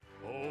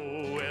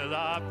Well,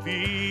 I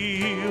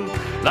feel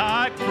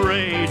like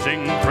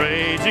praising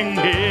Him.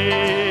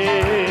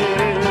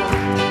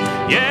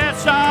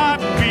 Yes, I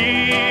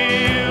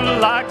feel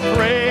like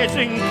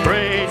praising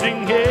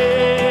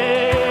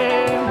Him.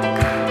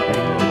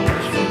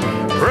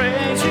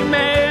 Praise Him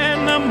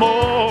in the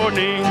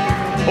morning,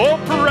 oh,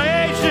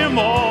 praise Him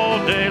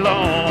all day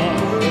long.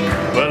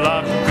 Well,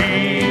 I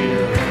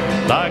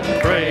feel like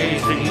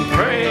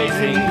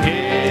praising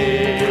Him.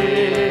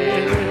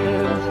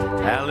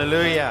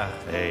 Hallelujah.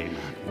 Amen.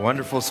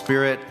 Wonderful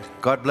Spirit.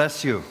 God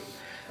bless you.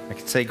 I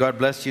could say God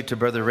bless you to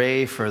Brother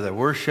Ray for the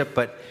worship,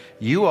 but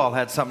you all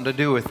had something to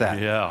do with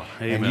that. Yeah,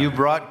 amen. And you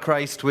brought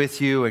Christ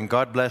with you, and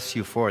God bless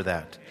you for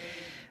that.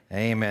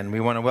 Amen. We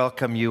want to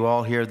welcome you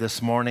all here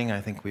this morning.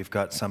 I think we've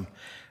got some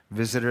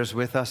visitors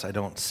with us. I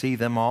don't see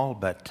them all,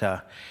 but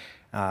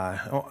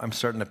I'm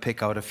starting to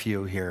pick out a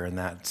few here and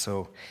that.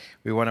 So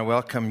we want to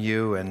welcome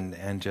you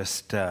and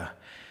just,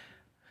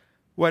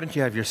 why don't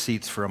you have your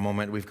seats for a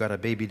moment? We've got a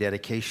baby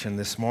dedication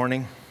this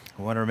morning.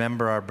 I want to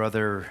remember our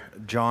brother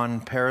John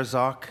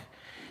Parazok.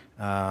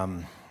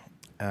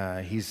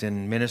 He's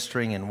in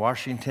ministering in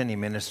Washington. He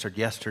ministered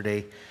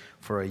yesterday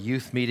for a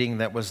youth meeting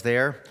that was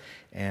there,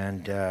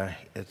 and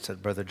it's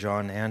at Brother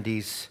John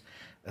Andy's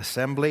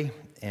assembly,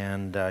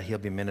 and he'll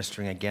be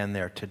ministering again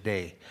there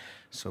today.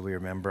 So we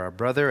remember our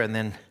brother, and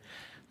then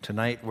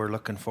tonight we're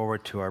looking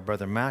forward to our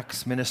brother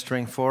Max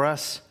ministering for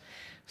us.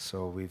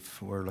 So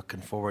we're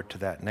looking forward to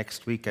that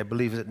next week. I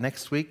believe, is it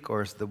next week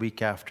or is it the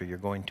week after you're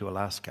going to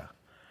Alaska?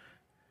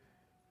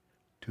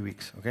 2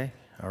 weeks, okay?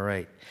 All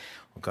right.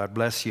 Well, God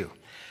bless you.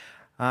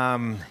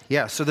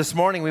 So this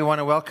morning we want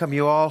to welcome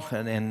you all,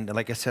 and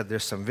like I said,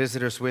 there's some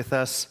visitors with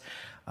us.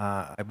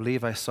 I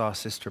believe I saw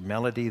Sister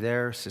Melody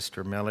there,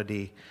 Sister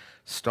Melody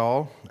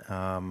Stahl.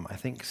 I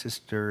think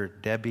Sister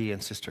Debbie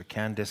and Sister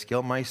Candice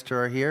Gilmeister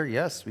are here.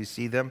 Yes, we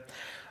see them.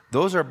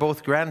 Those are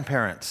both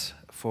grandparents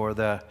for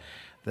the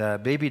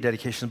baby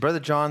dedication. Brother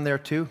John there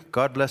too.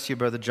 God bless you,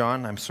 Brother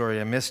John. I'm sorry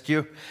I missed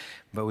you,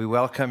 but we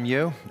welcome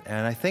you.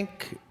 And I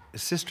think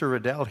Sister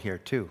Riddell here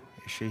too.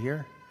 Is she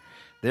here?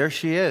 There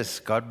she is.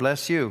 God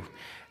bless you.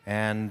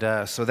 And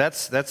so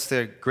that's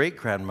the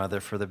great-grandmother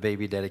for the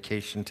baby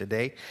dedication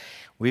today.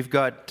 We've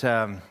got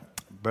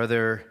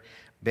Brother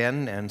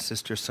Ben and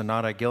Sister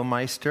Sonata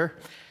Gilmeister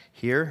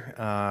here.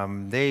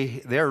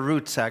 Their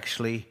roots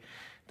actually,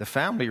 the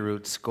family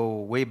roots, go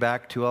way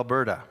back to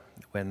Alberta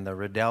when the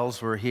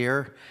Riddells were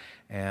here.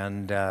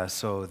 And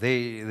so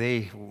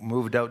they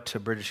moved out to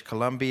British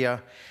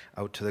Columbia,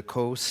 out to the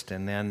coast,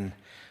 and then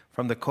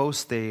from the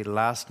coast, the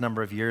last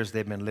number of years,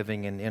 they've been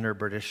living in inner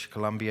British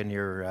Columbia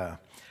near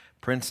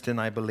Princeton,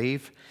 I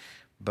believe.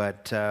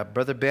 But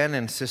Brother Ben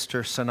and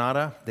Sister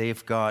Sonata,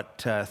 they've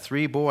got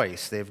 3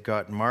 boys. They've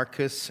got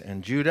Marcus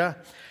and Judah,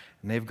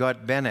 and they've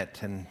got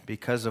Bennett. And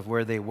because of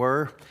where they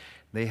were,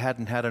 they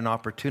hadn't had an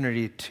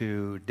opportunity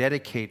to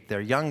dedicate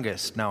their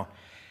youngest. Now,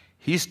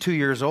 he's 2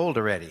 years old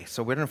already,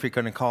 so we don't know if we're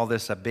going to call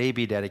this a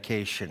baby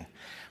dedication.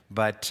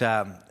 But,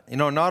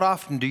 not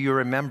often do you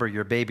remember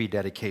your baby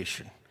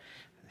dedication.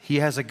 He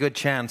has a good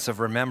chance of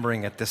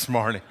remembering it this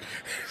morning.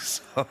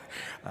 So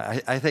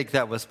I think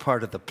that was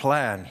part of the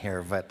plan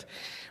here. But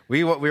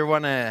we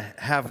want to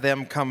have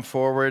them come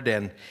forward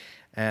and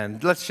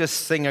let's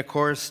just sing a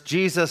chorus.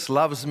 Jesus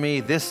loves me,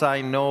 this I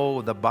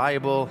know, the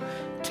Bible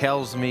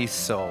tells me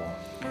so.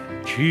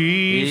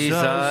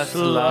 Jesus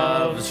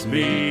loves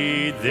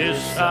me,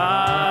 this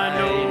I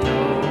know,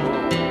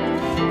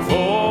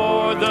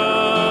 for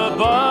the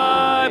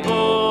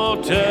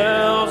Bible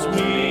tells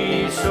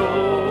me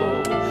so.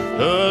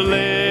 The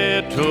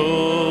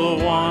little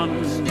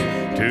ones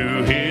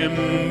to Him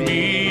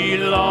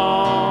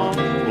belong.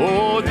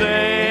 Oh,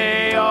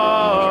 they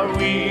are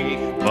weak,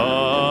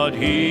 but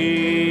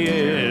He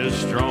is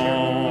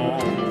strong.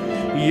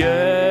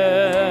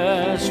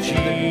 Yes,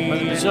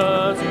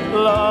 Jesus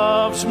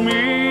loves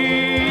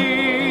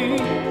me.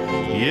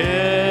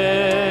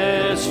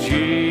 Yes,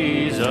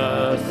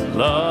 Jesus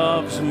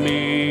loves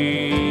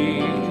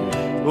me.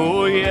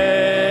 Oh,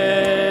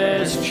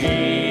 yes,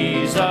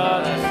 Jesus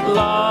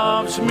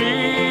loves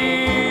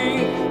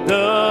me,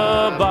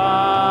 the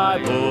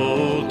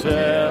Bible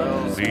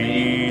tells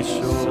me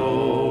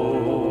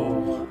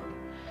so.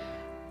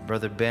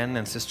 Brother Ben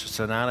and Sister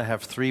Sonata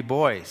have 3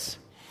 boys,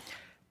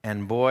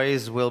 and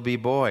boys will be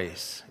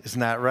boys.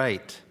 Isn't that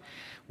right?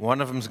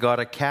 One of them's got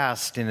a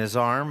cast in his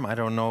arm. I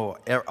don't know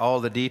all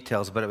the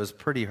details, but it was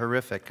pretty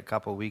horrific a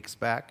couple weeks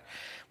back.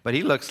 But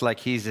he looks like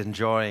he's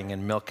enjoying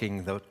and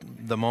milking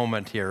the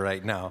moment here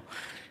right now.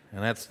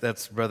 And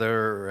that's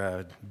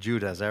Brother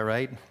Judah, is that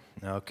right?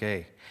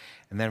 Okay.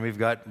 And then we've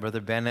got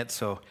Brother Bennett.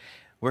 So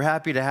we're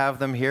happy to have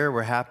them here.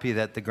 We're happy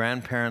that the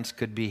grandparents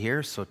could be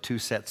here. So 2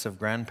 sets of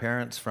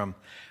grandparents from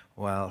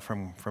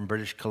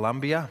British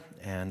Columbia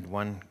and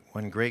one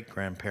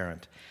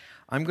great-grandparent.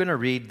 I'm going to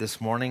read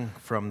this morning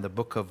from the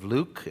book of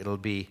Luke. It'll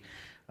be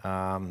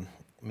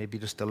maybe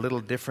just a little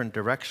different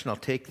direction. I'll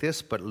take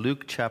this, but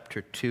Luke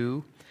chapter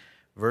 2,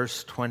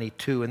 verse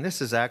 22. And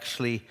this is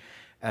actually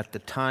at the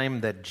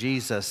time that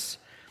Jesus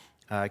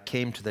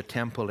came to the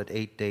temple at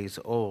 8 days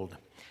old.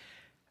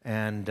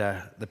 and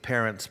the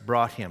parents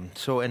brought him.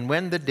 And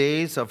when the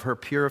days of her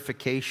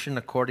purification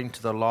according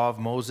to the law of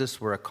Moses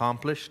were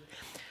accomplished,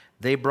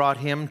 they brought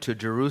him to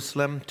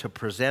Jerusalem to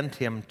present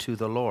him to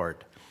the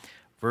Lord.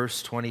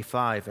 Verse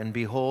 25, and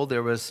behold,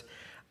 there was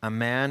a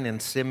man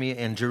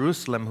in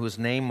Jerusalem whose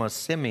name was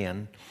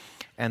Simeon,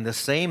 and the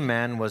same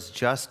man was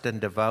just and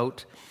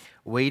devout,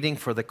 waiting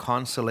for the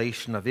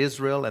consolation of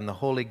Israel, and the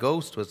Holy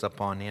Ghost was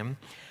upon him.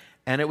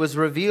 And it was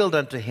revealed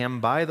unto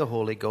him by the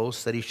Holy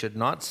Ghost that he should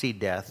not see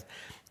death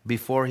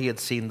before he had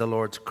seen the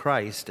Lord's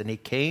Christ. And he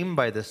came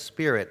by the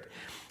Spirit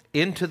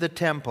into the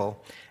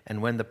temple,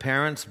 and when the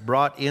parents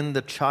brought in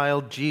the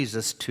child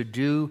Jesus to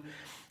do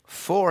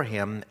for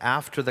him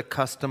after the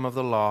custom of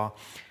the law,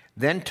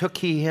 then took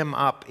he him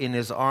up in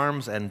his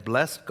arms and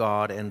blessed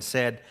God and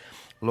said,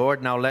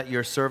 Lord, now let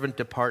your servant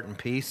depart in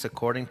peace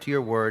according to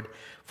your word,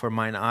 for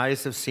mine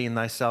eyes have seen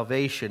thy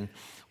salvation,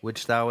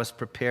 which thou hast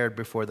prepared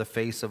before the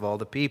face of all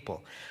the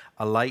people,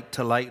 a light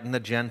to lighten the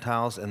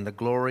Gentiles and the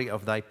glory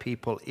of thy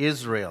people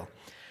Israel.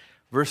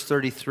 Verse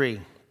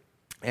 33,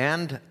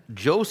 and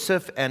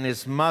Joseph and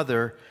his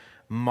mother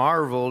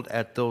marveled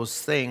at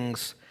those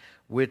things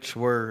which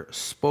were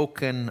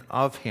spoken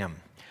of him.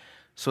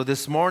 So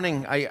this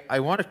morning, I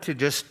wanted to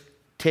just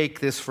take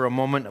this for a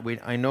moment.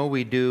 I know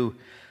we do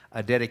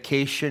a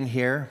dedication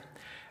here,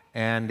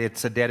 and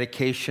it's a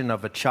dedication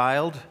of a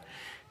child,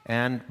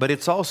 but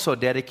it's also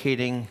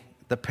dedicating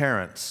the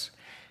parents.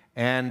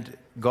 And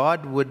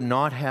God would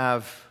not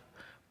have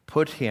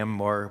put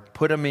him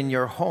in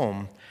your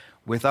home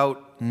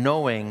without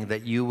knowing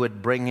that you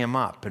would bring him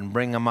up and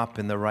bring him up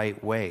in the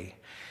right way.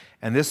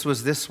 And this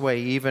was this way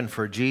even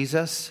for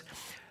Jesus.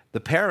 The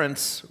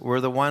parents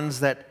were the ones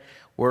that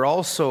were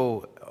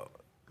also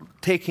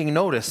taking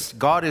notice.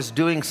 God is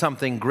doing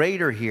something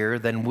greater here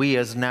than we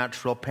as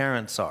natural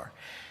parents are.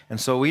 And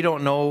so we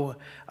don't know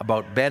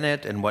about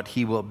Bennett and what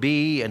he will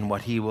be and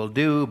what he will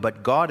do,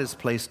 but God has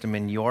placed him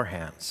in your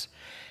hands.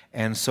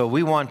 And so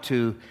we want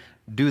to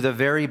do the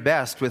very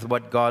best with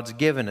what God's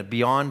given it,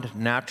 beyond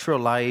natural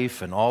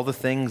life and all the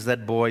things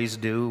that boys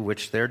do,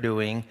 which they're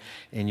doing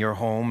in your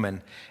home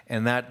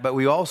and that. But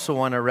we also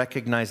want to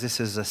recognize this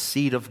is a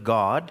seed of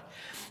God,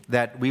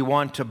 that we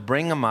want to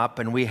bring him up,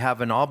 and we have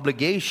an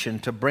obligation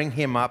to bring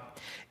him up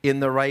in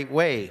the right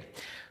way.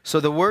 So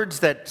the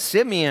words that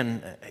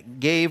Simeon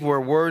gave were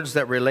words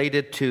that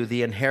related to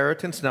the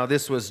inheritance. Now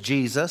this was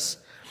Jesus,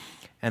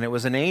 and it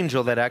was an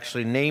angel that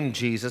actually named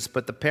Jesus,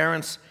 but the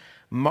parents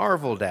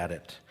marveled at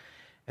it.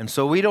 And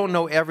so we don't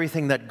know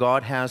everything that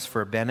God has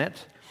for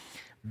Bennett.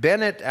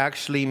 Bennett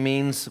actually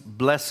means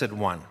blessed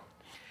one.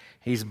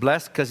 He's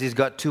blessed because he's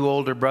got two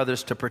older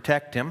brothers to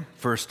protect him,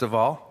 first of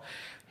all.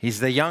 He's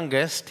the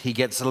youngest. He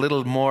gets a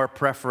little more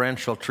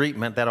preferential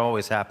treatment. That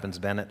always happens,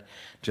 Bennett,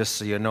 just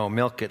so you know.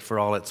 Milk it for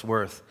all it's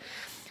worth.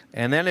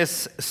 And then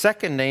his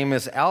second name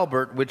is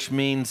Albert, which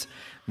means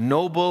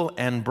noble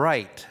and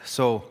bright.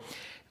 So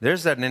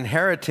there's an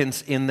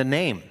inheritance in the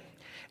name.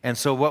 And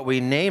so what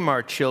we name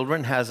our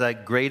children has a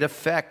great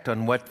effect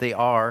on what they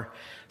are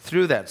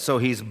through that. So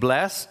he's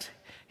blessed,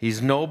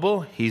 he's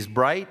noble, he's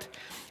bright.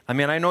 I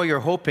mean, I know you're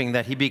hoping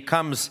that he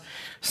becomes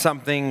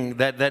something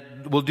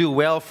that will do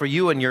well for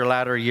you in your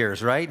latter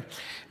years, right?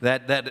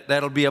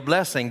 That'll be a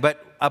blessing.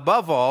 But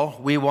above all,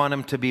 we want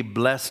him to be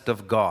blessed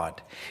of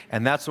God.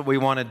 And that's what we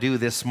want to do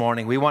this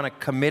morning. We want to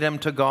commit him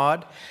to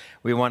God.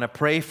 We want to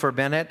pray for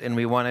Bennett, and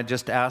we want to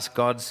just ask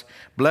God's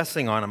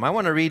blessing on him. I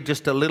want to read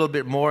just a little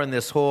bit more in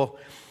this whole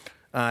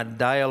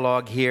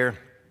dialogue here.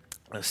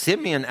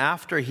 Simeon,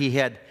 after he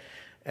had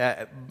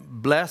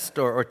blessed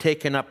or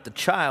taken up the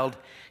child,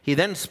 he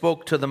then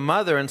spoke to the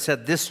mother and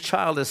said, this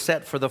child is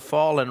set for the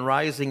fall and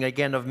rising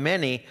again of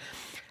many,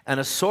 and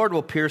a sword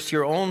will pierce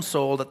your own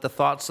soul at the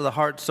thoughts of the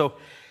heart. So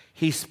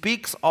he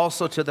speaks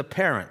also to the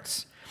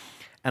parents.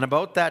 And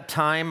about that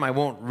time, I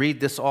won't read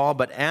this all,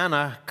 but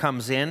Anna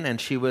comes in, and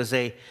she was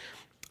a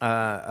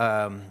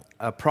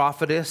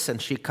prophetess,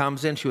 and she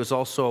comes in. She was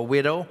also a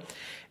widow,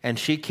 and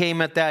she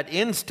came at that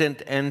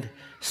instant and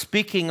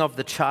speaking of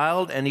the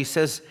child, and he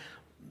says,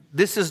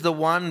 this is the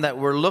one that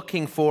we're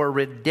looking for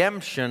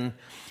redemption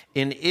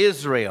in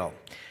Israel.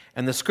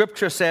 And the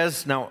scripture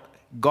says, now,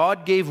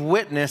 God gave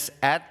witness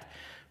at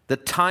the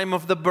time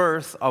of the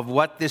birth of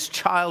what this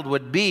child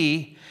would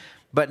be,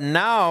 but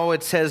now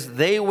it says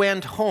they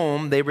went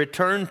home, they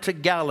returned to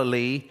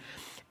Galilee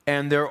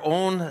and their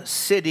own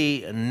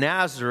city,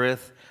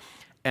 Nazareth,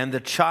 and the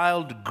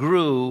child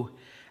grew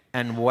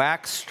and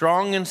waxed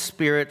strong in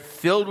spirit,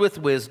 filled with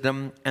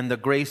wisdom, and the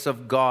grace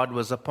of God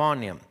was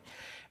upon him.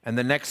 And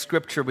the next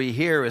scripture we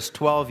hear is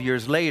 12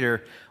 years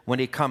later when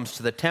he comes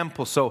to the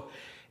temple. So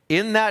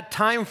in that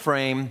time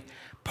frame,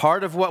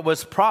 part of what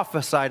was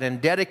prophesied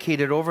and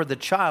dedicated over the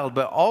child,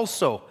 but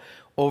also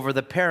over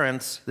the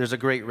parents, there's a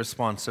great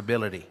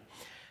responsibility.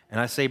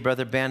 And I say,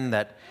 Brother Ben,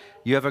 that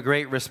you have a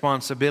great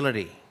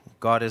responsibility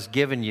God has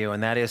given you,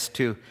 and that is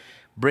to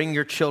bring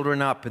your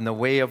children up in the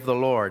way of the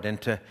Lord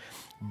and to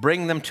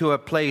bring them to a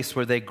place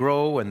where they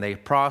grow and they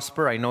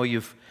prosper. I know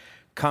you've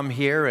come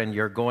here and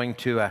you're going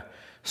to a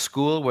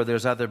school where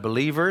there's other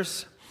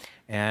believers,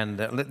 And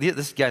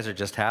these guys are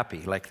just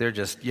happy. Like they're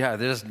just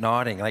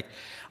nodding. Like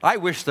I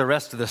wish the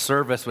rest of the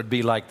service would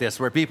be like this,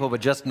 where people were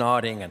just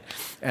nodding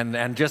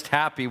and just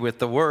happy with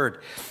the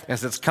word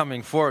as it's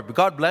coming forward. But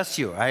God bless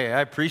you. I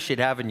appreciate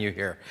having you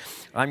here.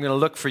 I'm going to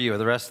look for you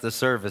the rest of the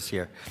service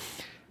here.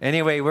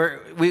 Anyway,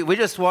 we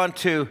just want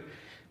to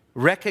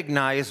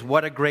recognize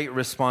what a great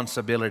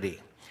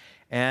responsibility.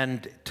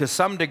 And to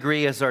some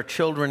degree, as our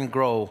children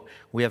grow,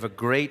 we have a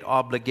great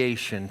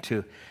obligation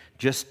to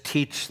just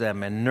teach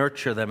them and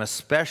nurture them,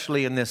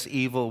 especially in this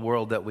evil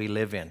world that we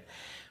live in.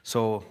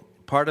 So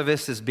part of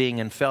this is being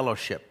in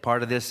fellowship.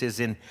 Part of this is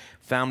in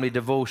family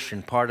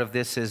devotion. Part of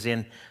this is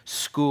in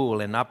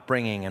school and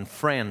upbringing and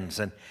friends.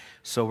 And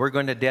so we're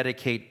going to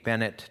dedicate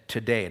Bennett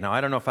today. Now,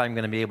 I don't know if I'm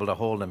going to be able to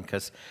hold him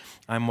because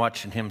I'm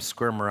watching him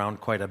squirm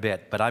around quite a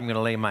bit. But I'm going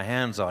to lay my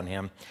hands on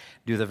him,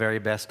 do the very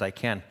best I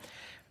can.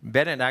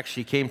 Bennett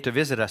actually came to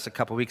visit us a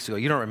couple weeks ago.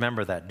 You don't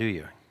remember that, do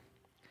you?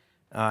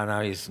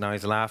 Now he's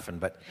laughing.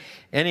 But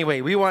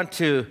anyway, we want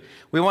to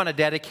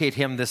dedicate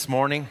him this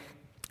morning.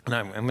 And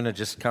I'm going to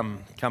just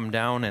come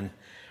down and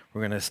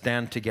we're going to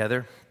stand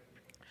together.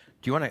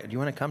 Do you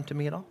want to come to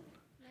me at all?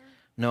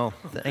 No,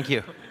 thank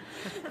you.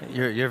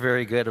 You're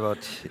very good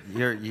about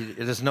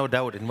there's no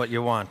doubt in what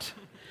you want.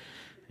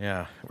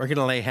 Yeah, we're going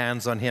to lay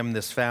hands on him,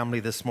 this family,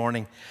 this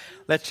morning.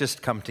 Let's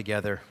just come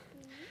together.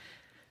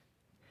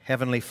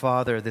 Heavenly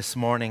Father, this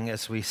morning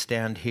as we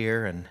stand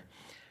here, and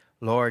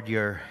Lord,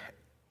 your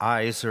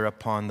eyes are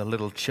upon the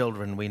little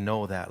children. We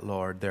know that,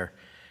 Lord.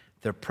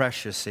 They're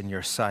precious in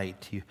your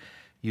sight.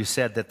 You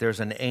said that there's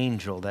an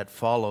angel that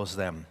follows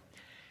them.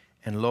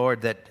 And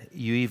Lord, that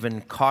you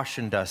even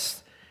cautioned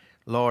us,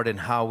 Lord, in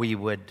how we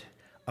would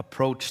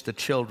approach the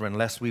children,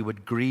 lest we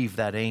would grieve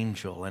that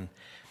angel. And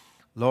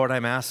Lord,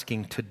 I'm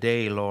asking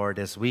today, Lord,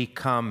 as we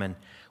come and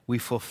we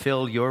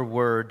fulfill your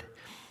word,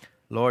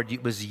 Lord,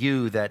 it was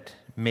you that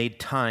made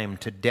time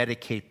to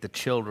dedicate the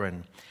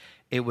children.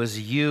 It was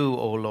you,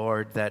 O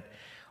Lord, that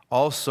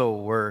also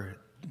were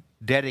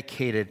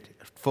dedicated,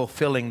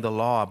 fulfilling the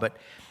law. But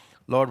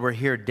Lord, we're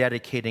here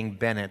dedicating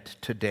Bennett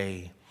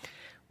today.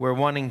 We're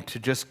wanting to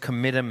just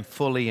commit him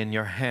fully in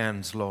your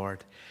hands,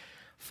 Lord.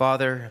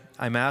 Father,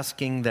 I'm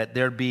asking that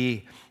there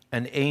be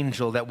an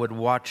angel that would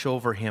watch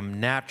over him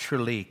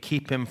naturally,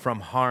 keep him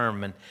from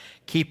harm and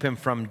keep him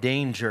from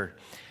danger,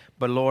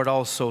 but Lord,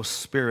 also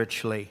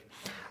spiritually.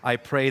 I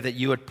pray that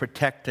you would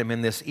protect him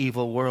in this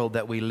evil world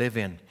that we live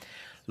in.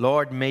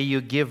 Lord, may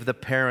you give the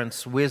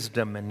parents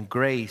wisdom and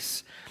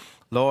grace,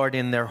 Lord,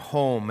 in their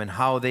home and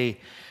how they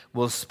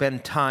will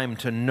spend time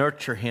to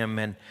nurture him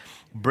and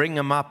bring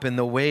him up in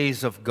the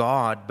ways of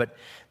God. But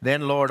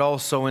then, Lord,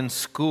 also in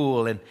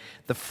school and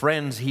the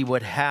friends he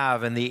would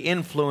have and the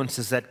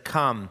influences that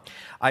come.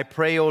 I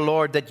pray, O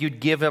Lord, that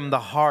you'd give him the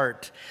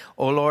heart,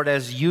 O Lord,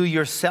 as you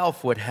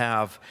yourself would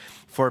have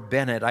for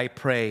Bennett, I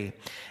pray.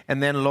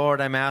 And then,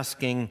 Lord, I'm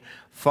asking,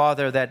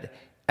 Father, that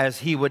as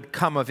he would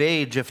come of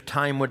age, if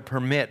time would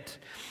permit,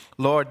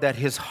 Lord, that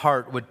his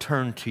heart would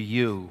turn to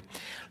you.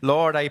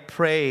 Lord, I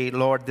pray,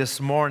 Lord, this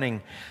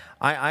morning,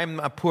 I'm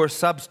a poor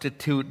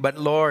substitute, but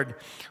Lord,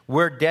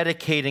 we're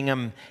dedicating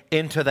him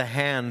into the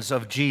hands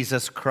of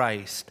Jesus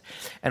Christ.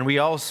 And we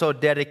also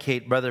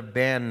dedicate Brother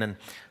Ben and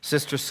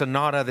Sister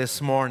Sonata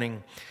this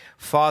morning.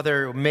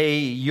 Father, may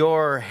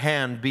your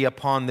hand be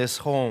upon this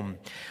home.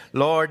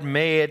 Lord,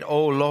 may it,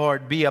 O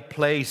Lord, be a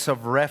place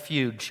of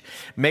refuge.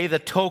 May the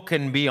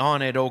token be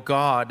on it, O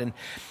God. And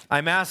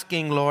I'm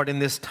asking, Lord, in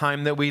this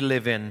time that we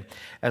live in,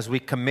 as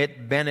we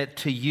commit Bennett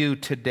to you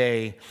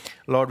today,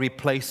 Lord, we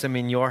place him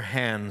in your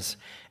hands,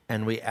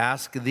 and we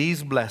ask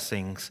these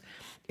blessings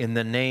in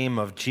the name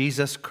of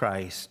Jesus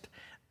Christ.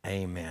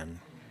 Amen.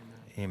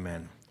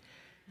 Amen.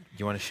 Do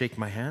you want to shake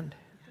my hand?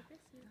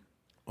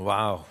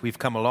 Wow, we've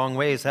come a long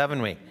ways,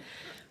 haven't we?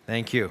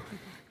 Thank you.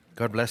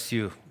 God bless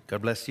you.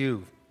 God bless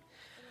you.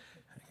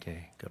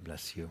 Okay, God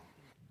bless you.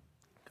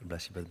 God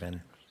bless you, Brother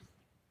Ben.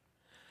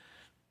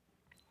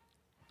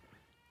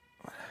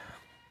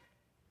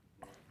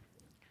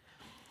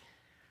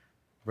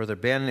 Brother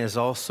Ben is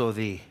also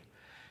the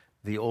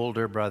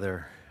older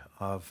brother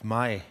of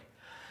my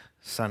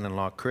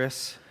son-in-law,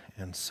 Chris,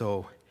 and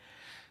so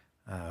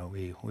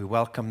we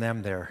welcome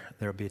them.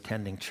 They'll be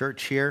attending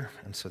church here,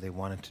 and so they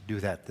wanted to do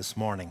that this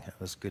morning. It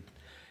was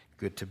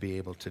good to be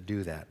able to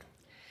do that.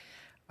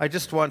 I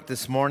just want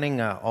this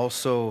morning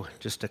also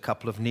just a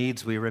couple of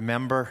needs we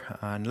remember,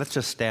 and let's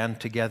just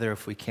stand together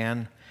if we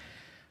can.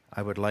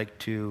 I would like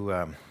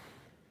to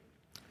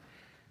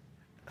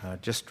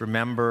just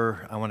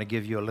remember, I want to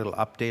give you a little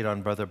update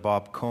on Brother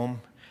Bob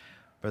Combe.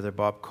 Brother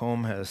Bob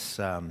Combe is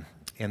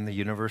in the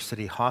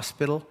University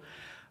Hospital,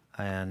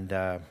 and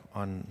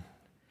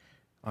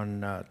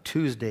on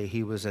Tuesday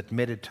he was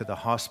admitted to the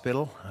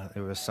hospital.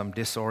 There was some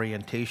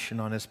disorientation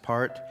on his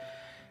part,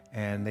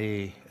 and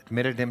they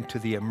admitted him to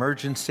the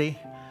emergency.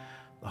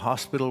 The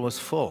hospital was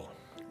full,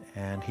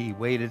 and he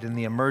waited in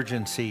the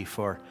emergency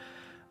for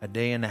a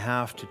day and a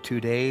half to 2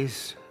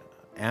 days.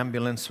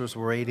 Ambulance was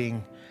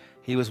waiting.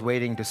 He was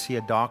waiting to see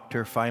a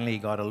doctor. Finally, he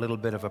got a little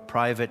bit of a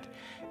private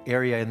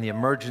area in the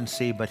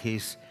emergency, but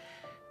he's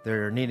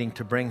They're needing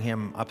to bring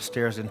him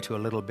upstairs into a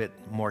little bit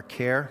more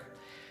care.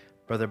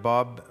 Brother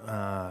Bob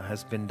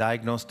has been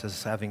diagnosed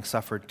as having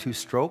suffered 2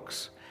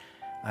 strokes.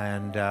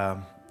 And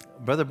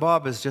Brother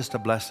Bob is just a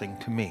blessing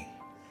to me.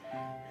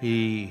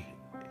 He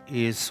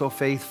is so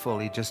faithful.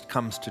 He just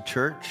comes to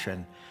church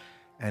and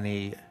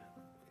he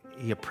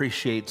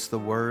appreciates the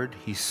word.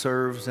 He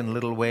serves in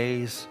little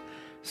ways,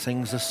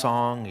 sings a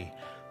song, he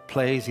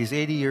plays. He's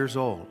 80 years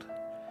old.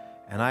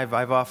 And I've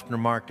often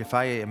remarked, if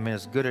I am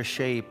as good a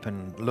shape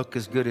and look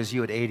as good as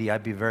you at 80,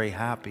 I'd be very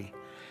happy.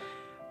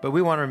 But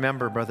we want to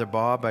remember Brother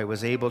Bob. I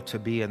was able to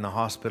be in the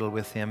hospital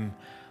with him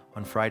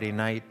on Friday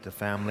night. The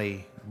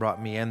family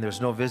brought me in. There's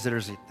no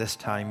visitors at this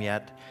time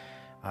yet.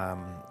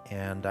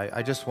 And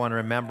I just want to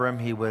remember him.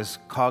 He was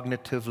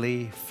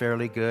cognitively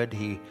fairly good.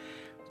 He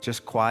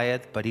just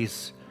quiet, but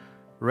he's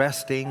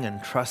resting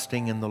and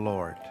trusting in the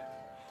Lord.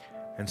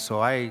 And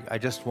so I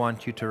just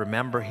want you to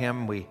remember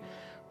him. We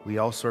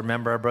also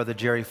remember our brother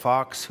Jerry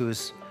Fox,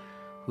 who's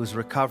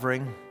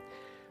recovering.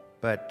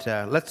 But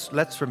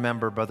let's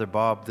remember Brother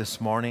Bob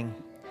this morning.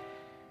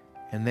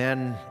 And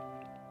then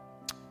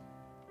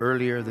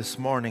earlier this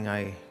morning,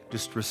 I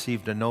just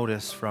received a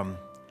notice from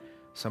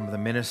some of the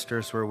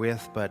ministers we're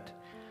with, but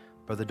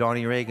Brother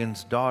Donnie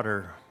Reagan's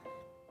daughter,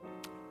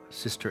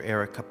 Sister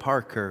Erica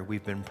Parker,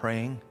 we've been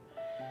praying,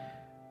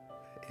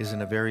 is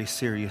in a very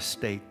serious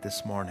state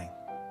this morning.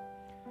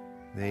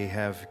 They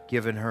have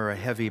given her a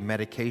heavy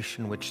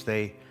medication, which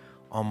they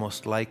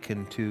almost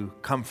liken to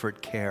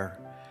comfort care.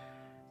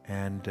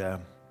 And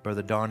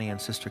Brother Donnie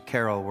and Sister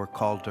Carol were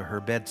called to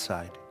her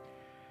bedside.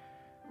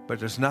 But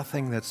there's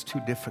nothing that's too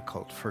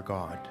difficult for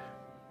God.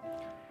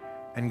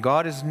 And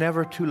God is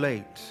never too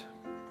late.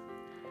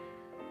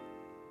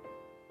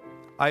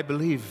 I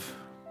believe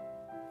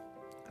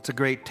it's a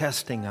great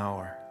testing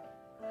hour.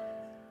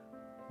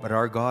 But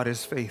our God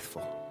is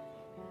faithful.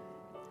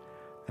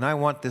 And I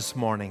want this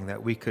morning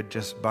that we could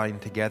just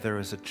bind together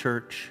as a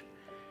church.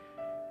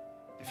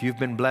 If you've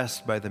been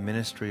blessed by the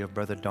ministry of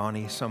Brother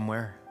Donnie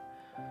somewhere,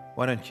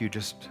 why don't you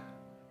just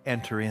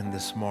enter in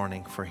this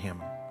morning for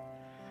him?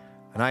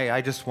 And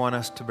I just want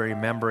us to be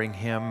remembering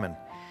him. And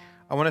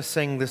I want to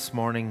sing this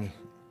morning.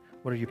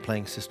 What are you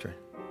playing, sister?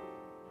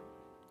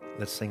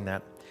 Let's sing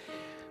that.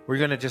 We're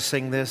going to just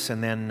sing this,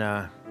 and then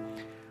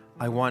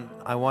I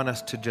want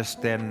us to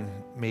just then,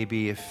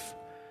 maybe if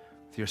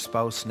your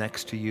spouse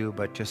next to you,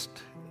 but just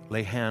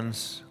lay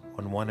hands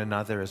on one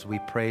another as we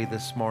pray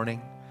this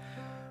morning.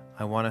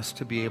 I want us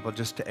to be able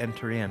just to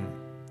enter in.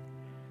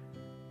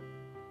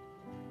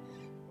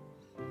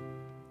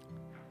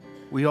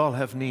 We all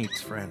have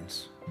needs,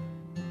 friends.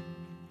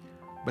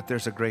 But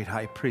there's a great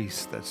high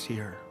priest that's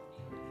here.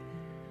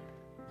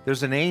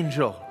 There's an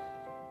angel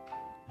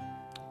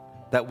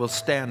that will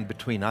stand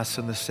between us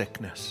and the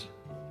sickness.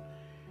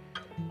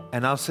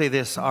 And I'll say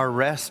this, our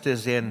rest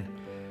is in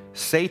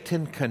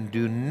Satan can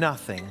do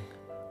nothing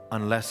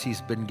unless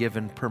he's been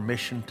given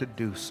permission to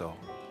do so.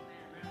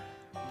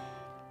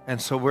 And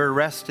so we're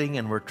resting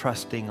and we're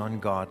trusting on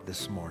God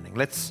this morning.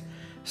 Let's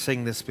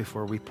sing this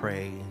before we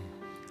pray.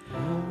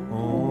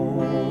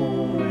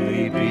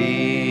 Only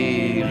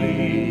believe.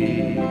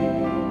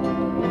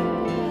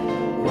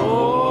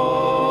 Only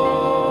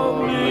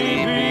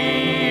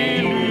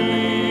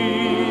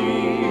believe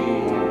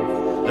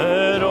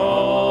that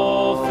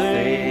all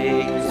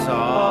things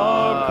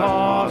are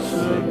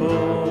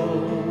possible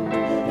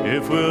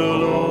if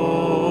we'll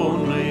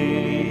only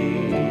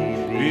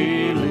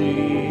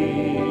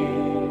believe.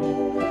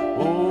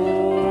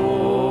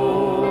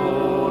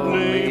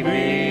 Only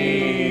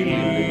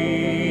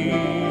believe.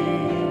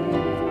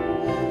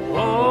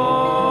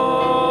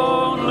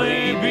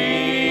 Only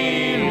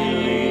believe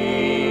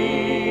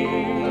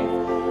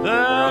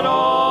that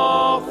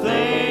all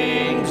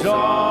things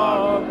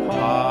are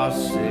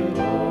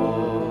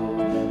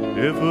possible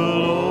if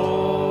we'll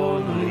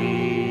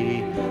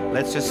only.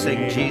 Let's just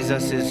sing,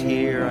 Jesus is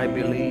here, I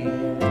believe.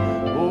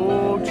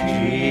 Oh,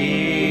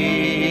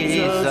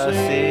 Jesus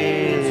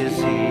is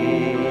here.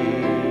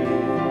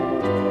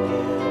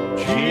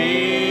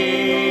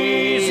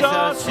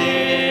 Jesus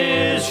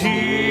is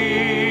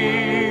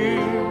here.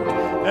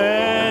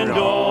 And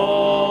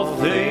all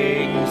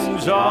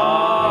things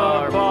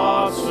are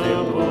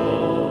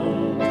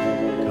possible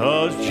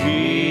 'cause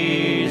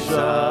Jesus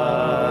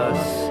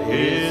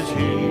is here.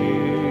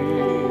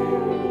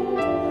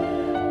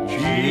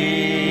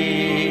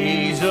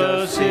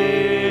 Jesus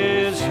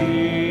is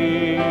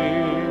here.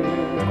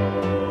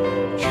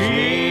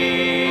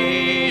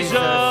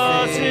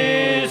 Jesus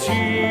is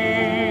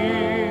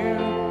here.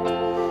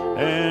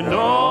 And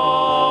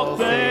all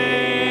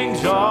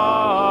things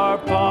are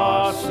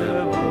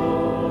possible,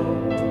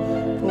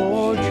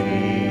 for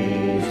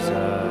Jesus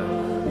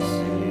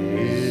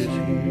is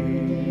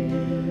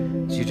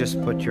here. So you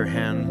just put your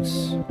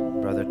hands,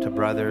 brother to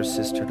brother,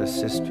 sister to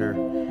sister,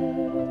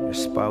 your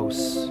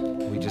spouse.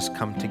 We just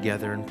come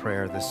together in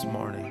prayer this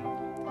morning.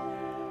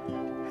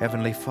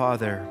 Heavenly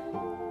Father,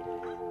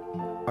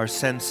 our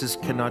senses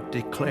cannot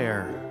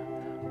declare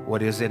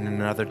what is in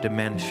another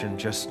dimension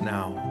just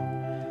now.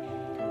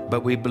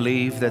 but we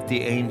believe that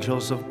the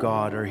angels of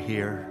God are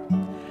here.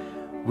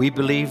 We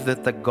believe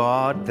that the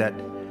God that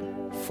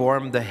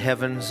formed the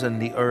heavens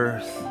and the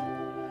earth,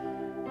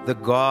 the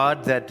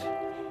God that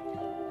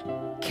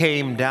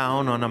came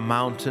down on a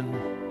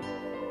mountain,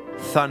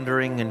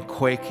 thundering and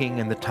quaking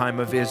in the time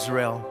of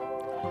Israel,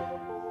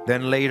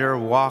 then later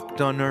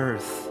walked on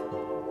earth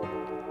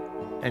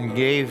and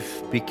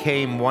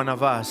became one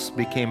of us,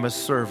 became a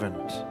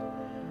servant,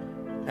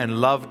 and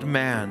loved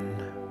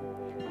man,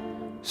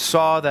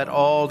 saw that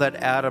all that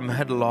Adam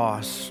had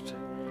lost,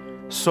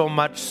 so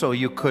much so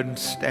you couldn't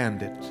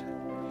stand it,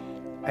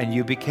 and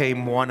you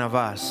became one of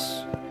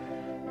us,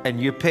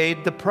 and you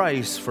paid the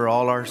price for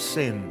all our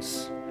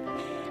sins.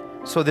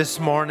 So this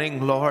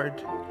morning,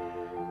 Lord,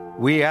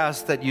 we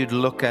ask that you'd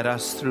look at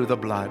us through the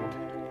blood.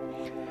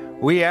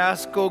 We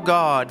ask, oh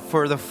God,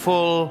 for the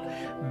full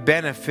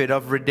benefit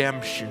of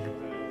redemption.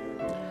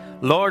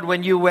 Lord,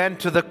 when you went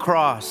to the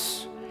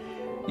cross,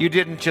 you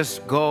didn't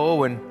just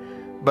go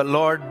but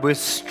Lord, with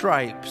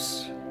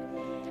stripes.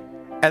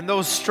 And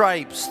those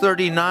stripes,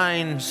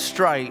 39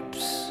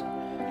 stripes,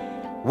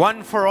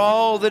 one for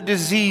all the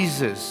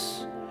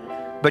diseases,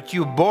 but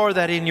you bore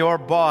that in your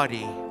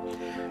body.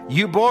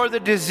 You bore the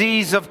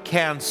disease of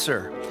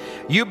cancer.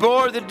 You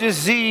bore the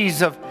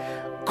disease of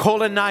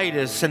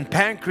colonitis and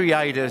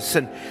pancreatitis,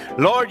 and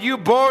Lord, you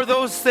bore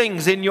those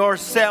things in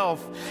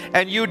yourself,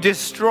 and you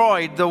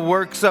destroyed the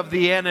works of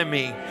the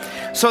enemy.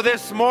 So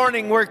this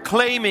morning we're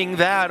claiming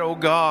that, oh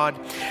God,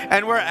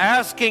 and we're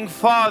asking,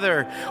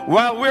 Father,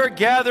 while we're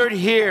gathered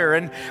here,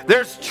 and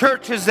there's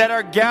churches that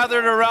are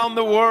gathered around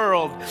the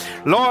world,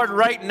 Lord,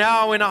 right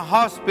now in a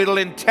hospital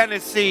in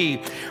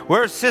Tennessee,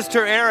 where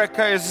Sister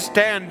Erica is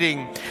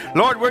standing,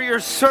 Lord, where your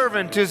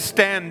servant is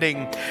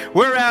standing,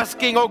 we're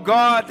asking, oh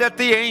God, that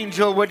the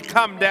angel would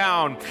come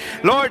down.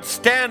 Lord,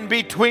 stand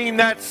between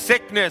that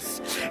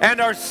sickness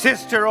and our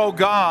sister, oh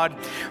God.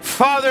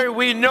 Father,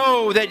 we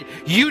know that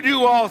you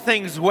do all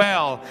things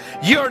well.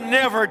 You're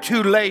never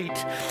too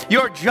late.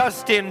 You're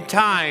just in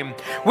time.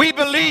 We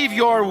believe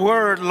your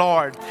word,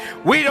 Lord.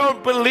 We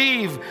don't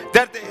believe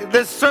that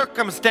the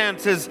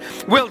circumstances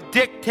will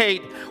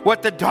dictate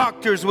what the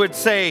doctors would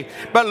say.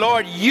 But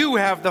Lord, you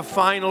have the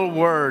final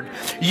word.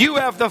 You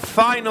have the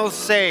final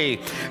say.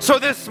 So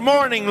this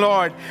morning,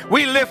 Lord,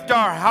 we lift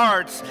our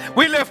hearts.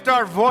 We lift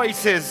our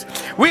voices.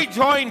 We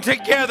join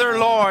together,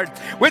 Lord,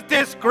 with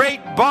this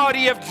great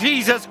body of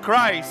Jesus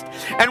Christ.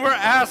 And we're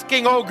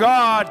asking, oh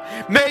God,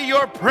 may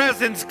your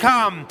presence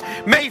come.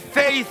 May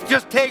faith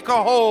just take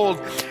a hold.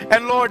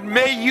 And Lord,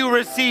 may you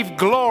receive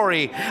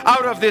glory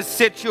out of this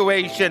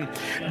situation.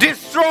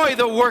 Destroy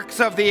the works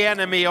of the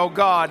enemy, oh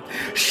God.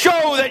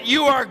 Show that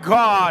you are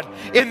God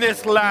in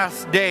this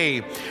last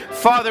day.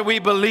 Father, we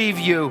believe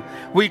you.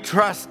 We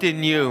trust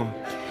in you.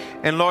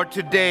 And Lord,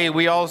 today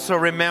we also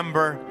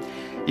remember,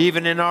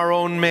 even in our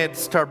own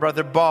midst, our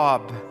brother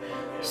Bob,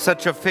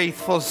 such a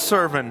faithful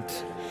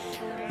servant.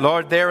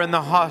 Lord, they're in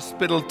the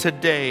hospital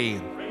today.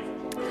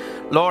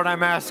 Lord,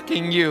 I'm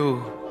asking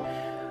you,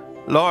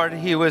 Lord,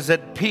 he was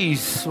at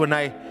peace when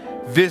I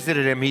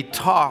visited him. He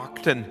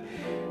talked and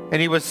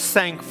he was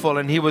thankful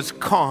and he was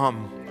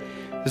calm.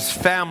 His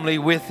family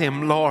with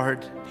him,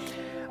 Lord.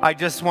 I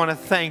just want to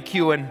thank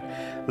you. And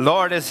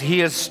Lord, as he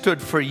has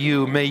stood for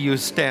you, may you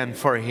stand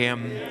for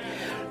him.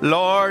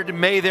 Lord,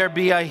 may there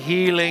be a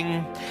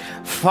healing.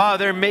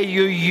 Father, may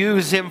you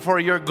use him for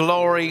your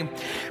glory.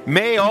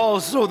 May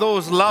also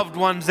those loved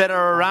ones that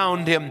are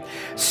around him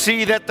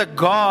see that the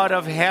God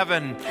of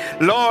heaven,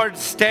 Lord,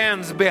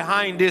 stands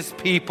behind his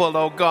people,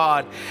 oh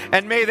God.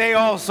 And may they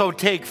also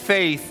take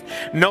faith,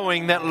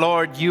 knowing that,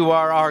 Lord, you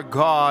are our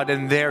God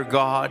and their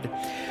God.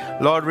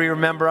 Lord, we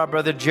remember our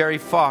brother Jerry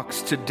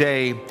Fox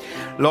today.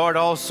 Lord,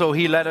 also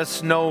he let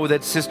us know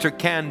that Sister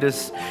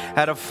Candace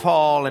had a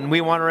fall, and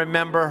we want to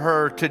remember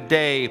her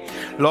today.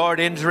 Lord,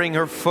 injuring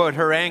her foot,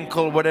 her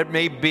ankle, what it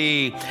may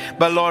be.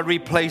 But Lord, we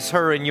place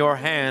her in your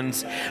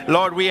hands.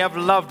 Lord, we have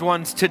loved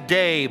ones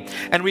today,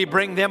 and we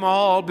bring them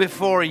all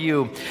before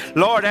you.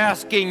 Lord,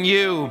 asking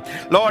you,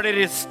 Lord, it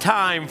is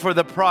time for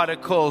the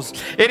prodigals.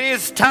 It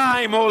is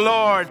time, oh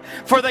Lord,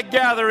 for the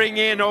gathering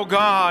in, oh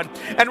God.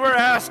 And we're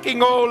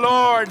asking, oh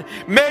Lord,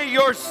 may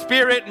your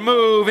Spirit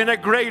move in a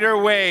greater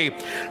way.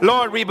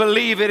 Lord, we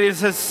believe it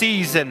is a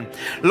season,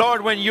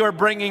 Lord, when you're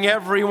bringing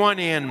everyone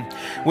in.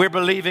 We're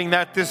believing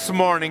that this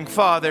morning,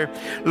 Father.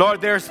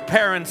 Lord, there's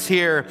parents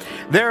here.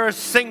 There are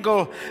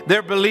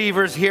they're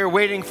believers here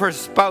waiting for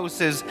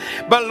spouses.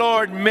 But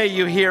Lord, may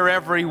you hear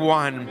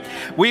everyone.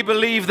 We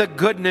believe the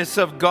goodness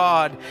of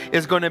God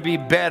is going to be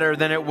better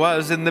than it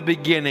was in the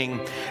beginning,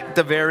 at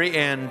the very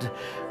end.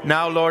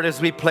 Now, Lord,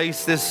 as we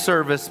place this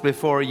service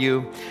before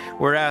you,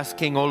 we're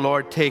asking, oh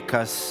Lord, take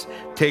us.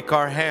 Take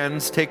our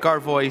hands, take our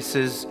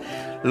voices.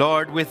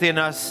 Lord, within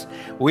us,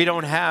 we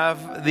don't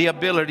have the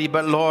ability,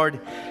 but Lord,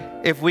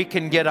 if we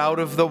can get out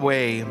of the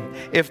way,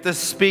 if the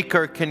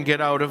speaker can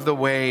get out of the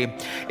way,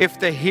 if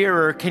the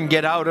hearer can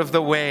get out of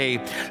the way.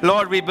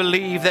 Lord, we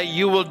believe that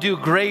you will do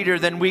greater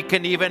than we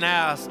can even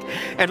ask.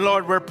 And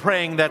Lord, we're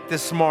praying that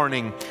this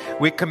morning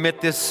we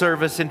commit this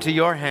service into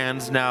your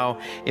hands now.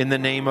 In the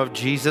name of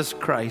Jesus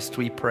Christ,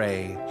 we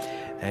pray.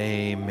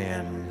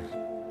 Amen.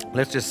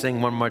 Let's just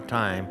sing one more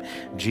time.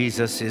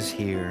 Jesus is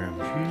here.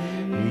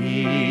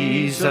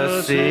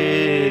 Jesus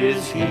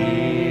is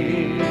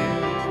here.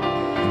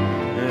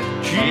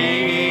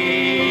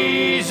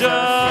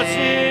 Jesus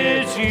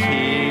is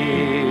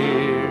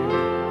here,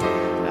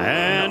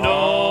 and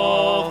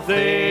all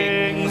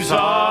things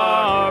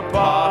are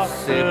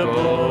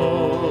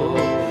possible,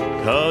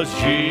 'cause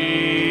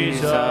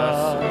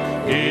Jesus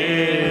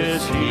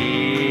is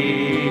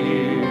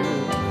here.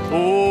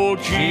 Oh,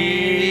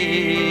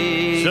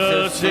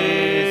 Jesus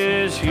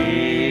is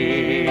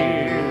here.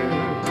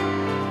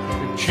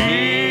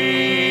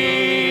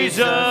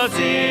 Jesus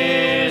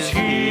is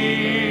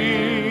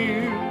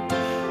here,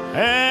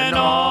 and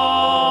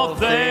all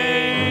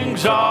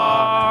things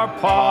are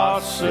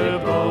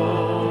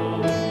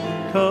possible,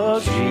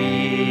 'cause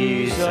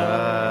Jesus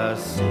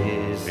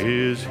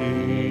is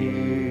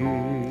here.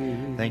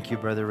 Thank you,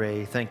 Brother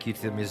Ray. Thank you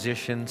to the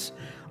musicians.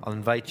 I'll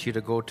invite you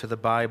to go to the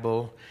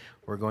Bible.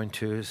 We're going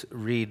to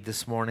read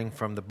this morning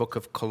from the book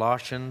of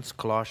Colossians,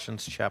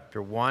 Colossians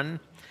chapter 1.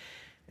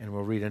 And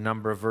we'll read a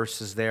number of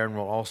verses there, and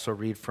we'll also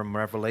read from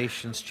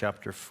Revelations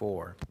chapter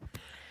 4.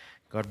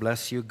 God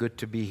bless you. Good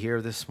to be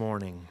here this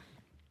morning.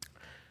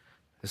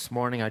 This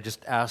morning, I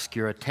just ask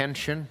your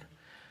attention.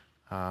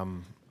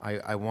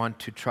 I want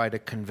to try to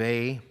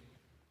convey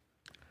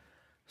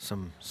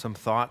some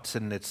thoughts,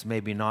 and it's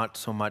maybe not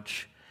so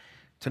much.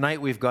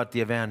 Tonight, we've got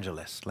the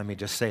evangelist. Let me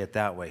just say it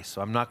that way.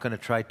 So I'm not going to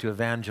try to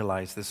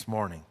evangelize this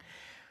morning.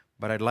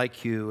 But I'd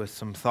like you with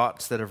some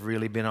thoughts that have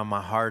really been on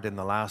my heart in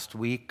the last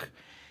week,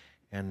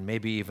 and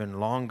maybe even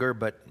longer,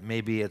 but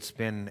maybe it's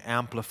been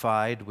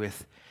amplified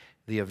with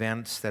the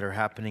events that are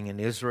happening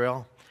in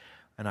Israel.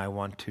 And I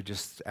want to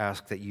just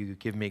ask that you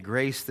give me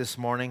grace this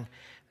morning.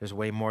 There's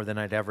way more than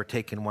I'd ever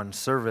take in one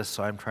service,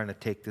 so I'm trying to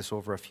take this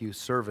over a few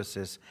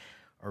services,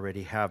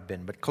 already have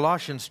been. But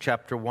Colossians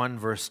chapter 1,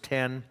 verse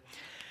 10,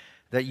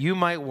 that you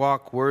might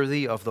walk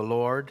worthy of the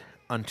Lord,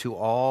 unto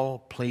all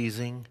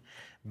pleasing,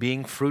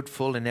 being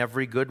fruitful in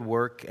every good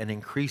work, and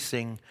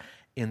increasing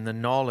in the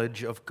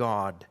knowledge of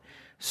God,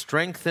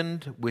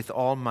 strengthened with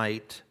all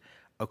might,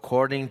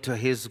 according to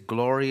his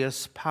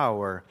glorious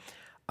power,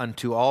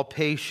 unto all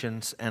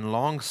patience and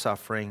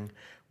long-suffering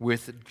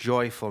with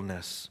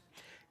joyfulness,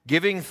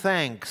 giving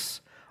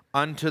thanks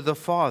unto the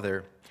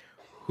Father,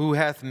 who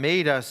hath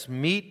made us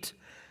meet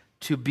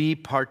to be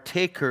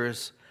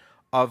partakers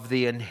of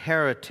the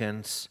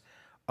inheritance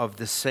of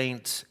the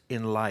saints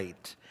in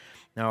light.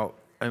 Now,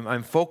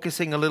 I'm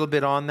focusing a little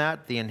bit on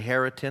that, the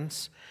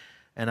inheritance,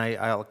 and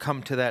I'll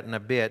come to that in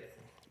a bit,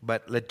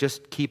 but let's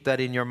just keep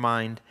that in your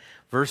mind.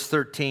 Verse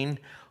 13,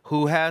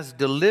 who has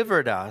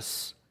delivered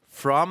us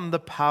from the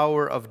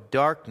power of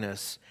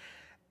darkness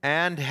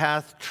and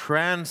hath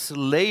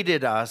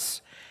translated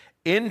us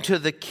into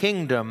the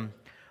kingdom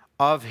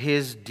of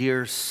his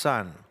dear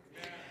Son.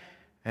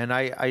 And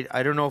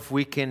I don't know if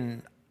we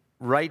can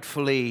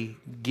rightfully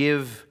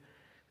give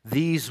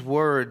these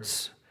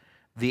words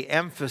the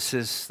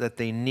emphasis that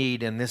they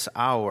need in this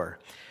hour.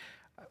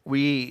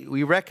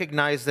 We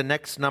recognize the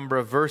next number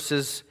of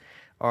verses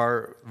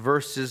are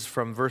verses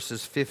from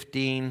verses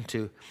 15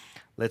 to,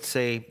 let's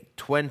say,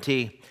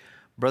 20.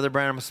 Brother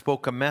Branham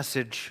spoke a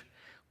message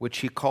which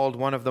he called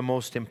one of the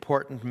most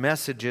important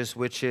messages,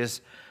 which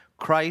is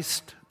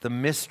Christ, the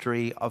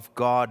mystery of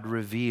God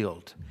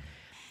revealed.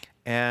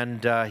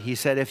 And he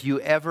said, if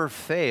you ever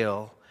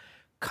fail,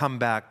 come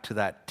back to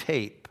that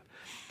tape.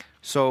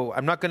 So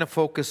I'm not going to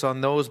focus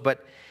on those,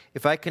 but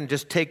if I can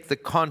just take the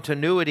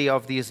continuity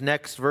of these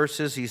next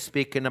verses, he's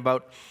speaking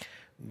about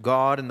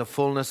God and the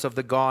fullness of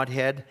the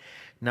Godhead.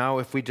 Now,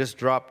 if we just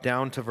drop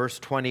down to verse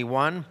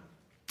 21,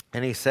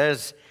 and he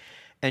says,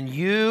 and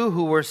you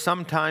who were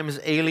sometimes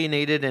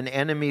alienated and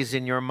enemies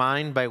in your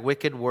mind by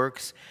wicked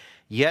works,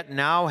 yet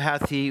now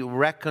hath he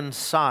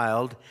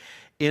reconciled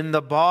in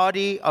the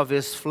body of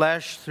his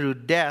flesh through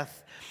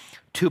death,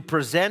 to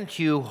present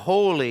you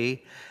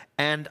holy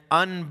and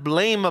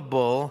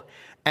unblameable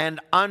and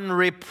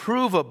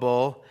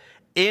unreprovable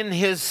in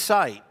his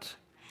sight.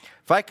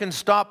 If I can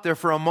stop there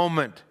for a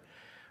moment,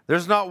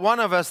 there's not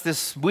one of us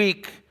this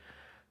week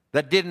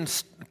that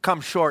didn't come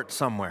short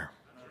somewhere.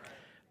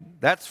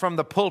 That's from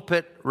the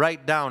pulpit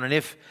right down. And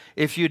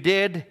if you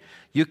did,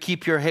 you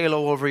keep your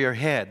halo over your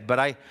head.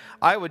 But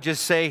I would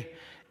just say,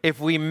 if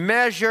we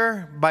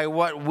measure by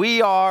what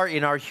we are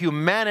in our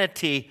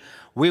humanity,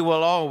 we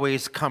will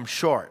always come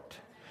short.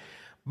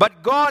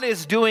 But God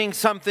is doing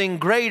something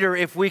greater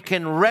if we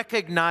can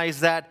recognize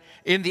that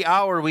in the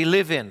hour we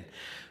live in.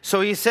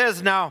 So he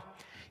says now,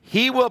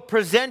 he will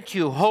present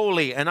you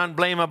holy and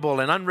unblameable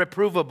and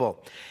unreprovable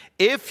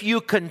if you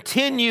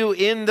continue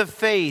in the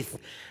faith,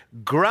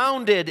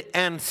 grounded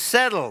and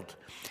settled,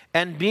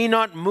 and be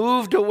not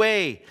moved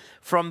away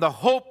from the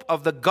hope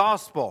of the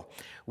gospel,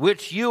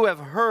 which you have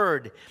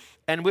heard,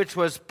 and which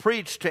was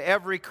preached to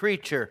every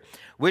creature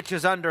which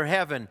is under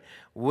heaven,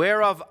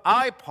 whereof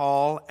I,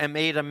 Paul, am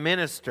made a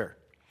minister,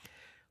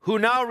 who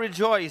now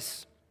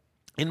rejoice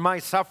in my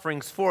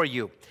sufferings for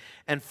you,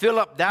 and fill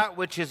up that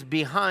which is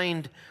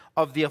behind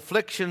of the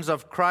afflictions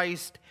of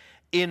Christ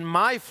in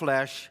my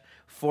flesh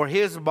for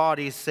his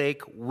body's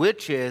sake,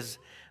 which is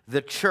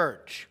the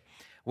church,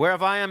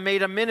 whereof I am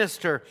made a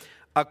minister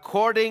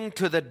according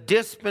to the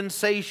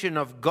dispensation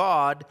of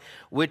God,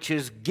 which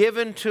is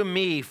given to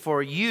me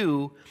for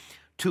you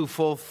to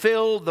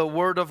fulfill the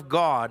word of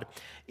God,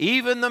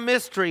 even the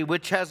mystery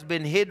which has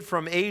been hid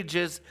from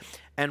ages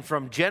and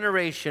from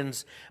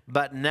generations,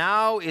 but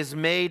now is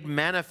made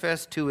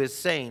manifest to his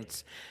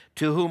saints,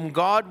 to whom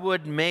God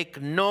would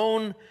make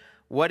known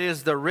what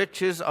is the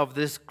riches of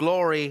this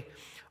glory,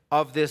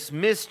 of this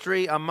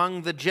mystery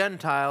among the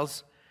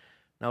Gentiles.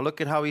 Now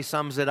look at how he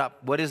sums it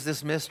up. What is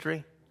this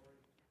mystery?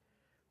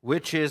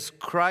 Which is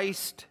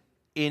Christ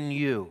in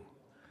you,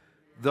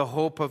 the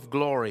hope of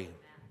glory.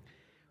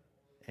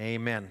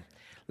 Amen.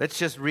 Let's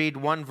just read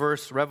one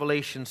verse,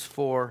 Revelations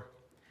 4,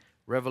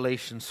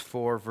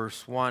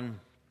 verse 1.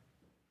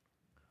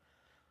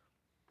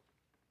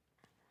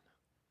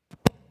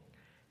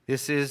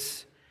 This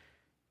is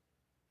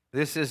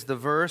the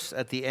verse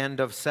at the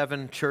end of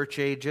 7 church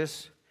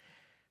ages.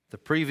 The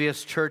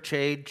previous church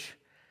age,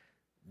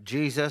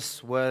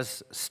 Jesus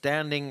was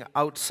standing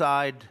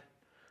outside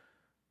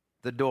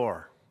the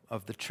door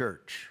of the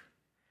church,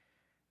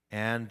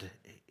 and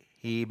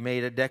he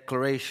made a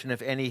declaration,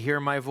 if any hear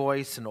my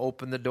voice and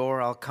open the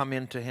door, I'll come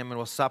into him and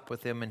will sup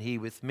with him and he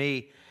with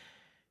me.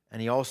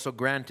 And he also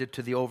granted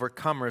to the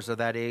overcomers of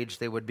that age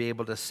they would be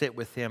able to sit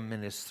with him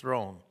in his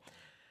throne.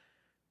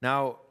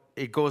 Now,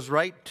 it goes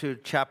right to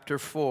chapter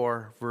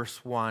 4,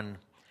 verse 1.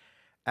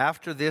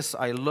 After this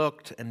I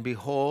looked, and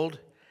behold,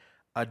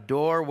 a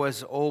door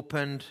was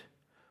opened,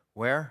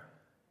 where?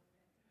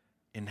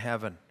 In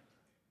heaven.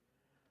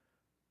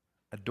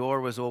 A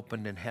door was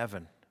opened in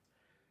heaven.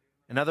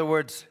 In other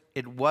words,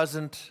 it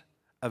wasn't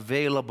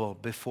available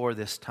before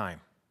this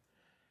time.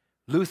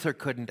 Luther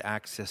couldn't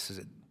access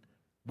it.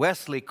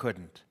 Wesley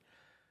couldn't.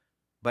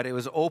 But it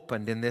was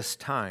opened in this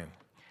time.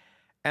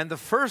 And the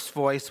first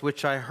voice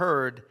which I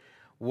heard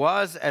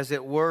was as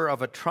it were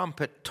of a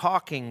trumpet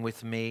talking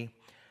with me,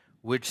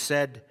 which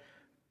said,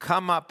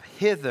 Come up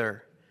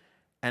hither,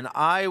 and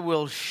I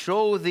will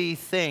show thee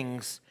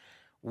things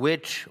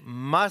which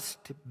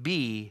must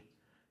be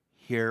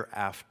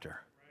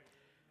hereafter.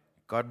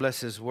 God bless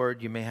his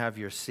word. You may have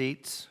your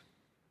seats.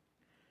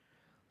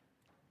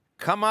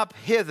 Come up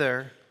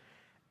hither,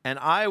 and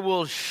I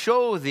will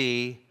show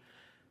thee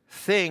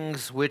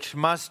things which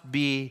must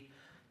be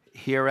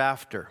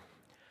hereafter.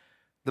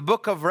 The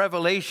book of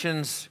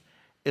Revelations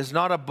is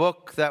not a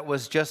book that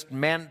was just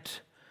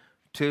meant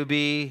to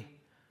be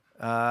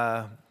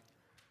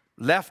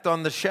left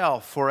on the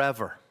shelf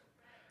forever.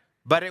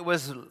 But it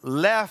was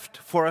left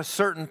for a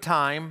certain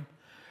time,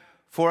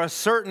 for a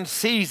certain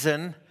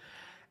season,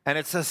 and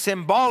it's a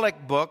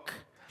symbolic book,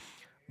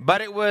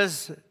 but it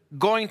was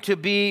going to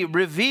be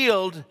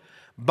revealed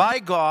by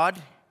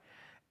God,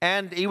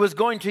 and he was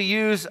going to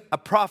use a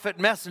prophet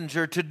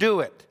messenger to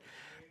do it.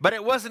 But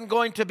it wasn't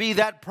going to be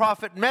that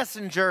prophet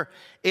messenger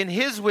in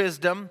his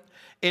wisdom,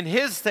 in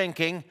his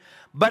thinking,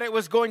 but it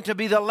was going to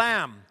be the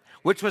Lamb,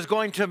 which was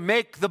going to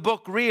make the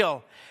book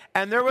real.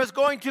 And there was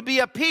going to be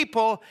a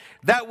people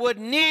that would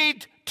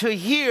need to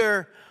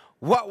hear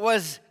what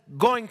was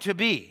going to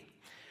be.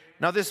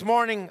 Now this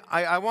morning,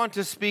 I want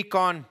to speak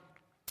on,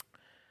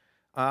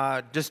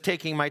 just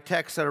taking my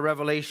text out of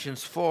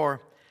Revelations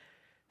 4,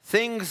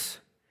 things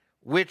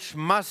which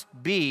must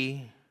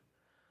be,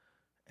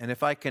 and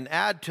if I can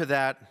add to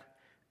that,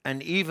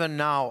 and even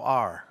now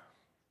are.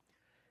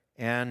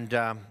 And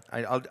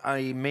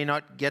I may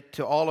not get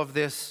to all of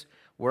this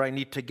where I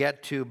need to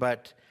get to,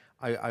 but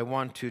I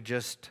want to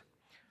just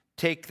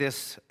take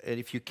this,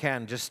 if you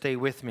can, just stay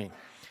with me.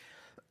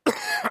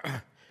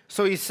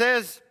 So he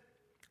says,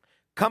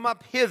 Come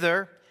up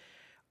hither,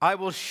 I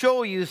will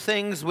show you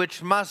things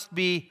which must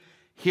be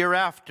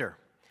hereafter.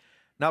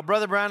 Now,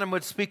 Brother Branham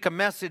would speak a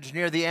message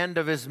near the end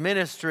of his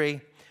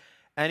ministry,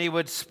 and he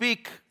would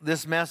speak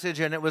this message,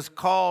 and it was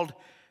called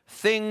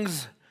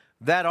Things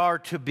That Are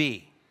to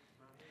Be.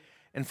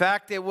 In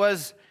fact, it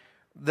was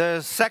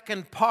the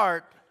second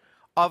part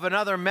of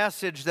another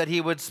message that he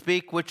would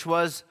speak, which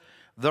was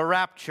the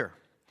rapture.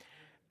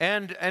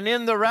 And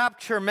in the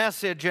rapture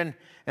message, and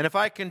if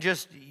I can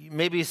just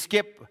maybe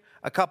skip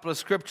a couple of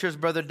scriptures,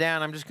 Brother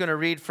Dan, I'm just going to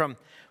read from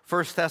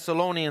 1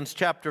 Thessalonians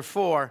chapter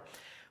 4.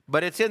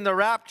 But it's in the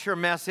rapture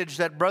message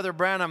that Brother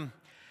Branham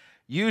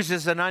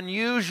uses an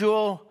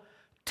unusual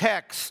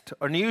text,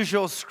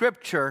 unusual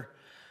scripture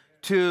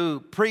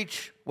to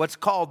preach what's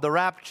called the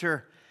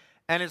rapture.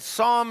 And it's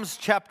Psalms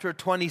chapter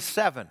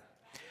 27.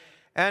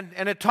 And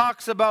it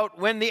talks about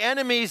when the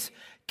enemies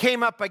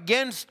came up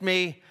against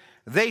me,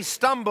 they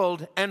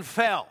stumbled and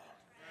fell.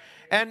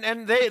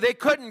 And they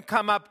couldn't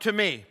come up to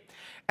me.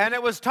 And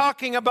it was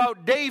talking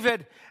about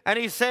David, and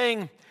he's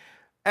saying,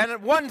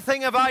 And one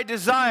thing have I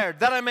desired,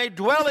 that I may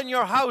dwell in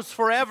your house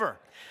forever.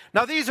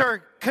 Now these are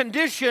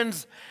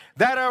conditions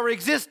that are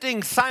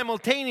existing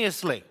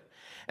simultaneously.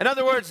 In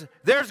other words,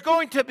 there's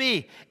going to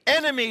be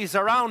enemies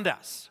around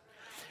us.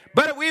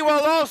 But we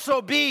will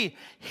also be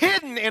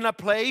hidden in a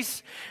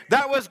place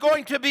that was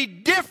going to be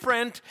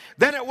different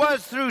than it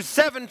was through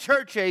 7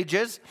 church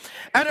ages.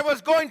 And it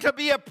was going to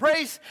be a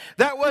place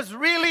that was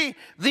really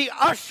the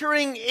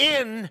ushering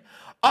in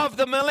of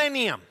the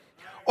millennium,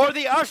 or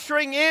the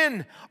ushering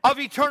in of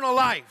eternal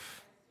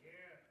life.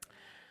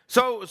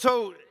 So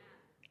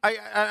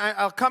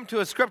I'll come to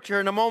a scripture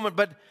in a moment,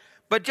 but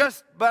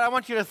I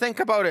want you to think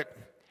about it,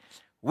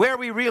 where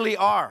we really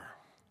are.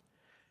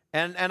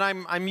 And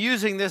I'm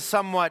using this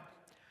somewhat.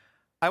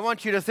 I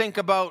want you to think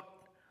about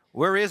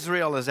where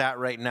Israel is at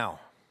right now.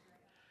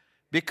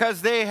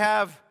 Because they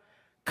have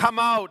come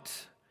out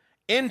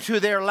into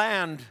their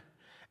land,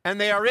 and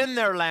they are in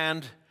their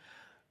land.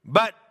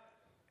 But,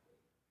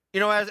 you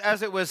know,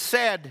 as it was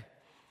said,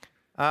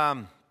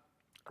 I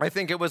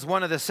think it was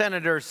one of the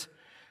senators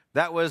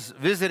that was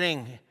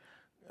visiting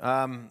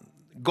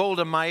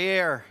Golda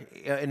Meir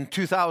in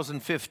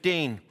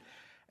 2015,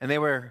 and they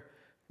were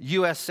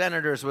U.S.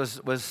 senators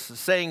was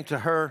saying to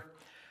her,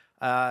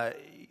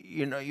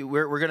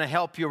 we're going to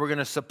help you, we're going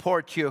to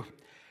support you.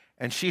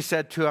 And she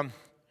said to him,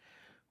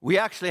 we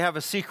actually have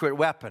a secret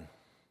weapon.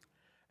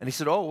 And he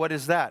said, oh, what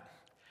is that?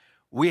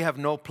 We have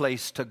no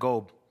place to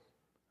go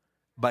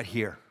but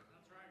here.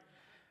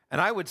 And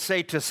I would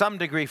say to some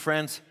degree,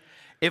 friends,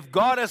 if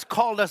God has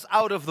called us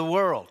out of the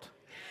world,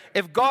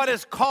 if God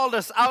has called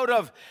us out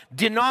of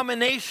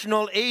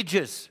denominational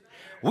ages,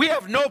 we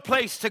have no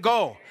place to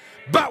go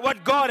but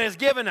what God has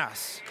given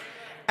us.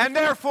 And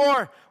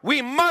therefore,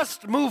 we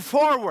must move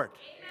forward.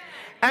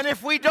 And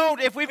if we don't,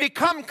 if we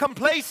become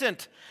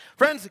complacent,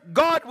 friends,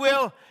 God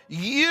will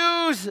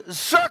use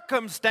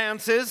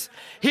circumstances,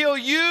 He'll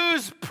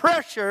use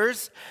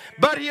pressures,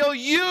 but He'll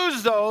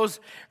use those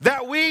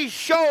that we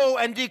show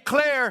and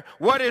declare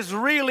what is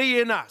really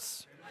in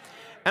us.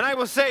 And I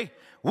will say,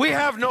 we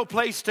have no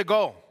place to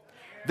go.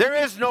 There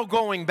is no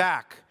going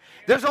back.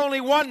 There's only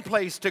one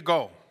place to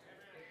go.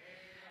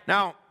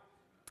 Now,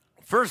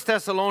 1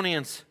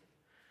 Thessalonians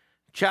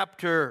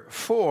chapter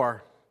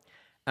 4,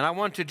 and I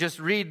want to just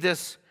read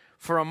this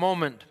for a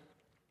moment.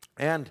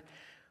 And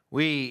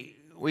we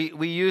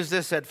use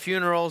this at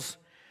funerals,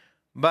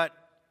 but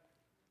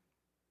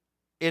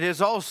it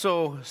is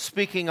also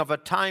speaking of a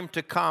time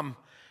to come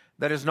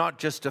that is not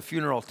just a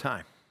funeral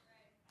time.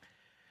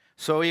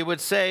 So he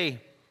would say,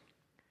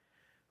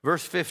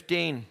 verse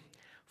 15,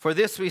 for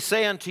this we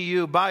say unto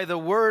you by the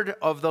word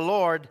of the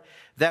Lord,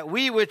 that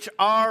we which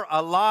are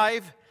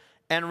alive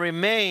and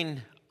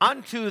remain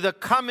unto the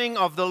coming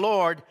of the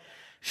Lord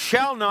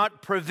shall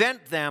not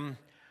prevent them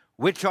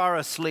which are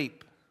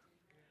asleep.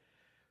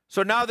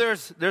 So now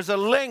there's a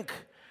link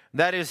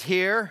that is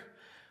here.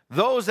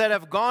 Those that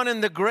have gone in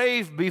the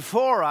grave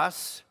before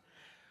us,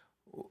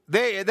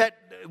 that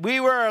we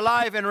were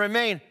alive and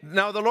remain.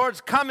 Now the Lord's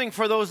coming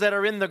for those that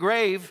are in the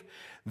grave.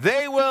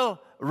 They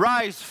will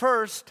rise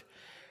first.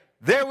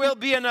 There will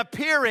be an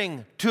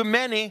appearing to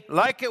many,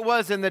 like it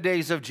was in the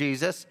days of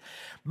Jesus.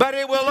 But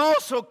it will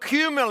also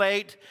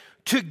accumulate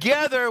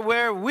together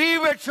where we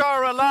which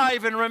are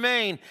alive and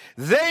remain,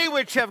 they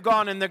which have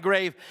gone in the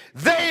grave,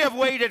 they have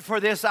waited for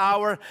this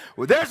hour.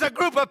 There's a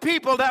group of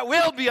people that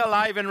will be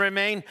alive and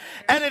remain,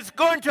 and it's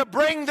going to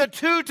bring the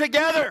two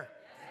together.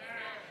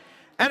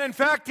 And in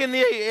fact,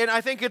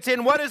 I think it's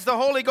in What is the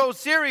Holy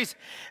Ghost series,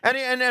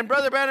 and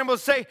Brother Branham will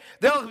say,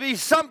 there'll be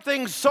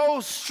something so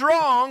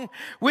strong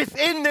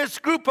within this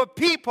group of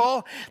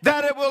people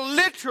that it will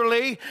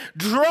literally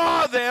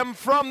draw them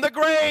from the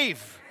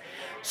grave.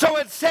 So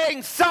it's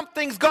saying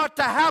something's got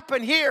to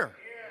happen here.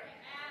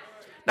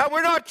 Now,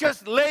 we're not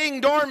just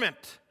laying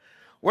dormant.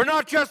 We're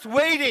not just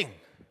waiting.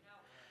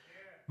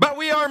 But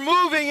we are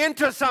moving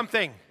into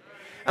something.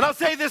 And I'll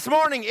say this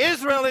morning,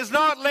 Israel is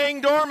not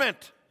laying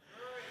dormant.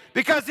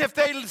 Because if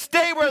they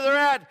stay where they're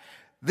at,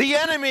 the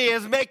enemy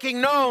is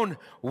making known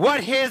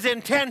what his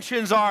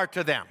intentions are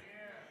to them.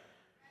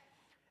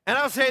 And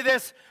I'll say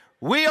this,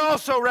 we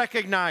also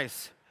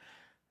recognize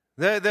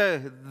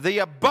the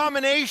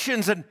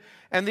abominations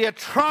and the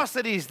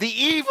atrocities, the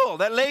evil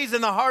that lays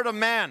in the heart of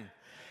man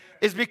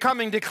is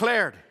becoming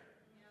declared.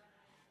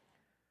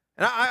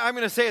 And I'm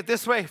going to say it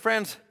this way,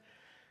 friends.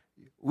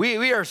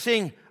 We are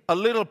seeing a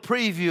little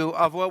preview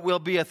of what will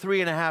be a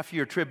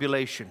 3.5-year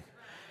tribulation.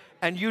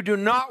 And you do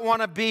not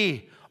want to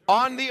be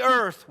on the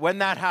earth when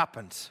that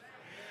happens.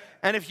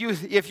 And if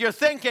you're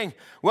thinking,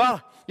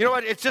 well, you know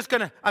what,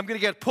 I'm going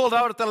to get pulled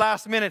out at the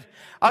last minute.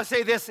 I'll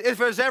say this, if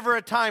there's ever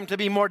a time to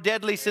be more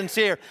deadly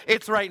sincere,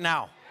 it's right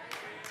now.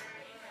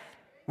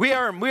 We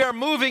are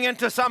moving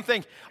into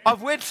something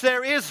of which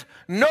there is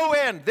no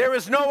end. There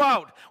is no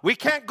out. We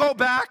can't go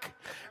back.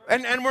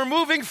 And we're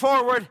moving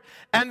forward.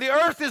 And the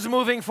earth is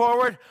moving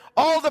forward.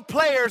 All the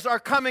players are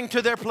coming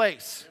to their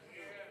place.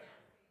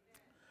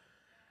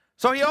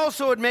 So he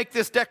also would make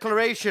this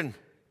declaration.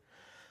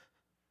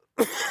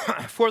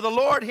 For the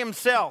Lord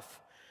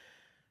himself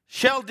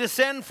shall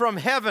descend from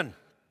heaven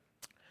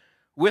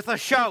with a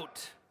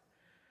shout,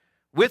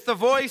 with the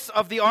voice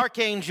of the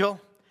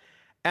archangel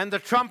and the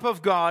trump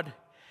of God,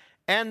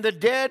 and the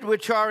dead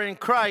which are in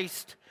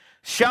Christ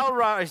shall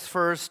rise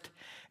first,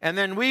 and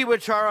then we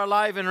which are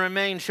alive and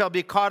remain shall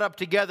be caught up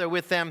together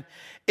with them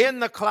in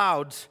the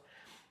clouds.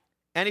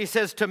 And he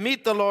says, to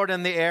meet the Lord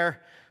in the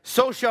air,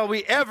 so shall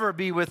we ever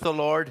be with the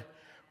Lord.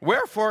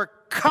 Wherefore,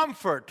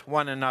 comfort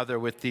one another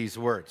with these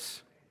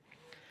words.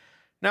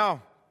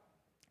 Now,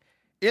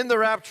 in the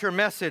rapture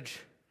message,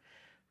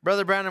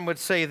 Brother Branham would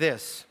say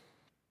this,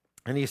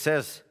 and he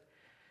says,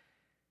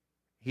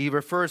 he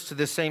refers to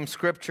the same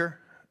scripture,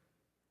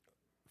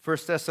 1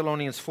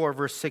 Thessalonians 4,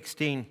 verse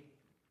 16.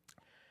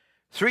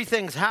 3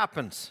 things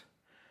happens: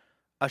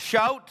 a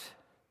shout,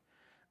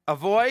 a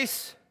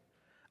voice,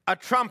 a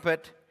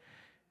trumpet.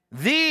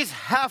 These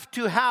have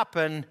to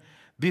happen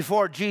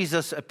before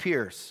Jesus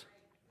appears.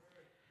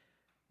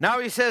 Now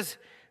he says,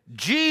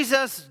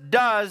 Jesus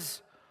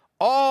does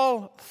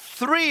all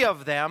 3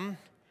 of them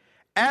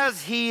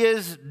as he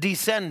is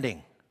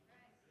descending.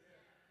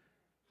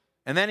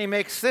 And then he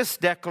makes this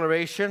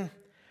declaration: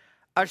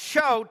 a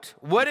shout.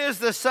 What is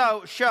the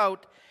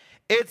shout?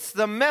 It's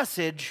the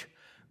message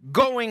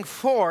going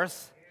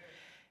forth,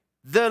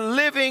 the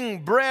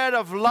living bread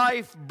of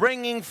life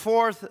bringing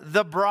forth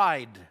the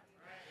bride.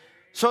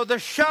 So the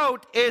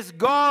shout is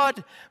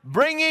God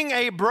bringing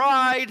a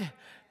bride.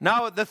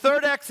 Now, the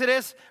third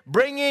Exodus,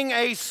 bringing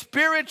a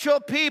spiritual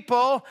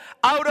people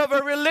out of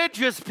a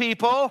religious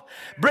people,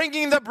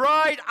 bringing the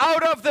bride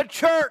out of the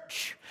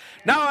church.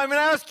 Now, I'm going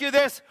to ask you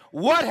this.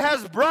 What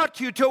has brought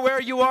you to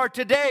where you are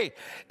today?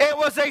 It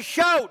was a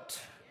shout.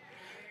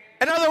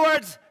 In other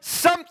words,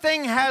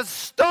 something has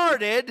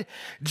started.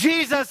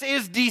 Jesus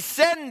is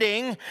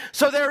descending,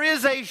 so there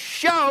is a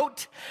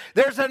shout,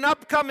 there's an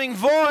upcoming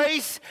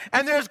voice,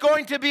 and there's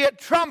going to be a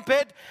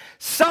trumpet.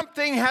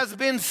 Something has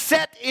been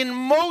set in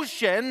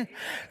motion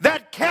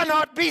that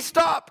cannot be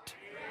stopped.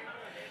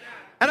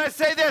 And I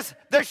say this,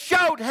 the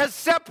shout has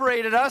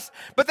separated us,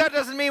 but that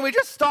doesn't mean we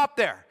just stop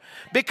there,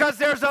 because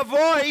there's a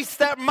voice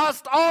that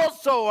must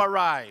also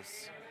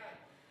arise.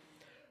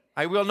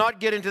 I will not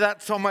get into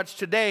that so much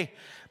today,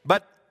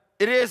 but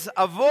it is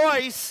a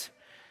voice,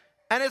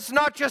 and it's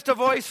not just a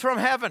voice from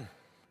heaven,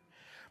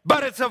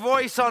 but it's a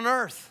voice on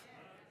earth.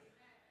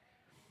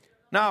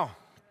 Now,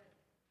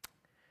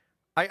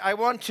 I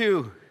want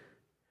to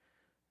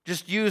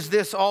just use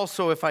this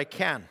also if I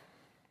can,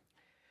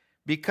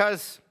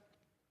 because,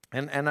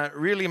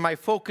 really my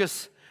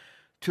focus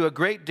to a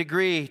great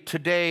degree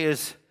today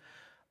is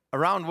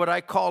around what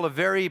I call a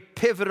very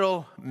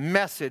pivotal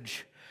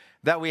message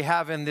that we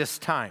have in this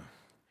time.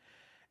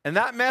 And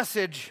that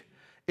message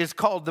is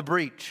called the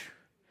breach.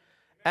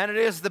 And it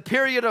is the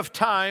period of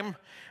time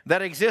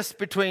that exists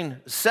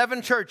between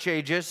 7 church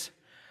ages,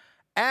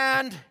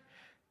 and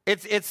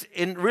it's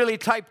really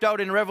typed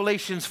out in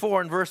Revelations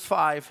 4 and verse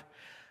 5.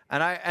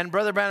 And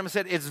Brother Branham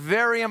said it's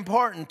very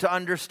important to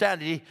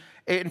understand.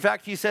 In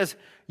fact, he says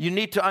you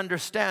need to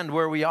understand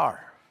where we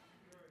are.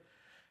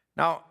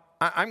 Now,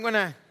 I'm going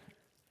to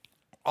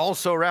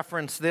also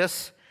reference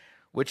this,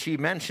 which he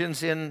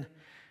mentions in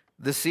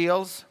the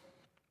seals.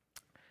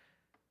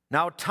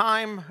 Now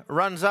time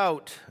runs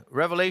out.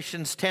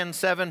 Revelations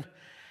 10:7.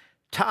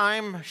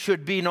 Time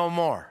should be no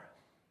more.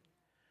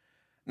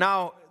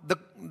 Now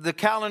the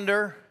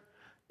calendar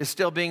is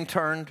still being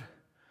turned.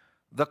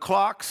 The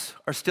clocks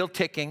are still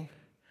ticking.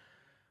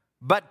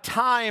 But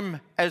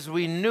time as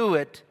we knew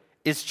it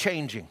is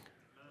changing.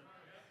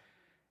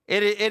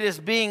 It is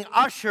being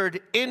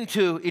ushered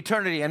into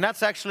eternity. And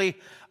that's actually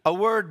a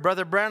word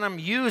Brother Branham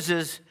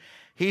uses.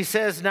 He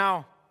says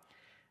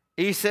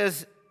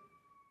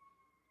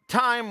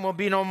time will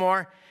be no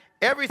more.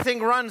 Everything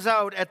runs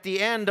out at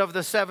the end of the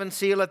 7th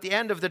seal, at the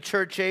end of the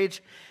church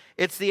age.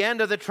 It's the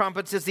end of the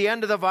trumpets. It's the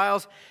end of the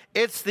vials.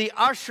 It's the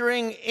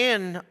ushering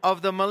in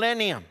of the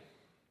millennium.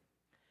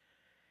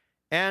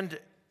 And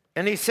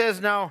he says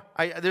now,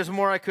 there's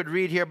more I could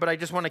read here, but I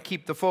just want to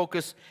keep the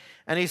focus.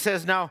 And he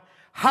says now,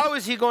 how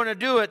is he going to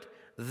do it?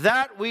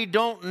 That we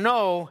don't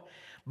know,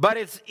 but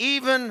it's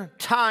even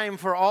time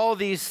for all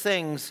these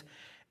things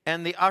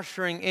and the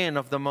ushering in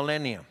of the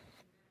millennium.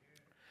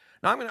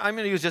 Now, I'm going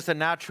to use just a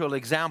natural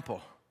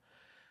example.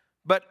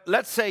 But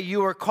let's say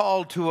you are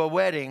called to a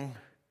wedding.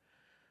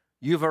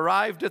 You've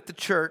arrived at the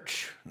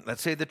church.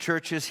 Let's say the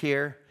church is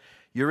here.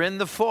 You're in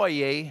the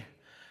foyer.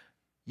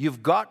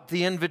 You've got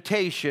the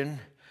invitation.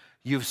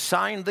 You've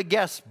signed the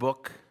guest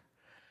book.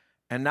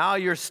 And now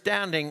you're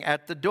standing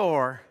at the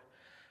door,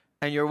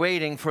 and you're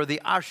waiting for the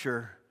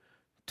usher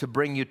to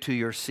bring you to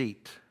your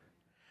seat.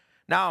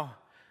 Now,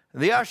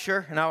 the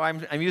usher,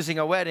 I'm using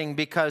a wedding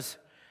because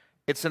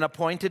it's an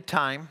appointed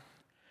time.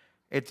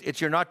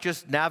 You're not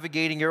just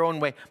navigating your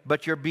own way,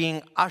 but you're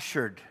being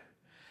ushered.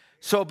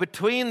 So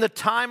between the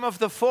time of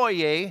the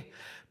foyer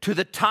to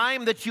the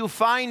time that you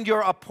find your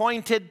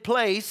appointed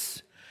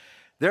place,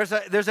 there's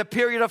a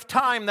period of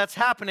time that's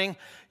happening.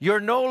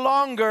 You're no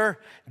longer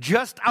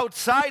just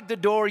outside the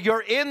door,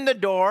 you're in the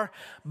door,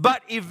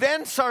 but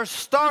events are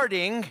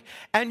starting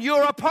and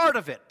you're a part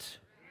of it.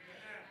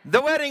 The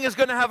wedding is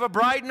going to have a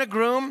bride and a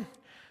groom.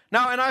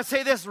 Now, and I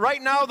say this,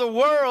 right now the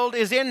world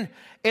is in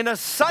a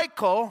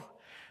cycle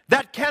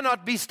that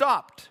cannot be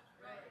stopped.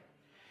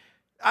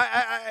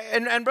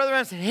 And Brother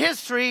Branham,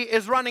 history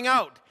is running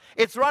out.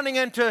 It's running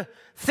into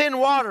thin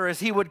water, as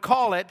he would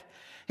call it.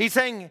 He's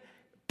saying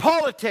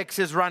politics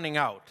is running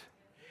out.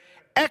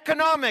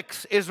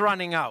 Economics is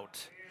running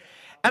out.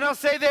 And I'll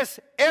say this,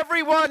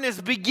 everyone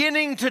is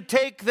beginning to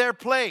take their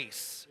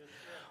place.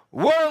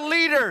 World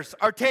leaders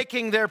are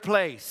taking their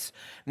place.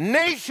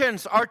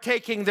 Nations are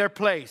taking their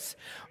place.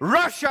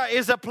 Russia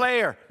is a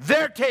player.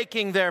 They're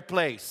taking their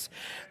place.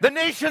 The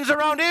nations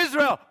around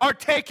Israel are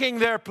taking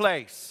their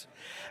place.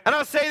 And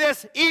I'll say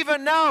this,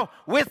 even now,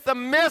 with the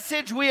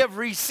message we have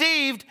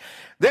received,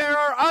 there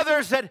are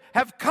others that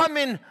have come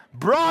in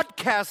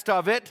broadcast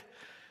of it,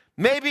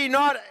 maybe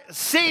not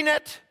seen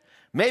it,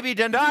 maybe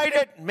denied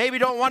it, maybe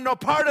don't want no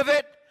part of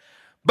it,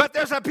 but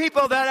there's a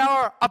people that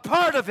are a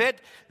part of it.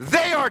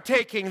 They are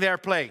taking their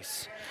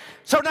place.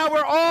 So now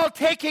we're all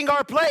taking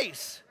our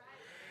place.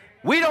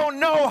 We don't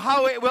know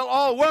how it will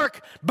all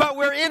work, but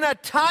we're in a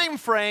time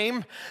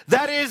frame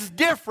that is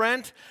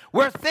different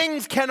where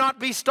things cannot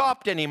be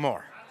stopped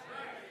anymore.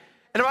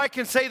 And if I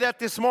can say that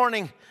this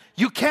morning,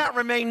 you can't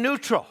remain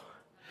neutral.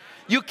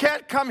 You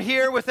can't come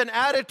here with an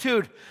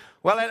attitude.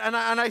 Well, and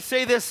I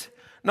say this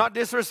not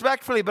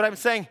disrespectfully, but I'm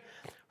saying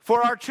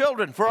for our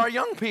children, for our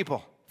young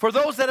people, for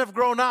those that have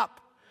grown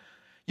up,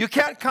 you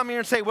can't come here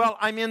and say, well,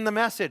 I'm in the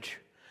message.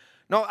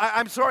 No,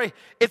 I'm sorry.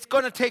 It's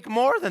going to take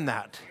more than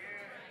that.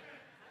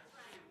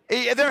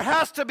 There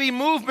has to be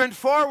movement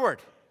forward.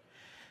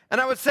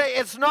 And I would say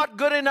it's not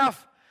good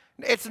enough.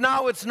 It's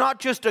not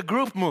just a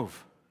group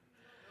move.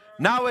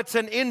 Now it's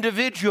an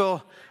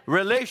individual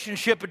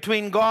relationship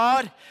between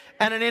God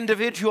and an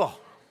individual.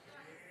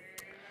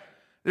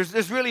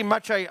 There's really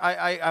much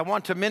I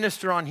want to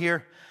minister on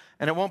here,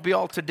 and it won't be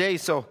all today,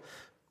 so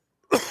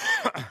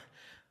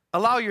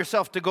allow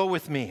yourself to go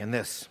with me in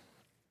this.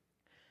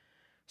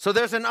 So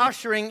there's an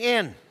ushering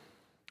in.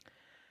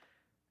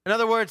 In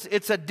other words,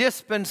 it's a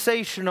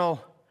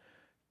dispensational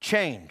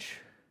change.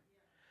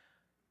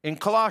 In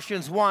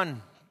Colossians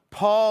 1,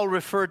 Paul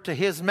referred to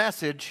his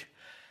message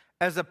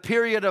as a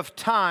period of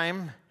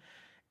time.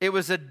 It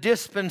was a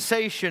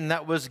dispensation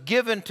that was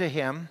given to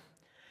him,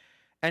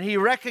 and he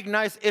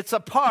recognized it's a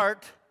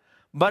part,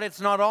 but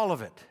it's not all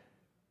of it.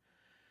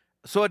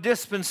 So a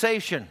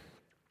dispensation.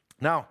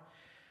 Now,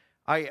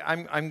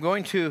 I'm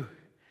going to,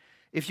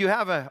 if you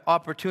have an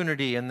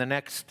opportunity in the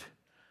next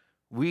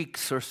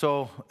weeks or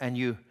so, and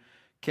you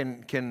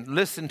can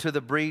listen to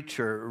the breach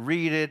or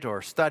read it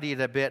or study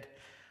it a bit,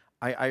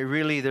 I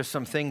really, there's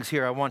some things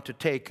here I want to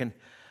take, and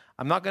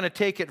I'm not going to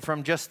take it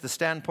from just the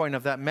standpoint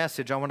of that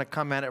message. I want to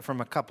come at it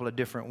from a couple of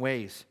different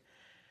ways.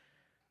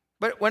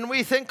 But when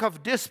we think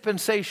of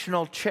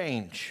dispensational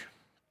change,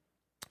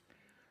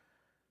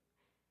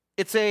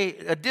 it's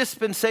a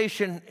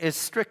dispensation is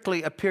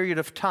strictly a period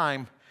of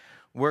time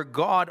where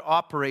God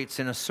operates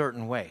in a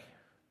certain way.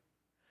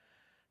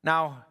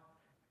 Now,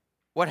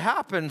 what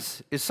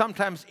happens is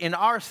sometimes in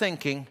our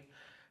thinking,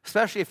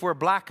 especially if we're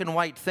black and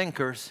white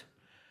thinkers,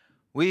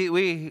 we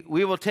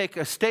will take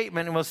a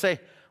statement and we'll say,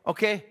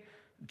 okay,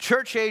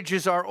 church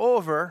ages are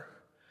over.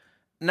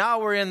 Now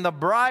we're in the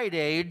bride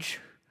age,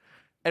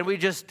 and we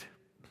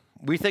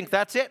think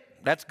that's it.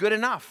 That's good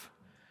enough.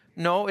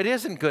 No, it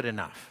isn't good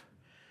enough.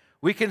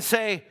 We can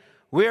say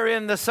we're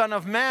in the Son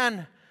of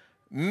Man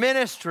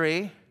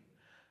ministry.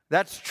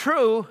 That's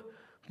true,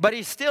 but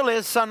he still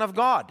is Son of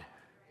God.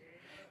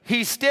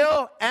 He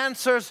still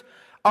answers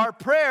our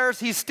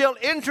prayers. He's still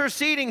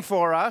interceding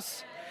for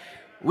us.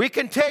 We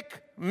can take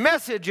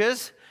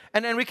messages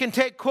and then we can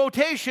take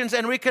quotations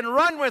and we can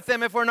run with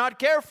them if we're not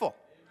careful.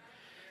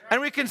 And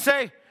we can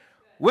say,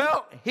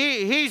 well,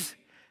 he's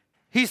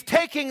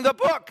taking the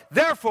book.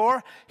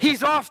 Therefore,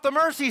 he's off the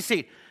mercy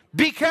seat.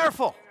 Be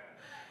careful.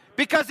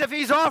 Because if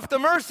he's off the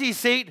mercy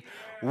seat,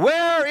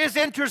 where is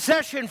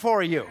intercession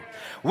for you?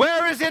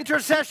 Where is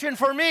intercession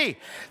for me?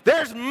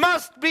 There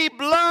must be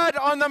blood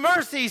on the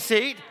mercy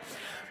seat.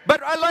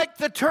 But I like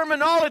the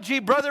terminology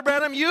Brother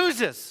Branham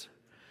uses.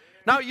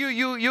 Now,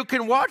 you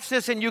can watch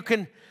this and you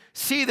can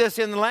see this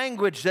in the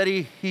language that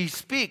he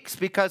speaks,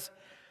 because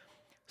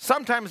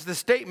sometimes the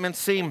statements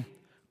seem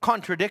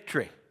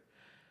contradictory.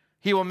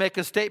 He will make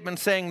a statement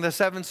saying the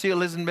seventh seal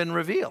hasn't been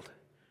revealed.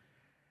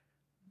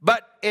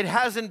 But it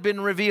hasn't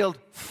been revealed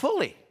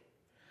fully.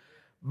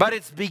 But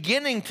it's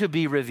beginning to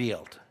be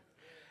revealed.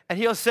 And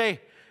he'll say,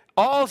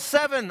 all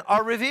seven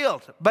are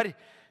revealed. But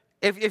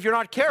if you're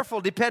not careful,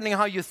 depending on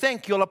how you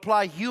think, you'll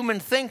apply human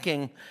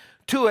thinking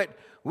to it.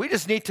 We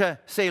just need to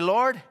say,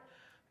 Lord,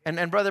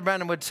 and Brother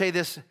Branham would say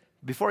this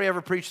before he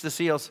ever preached the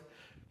seals.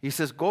 He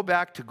says, go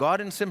back to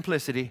God in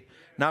simplicity.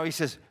 Now he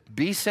says,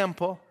 be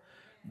simple,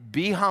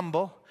 be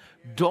humble.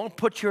 Don't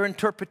put your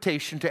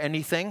interpretation to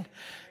anything.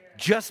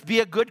 Just be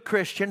a good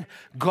Christian.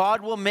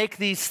 God will make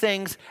these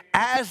things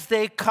as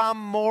they come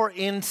more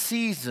in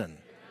season.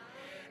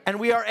 And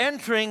we are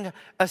entering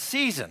a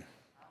season.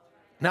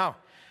 Now,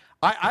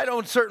 I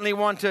don't certainly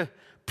want to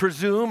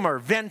presume or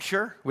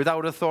venture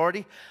without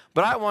authority,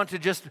 but I want to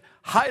just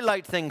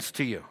highlight things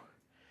to you.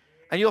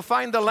 And you'll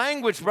find the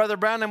language Brother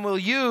Branham will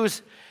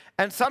use,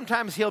 and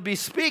sometimes he'll be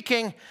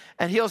speaking,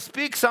 and he'll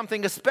speak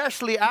something,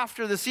 especially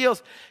after the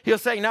seals. He'll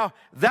say, now,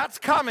 that's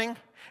coming.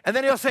 And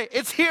then he'll say,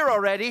 it's here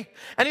already.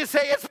 And he'll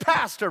say, it's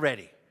past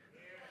already.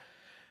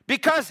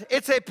 Because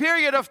it's a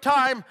period of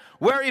time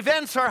where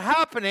events are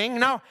happening.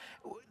 Now,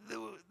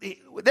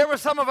 there were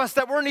some of us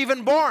that weren't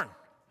even born.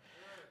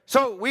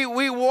 So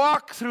we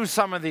walk through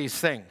some of these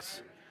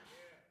things.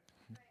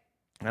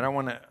 I don't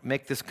want to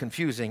make this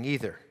confusing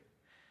either.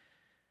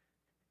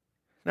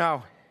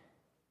 Now,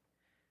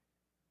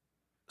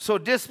 so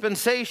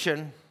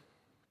dispensation,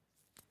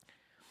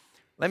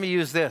 let me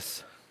use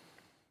this.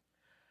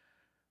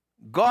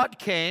 God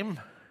came,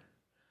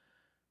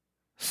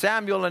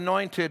 Samuel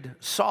anointed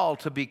Saul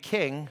to be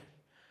king.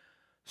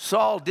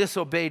 Saul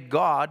disobeyed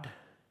God,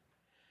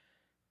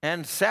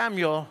 and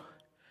Samuel,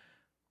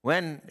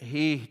 when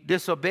he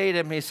disobeyed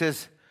him, he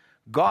says,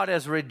 God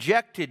has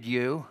rejected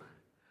you.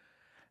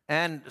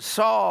 And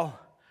Saul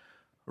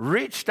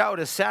reached out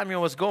as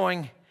Samuel was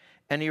going,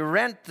 and he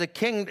rent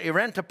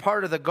a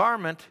part of the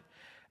garment,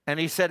 and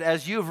he said,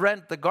 as you've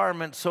rent the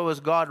garment, so has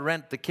God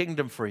rent the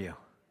kingdom for you.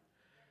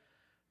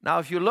 Now,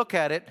 if you look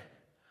at it,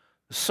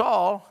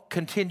 Saul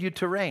continued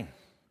to reign.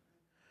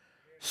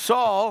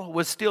 Saul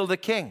was still the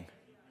king.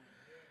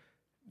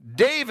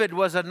 David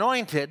was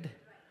anointed,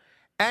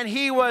 and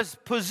he was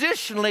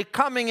positionally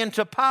coming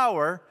into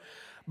power,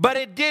 but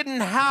it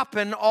didn't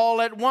happen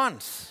all at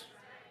once.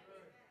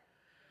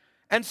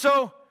 And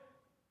so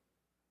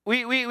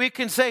we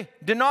can say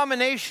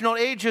denominational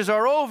ages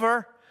are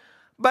over,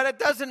 but it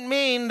doesn't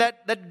mean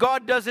that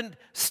God doesn't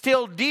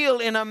still deal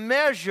in a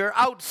measure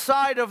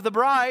outside of the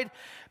bride.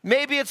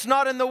 Maybe it's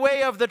not in the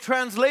way of the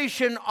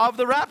translation of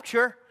the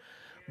rapture,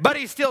 but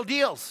he still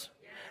deals.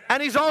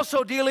 And he's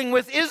also dealing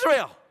with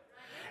Israel.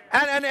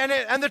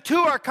 And the two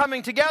are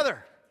coming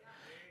together.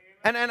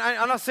 And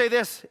I'll say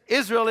this,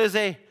 Israel is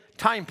a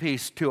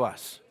timepiece to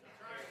us.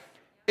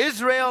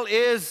 Israel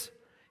is,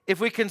 if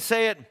we can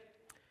say it,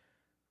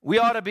 we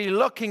ought to be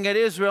looking at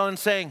Israel and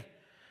saying,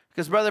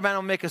 because Brother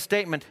Branham will make a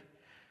statement,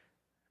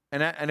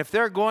 and if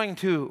they're going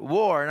to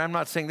war, and I'm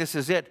not saying this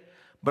is it,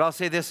 but I'll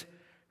say this,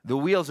 the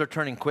wheels are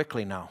turning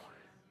quickly now.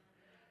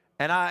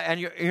 And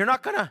you're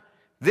not going to,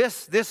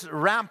 this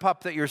ramp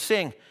up that you're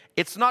seeing,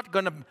 it's not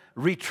going to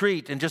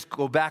retreat and just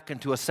go back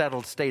into a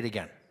settled state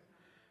again.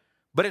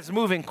 But it's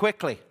moving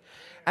quickly.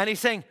 And he's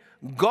saying,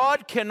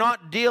 God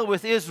cannot deal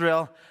with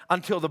Israel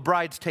until the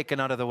bride's taken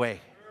out of the way.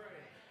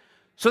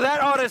 So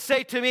that ought to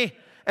say to me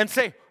and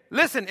say,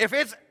 listen, if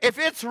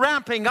it's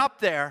ramping up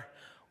there,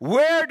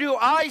 where do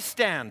I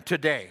stand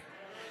today?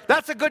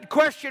 That's a good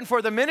question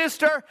for the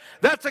minister.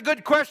 That's a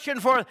good question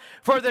for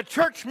the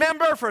church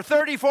member for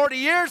 30, 40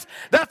 years.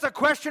 That's a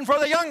question for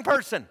the young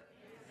person.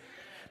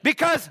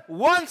 Because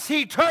once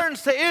he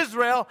turns to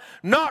Israel,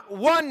 not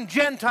one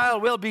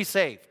Gentile will be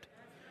saved.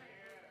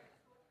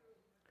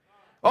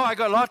 Oh, I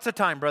got lots of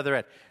time, Brother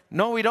Ed.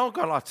 No, we don't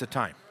got lots of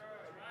time.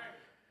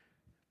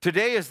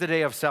 Today is the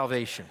day of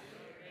salvation.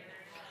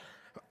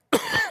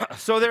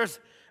 So there's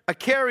a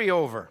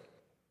carryover.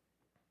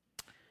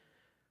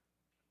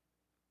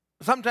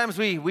 Sometimes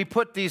we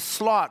put these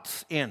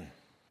slots in.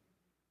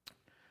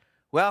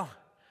 Well,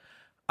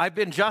 I've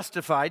been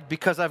justified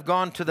because I've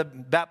gone to the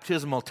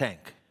baptismal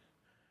tank.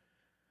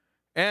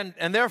 And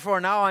therefore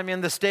now I'm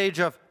in the stage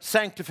of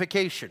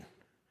sanctification.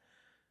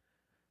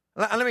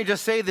 Let me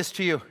just say this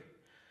to you.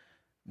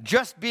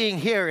 Just being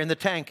here in the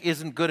tank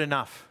isn't good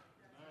enough.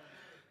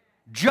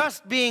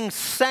 Just being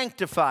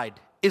sanctified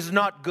is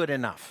not good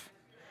enough.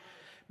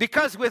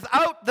 Because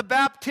without the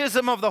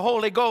baptism of the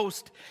Holy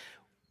Ghost,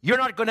 you're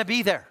not going to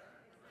be there.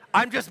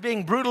 I'm just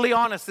being brutally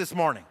honest this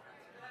morning.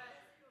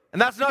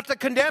 And that's not to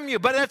condemn you,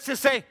 but that's to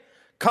say,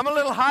 come a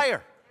little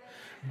higher.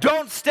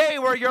 Don't stay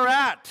where you're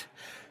at.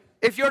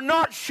 If you're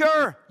not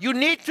sure, you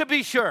need to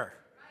be sure.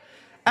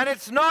 And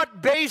it's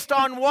not based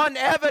on one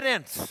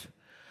evidence,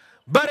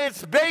 but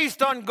it's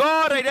based on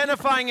God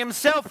identifying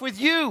himself with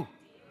you.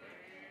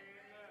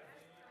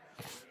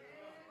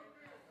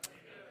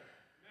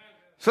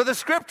 So the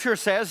scripture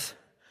says,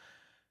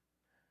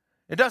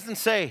 it doesn't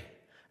say, and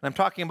I'm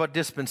talking about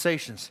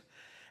dispensations,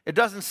 it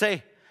doesn't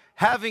say,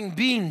 having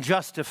been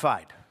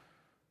justified.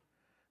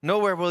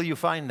 Nowhere will you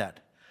find that.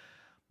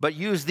 But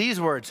use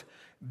these words,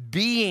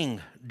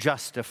 being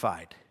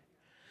justified.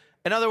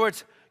 In other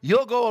words,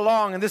 you'll go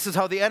along, and this is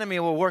how the enemy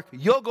will work.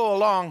 You'll go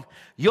along,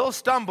 you'll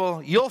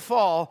stumble, you'll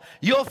fall,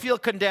 you'll feel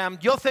condemned,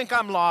 you'll think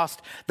I'm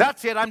lost.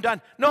 That's it, I'm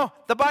done. No,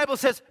 the Bible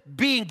says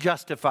being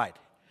justified.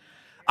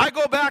 I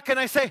go back and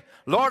I say,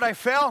 Lord, I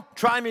fell,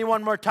 try me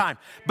one more time.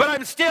 But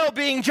I'm still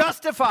being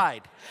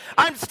justified.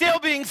 I'm still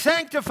being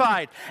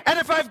sanctified. And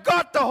if I've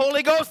got the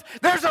Holy Ghost,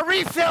 there's a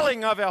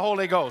refilling of the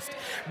Holy Ghost.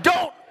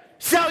 Don't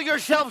sell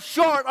yourself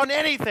short on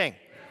anything.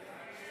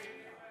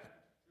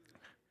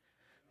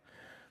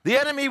 The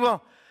enemy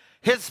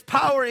his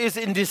power is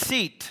in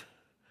deceit.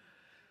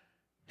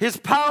 His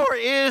power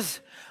is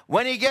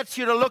when he gets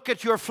you to look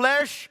at your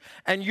flesh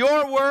and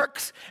your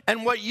works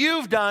and what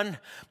you've done,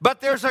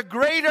 but there's a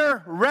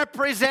greater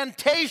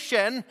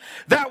representation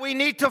that we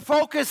need to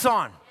focus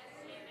on.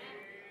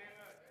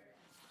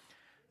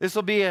 This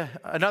will be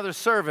another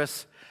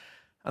service,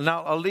 and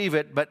I'll leave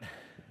it, but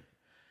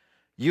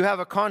you have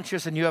a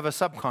conscious and you have a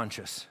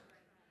subconscious.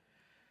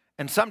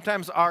 And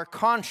sometimes our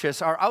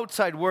conscious, our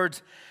outside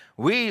words,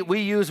 we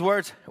use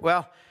words,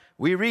 well,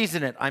 we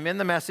reason it. I'm in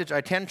the message, I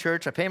attend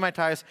church, I pay my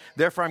tithes,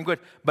 therefore I'm good.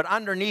 But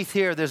underneath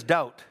here, there's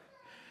doubt.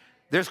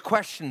 There's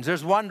questions,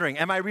 there's wondering,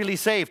 am I really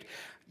saved?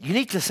 You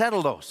need to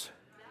settle those.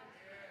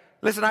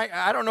 Listen,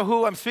 I don't know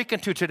who I'm speaking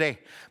to today,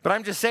 but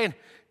I'm just saying,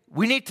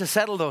 we need to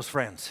settle those,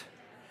 friends.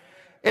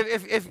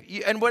 If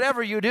and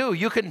whatever you do,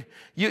 you can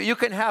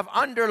have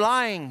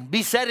underlying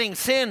besetting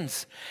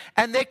sins,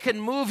 and they can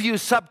move you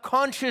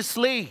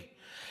subconsciously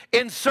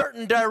in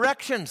certain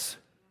directions.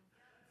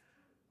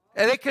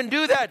 And they can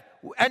do that,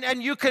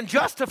 and you can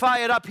justify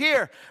it up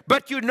here,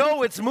 but you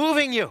know it's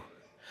moving you.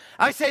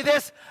 I say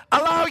this,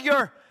 allow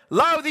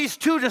these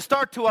two to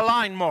start to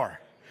align more.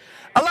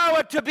 Allow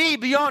it to be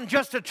beyond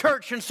just a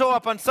church and show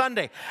up on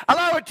Sunday.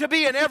 Allow it to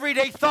be an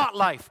everyday thought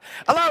life.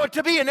 Allow it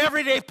to be an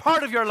everyday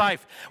part of your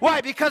life. Why?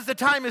 Because the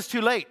time is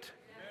too late.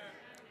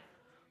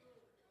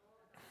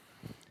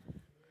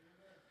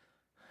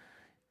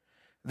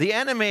 The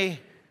enemy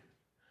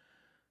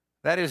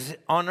that is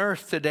on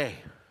earth today,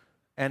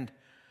 and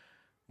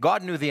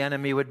God knew the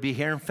enemy would be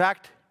here. In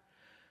fact,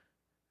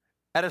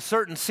 at a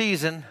certain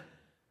season,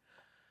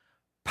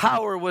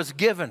 power was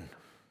given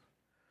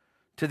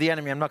to the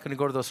enemy. I'm not going to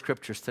go to those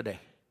scriptures today.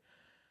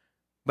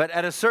 But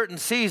at a certain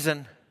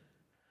season,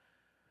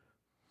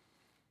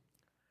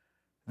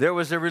 there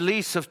was a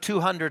release of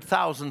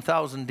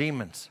 200,000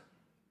 demons.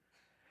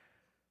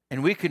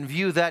 And we can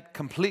view that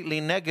completely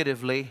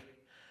negatively.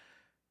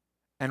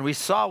 And we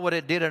saw what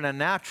it did in a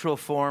natural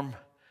form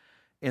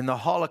in the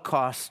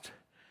Holocaust,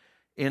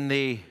 in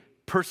the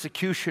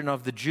persecution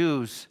of the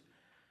Jews.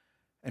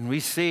 And we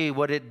see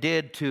what it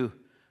did to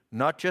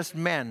not just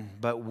men,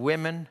 but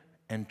women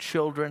and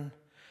children.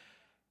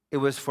 It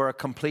was for a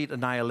complete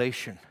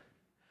annihilation.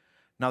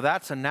 Now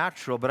that's a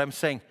natural, but I'm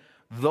saying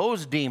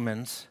those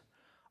demons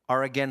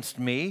are against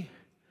me,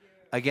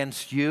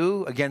 against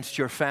you, against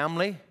your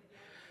family.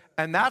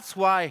 And that's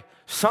why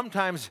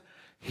sometimes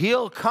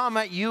he'll come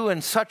at you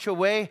in such a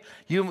way,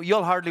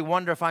 you'll hardly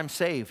wonder if I'm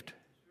saved.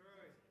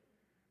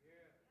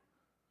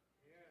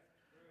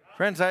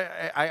 Friends,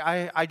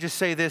 I just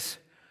say this.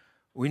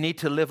 We need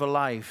to live a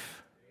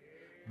life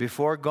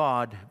before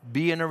God,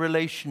 be in a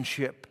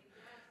relationship,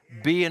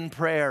 be in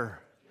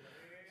prayer.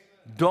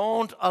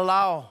 Don't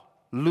allow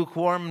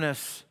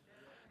lukewarmness,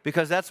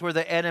 because that's where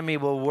the enemy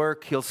will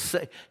work. He's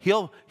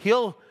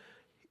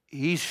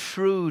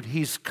shrewd,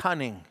 he's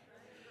cunning.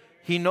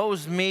 He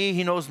knows me,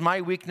 he knows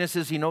my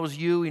weaknesses, he knows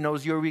you, he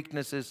knows your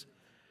weaknesses.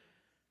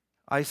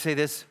 I say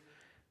this,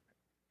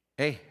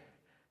 hey,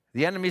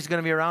 the enemy's going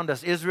to be around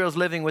us. Israel's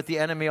living with the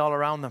enemy all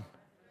around them.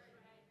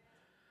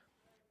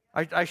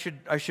 I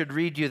should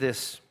read you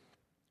this.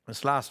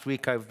 This last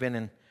week I've been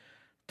in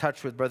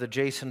touch with Brother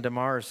Jason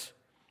DeMars.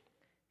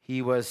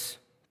 He was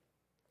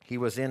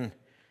in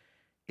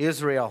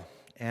Israel,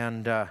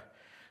 and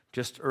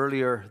just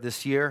earlier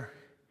this year,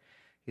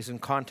 he's in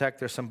contact.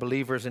 There's some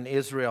believers in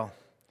Israel,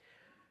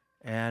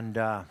 and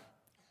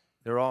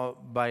they're all,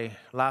 by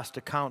last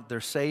account,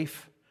 they're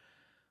safe,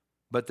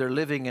 but they're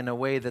living in a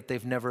way that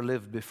they've never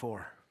lived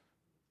before.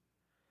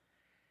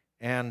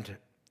 And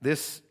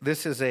this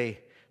is a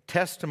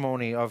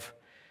testimony of,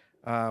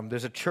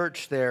 there's a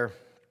church there,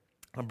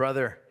 a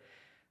brother,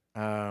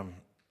 a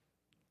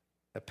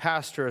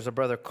pastor is a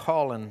brother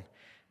Colin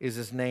is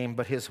his name,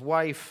 but his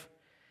wife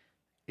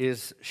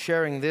is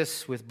sharing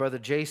this with Brother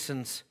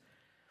Jason's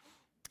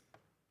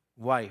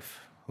wife,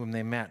 whom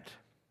they met.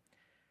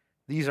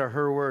 These are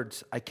her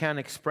words. I can't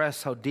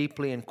express how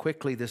deeply and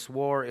quickly this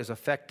war is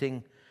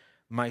affecting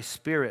my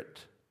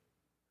spirit.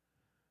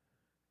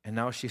 And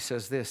now she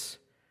says this,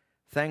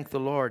 thank the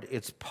Lord,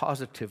 it's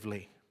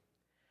positively.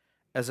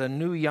 As a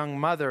new young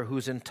mother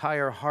whose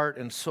entire heart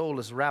and soul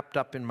is wrapped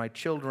up in my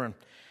children,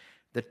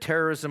 the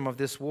terrorism of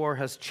this war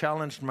has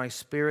challenged my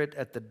spirit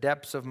at the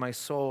depths of my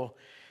soul,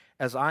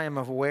 as I am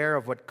aware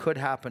of what could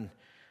happen.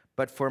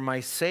 But for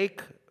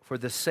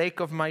the sake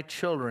of my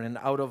children and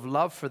out of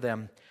love for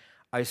them,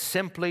 I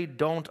simply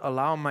don't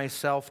allow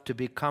myself to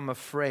become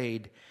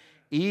afraid,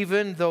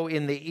 even though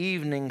in the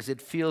evenings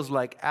it feels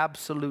like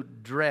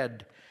absolute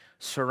dread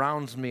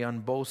surrounds me on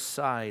both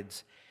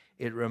sides.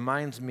 It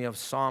reminds me of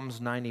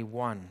Psalms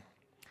 91.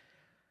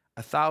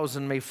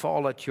 1,000 may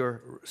fall at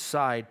your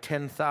side,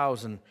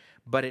 10,000,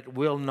 but it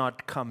will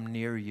not come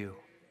near you.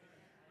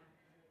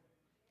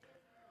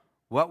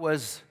 What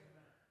was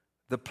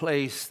the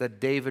place that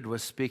David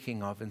was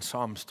speaking of in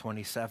Psalms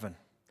 27?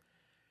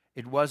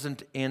 It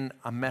wasn't in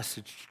a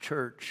message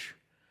church.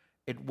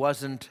 It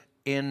wasn't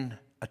in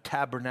a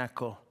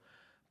tabernacle,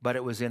 but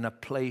it was in a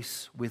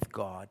place with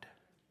God.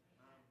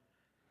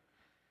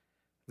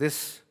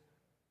 This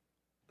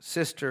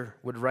sister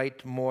would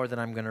write more than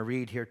I'm going to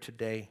read here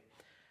today.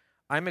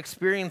 I'm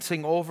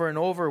experiencing over and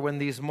over when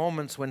these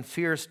moments when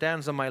fear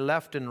stands on my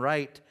left and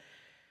right,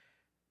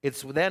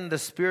 it's then the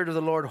Spirit of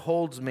the Lord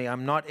holds me.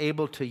 I'm not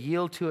able to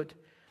yield to it.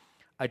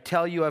 I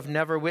tell you, I've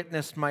never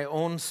witnessed my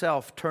own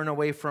self turn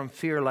away from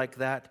fear like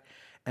that.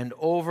 And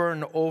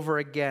over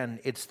again,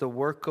 it's the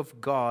work of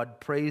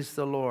God, praise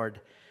the Lord,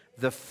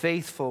 the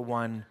faithful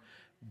one,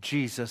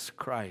 Jesus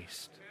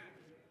Christ.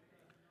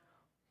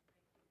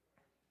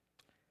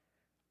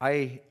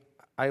 I've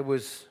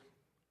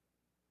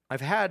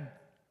had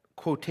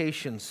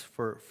quotations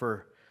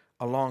for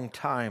a long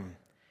time,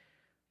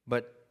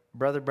 but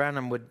Brother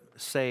Branham would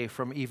say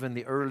from even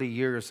the early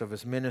years of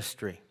his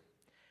ministry,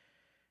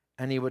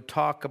 and he would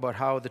talk about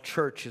how the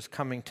church is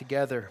coming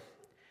together.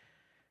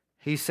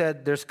 He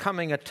said, there's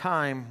coming a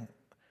time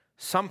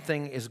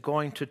something is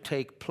going to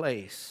take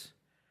place.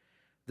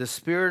 The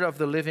Spirit of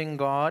the living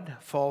God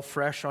fall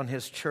fresh on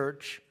His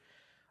church.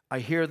 I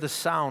hear the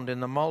sound in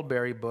the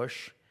mulberry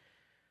bush.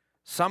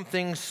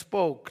 Something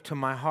spoke to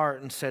my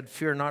heart and said,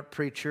 fear not,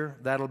 preacher,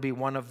 that'll be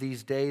one of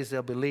these days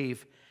they'll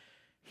believe.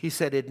 He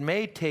said, it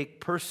may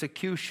take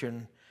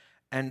persecution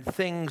and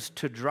things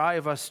to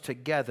drive us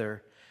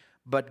together,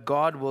 but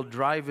God will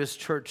drive His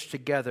church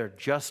together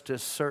just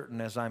as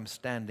certain as I'm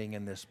standing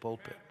in this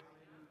pulpit.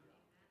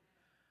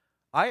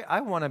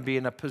 I want to be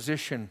in a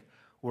position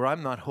where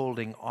I'm not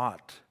holding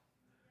aught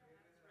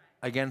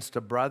against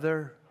a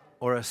brother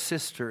or a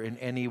sister in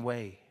any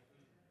way.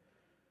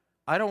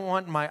 I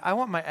want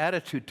my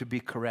attitude to be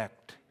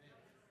correct.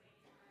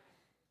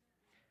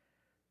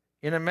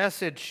 In a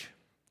message,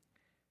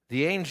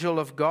 the angel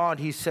of God,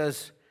 he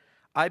says,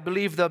 I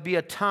believe there'll be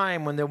a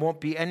time when there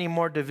won't be any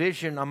more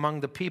division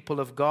among the people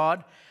of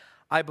God.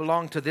 I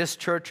belong to this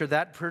church or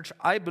that church.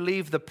 I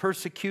believe the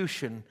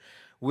persecution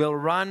will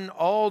run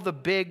all the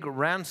big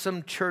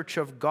ransomed church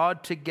of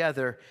God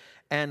together,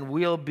 and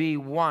we'll be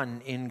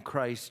one in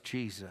Christ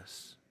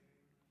Jesus.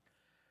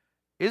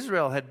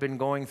 Israel had been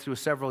going through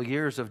several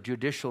years of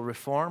judicial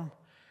reform.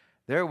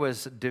 There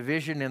was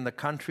division in the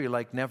country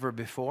like never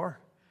before.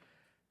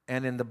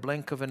 And in the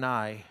blink of an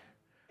eye,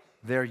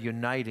 they're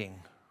uniting.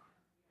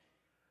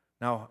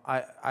 Now,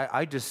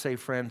 I just say,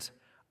 friends,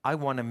 I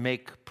want to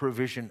make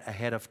provision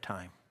ahead of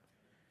time.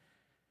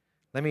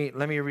 Let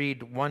me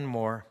read one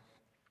more.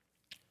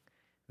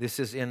 This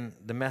is in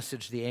the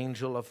message, the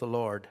angel of the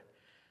Lord.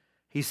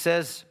 He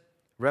says,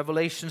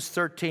 Revelations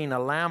 13, a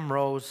lamb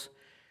rose,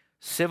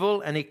 civil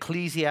and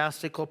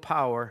ecclesiastical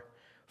power,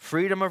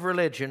 freedom of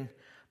religion.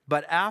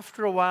 But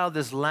after a while,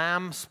 this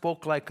lamb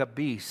spoke like a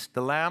beast.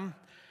 The lamb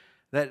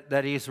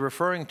that he's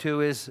referring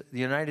to is the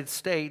United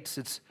States.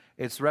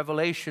 It's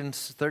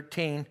Revelations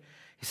 13.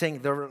 He's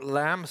saying the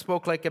lamb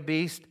spoke like a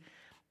beast,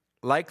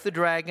 like the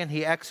dragon.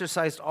 He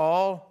exercised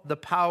all the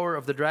power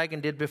of the dragon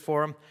did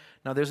before him.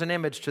 Now, there's an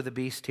image to the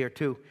beast here,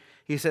 too.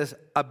 He says,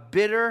 a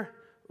bitter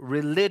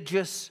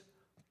religious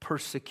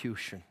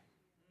persecution.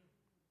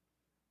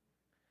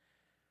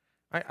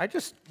 I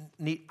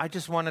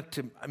just wanted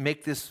to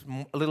make this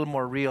a little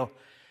more real.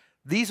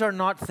 These are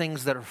not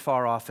things that are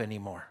far off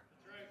anymore.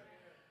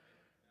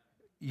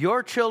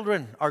 Your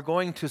children are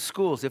going to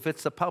schools, if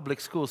it's a public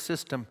school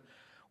system,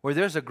 where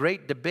there's a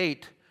great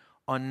debate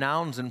on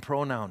nouns and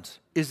pronouns.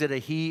 Is it a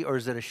he or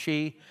is it a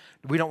she?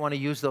 We don't want to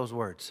use those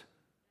words.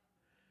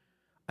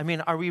 I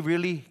mean, are we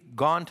really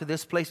gone to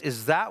this place?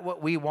 Is that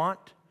what we want?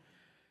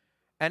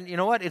 And you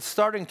know what? It's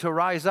starting to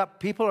rise up.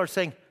 People are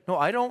saying, no,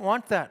 I don't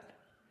want that.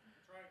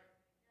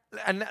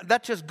 And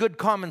that's just good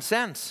common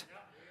sense.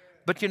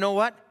 But you know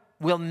what?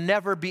 We'll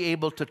never be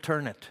able to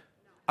turn it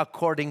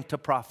according to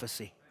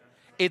prophecy.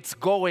 It's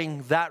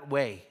going that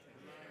way.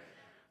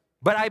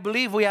 But I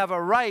believe we have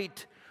a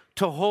right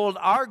to hold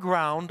our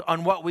ground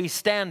on what we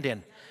stand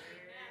in.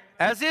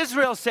 As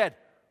Israel said,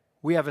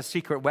 we have a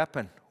secret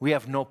weapon. We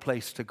have no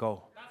place to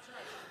go.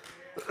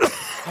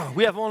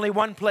 We have only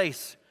one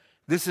place.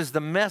 This is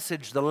the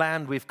message, the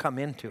land we've come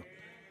into.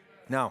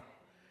 Now,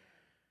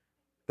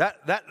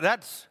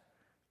 that's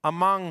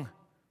among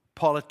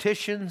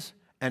politicians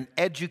and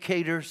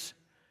educators.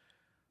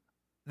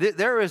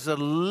 There is a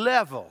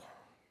level.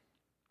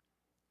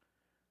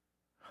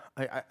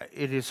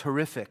 It is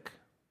horrific.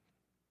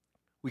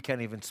 We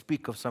can't even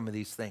speak of some of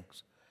these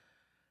things.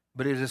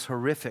 But it is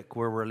horrific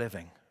where we're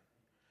living.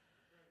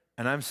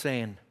 And I'm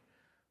saying,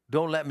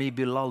 don't let me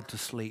be lulled to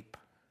sleep.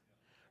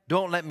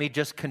 Don't let me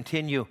just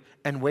continue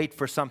and wait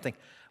for something.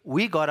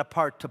 We got a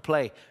part to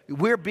play.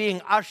 We're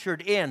being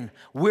ushered in.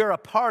 We're a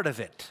part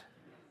of it.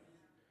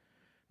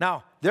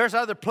 Now, there's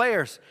other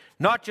players,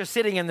 not just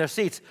sitting in their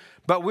seats,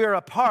 but we're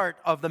a part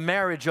of the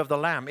marriage of the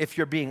Lamb if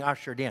you're being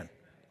ushered in.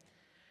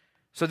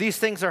 So these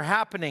things are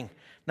happening.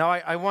 Now,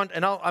 I'm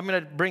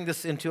going to bring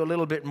this into a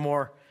little bit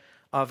more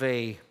of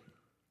a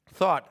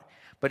thought.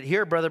 But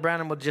here, Brother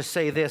Branham will just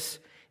say this,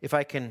 if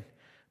I can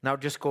now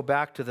just go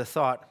back to the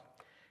thought.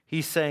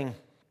 He's saying,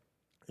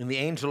 in the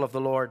angel of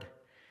the Lord,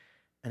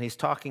 and he's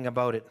talking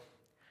about it,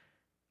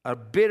 a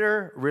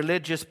bitter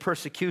religious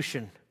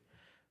persecution.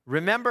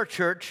 Remember,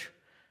 church,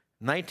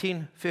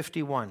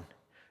 1951.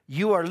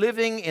 You are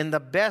living in the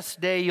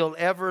best day you'll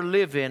ever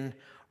live in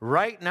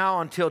right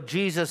now until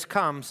Jesus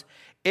comes,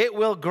 it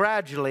will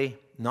gradually,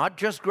 not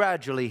just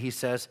gradually, he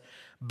says,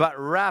 but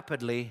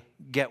rapidly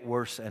get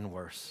worse and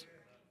worse.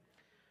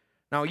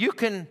 Now, you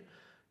can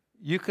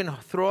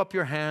throw up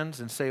your hands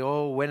and say,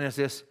 oh, when is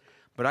this?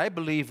 But I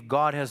believe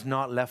God has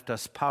not left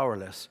us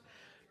powerless.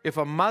 If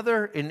a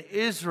mother in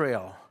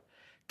Israel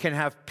can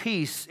have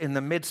peace in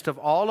the midst of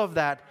all of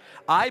that,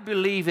 I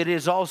believe it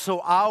is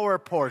also our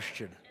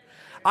portion.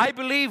 I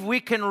believe we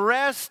can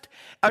rest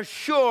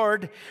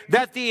assured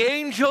that the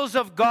angels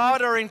of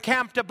God are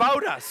encamped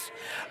about us.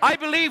 I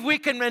believe we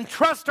can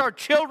entrust our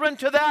children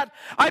to that.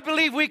 I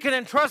believe we can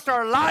entrust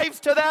our lives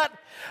to that.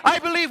 I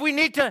believe we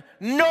need to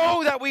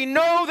know that we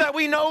know that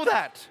we know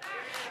that.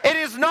 It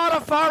is not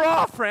afar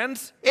off,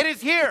 friends. It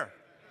is here.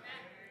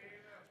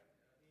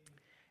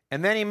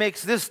 And then he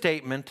makes this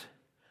statement,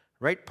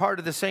 right? Part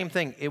of the same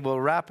thing. It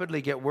will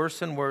rapidly get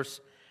worse and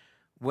worse.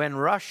 When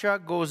Russia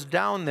goes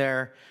down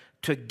there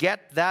to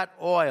get that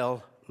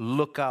oil,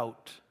 look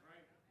out.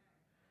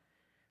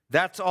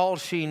 That's all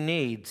she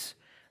needs.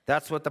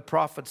 That's what the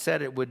prophet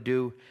said it would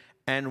do,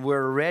 and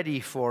we're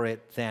ready for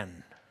it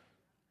then.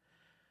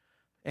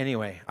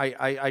 Anyway,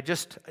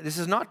 this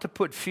is not to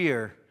put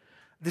fear.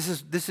 This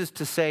is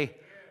to say,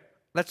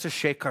 let's just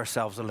shake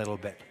ourselves a little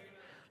bit.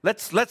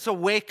 Let's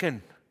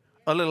awaken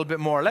a little bit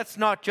more. Let's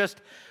not just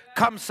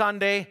come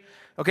Sunday,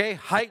 okay,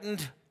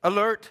 heightened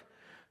alert.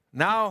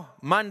 Now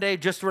Monday,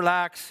 just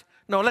relax.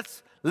 No,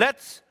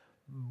 let's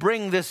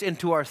bring this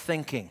into our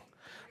thinking.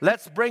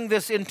 Let's bring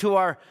this into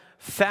our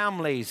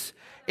families,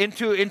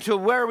 into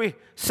where we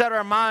set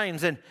our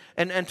minds and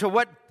to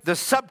what the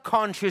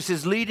subconscious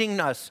is leading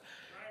us.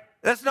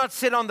 Let's not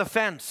sit on the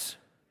fence.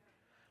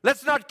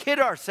 Let's not kid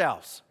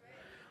ourselves.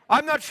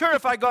 I'm not sure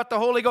if I got the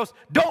Holy Ghost.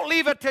 Don't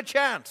leave it to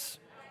chance.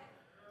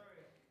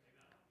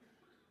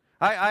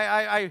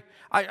 I'm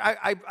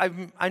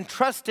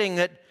trusting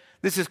that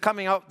this is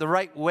coming out the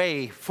right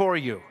way for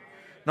you.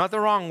 Not the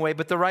wrong way,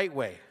 but the right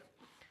way.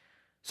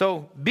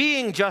 So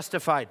being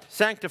justified,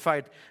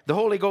 sanctified, the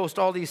Holy Ghost,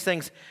 all these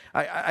things,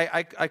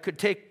 I could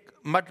take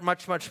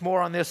much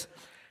more on this,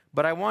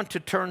 but I want to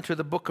turn to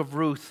the book of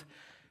Ruth.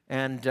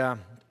 And a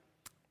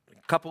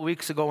couple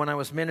weeks ago when I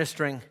was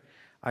ministering,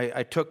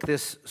 I took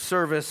this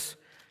service,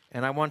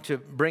 and I want to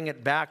bring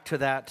it back to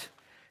that.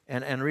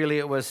 And really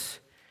it was,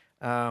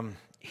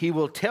 he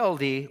will tell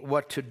thee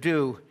what to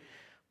do,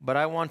 but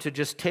I want to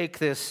just take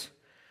this,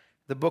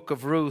 the book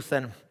of Ruth,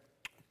 and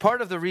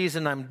part of the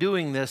reason I'm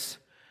doing this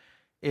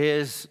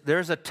is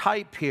there's a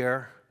type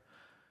here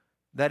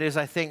that is,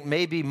 I think,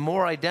 maybe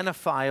more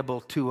identifiable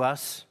to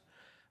us,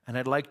 and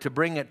I'd like to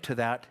bring it to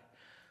that,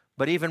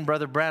 but even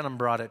Brother Branham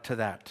brought it to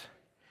that.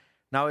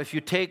 Now, if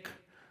you take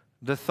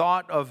the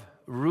thought of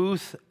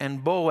Ruth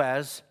and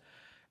Boaz,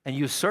 and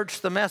you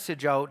search the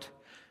message out,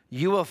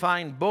 you will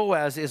find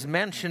Boaz is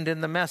mentioned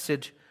in the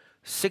message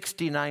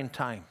 69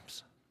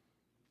 times.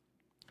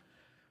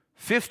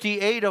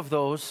 58 of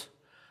those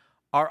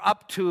are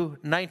up to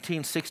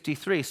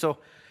 1963. So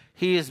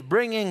he is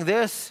bringing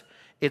this,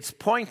 it's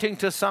pointing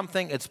to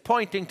something,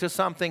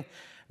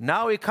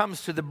 Now he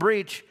comes to the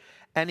breach,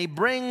 and he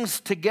brings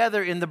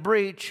together in the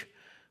breach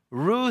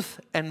Ruth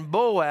and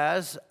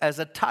Boaz as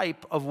a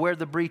type of where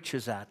the breach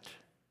is at.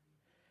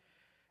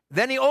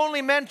 Then he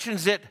only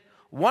mentions it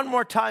one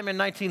more time in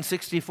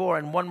 1964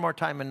 and one more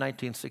time in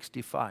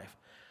 1965.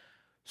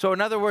 So in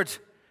other words,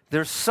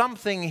 there's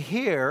something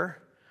here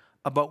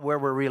about where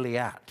we're really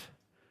at.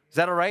 Is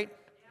that all right?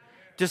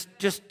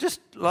 Just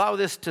allow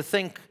this to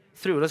think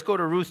through. Let's go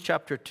to Ruth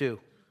chapter 2.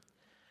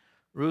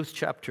 Ruth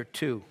chapter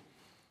 2.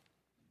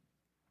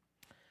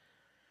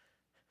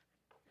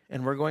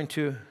 And we're going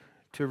to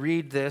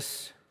read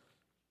this.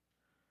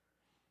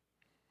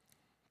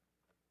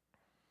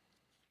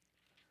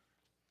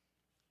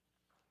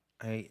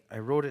 I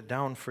wrote it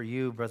down for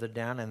you, Brother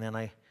Dan, and then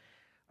I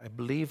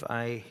believe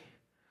I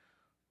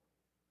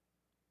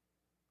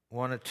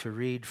wanted to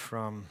read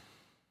from...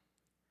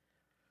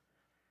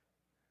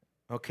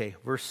 Okay,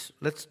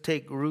 let's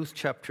take Ruth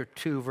chapter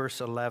 2, verse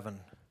 11.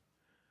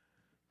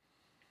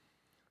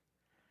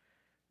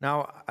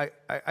 Now,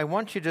 I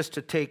want you just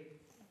to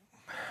take,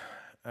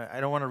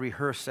 I don't want to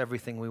rehearse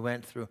everything we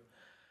went through,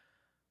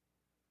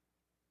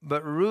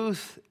 but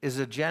Ruth is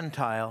a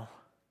Gentile.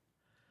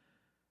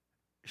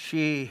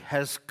 She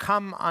has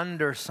come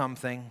under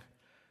something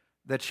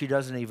that she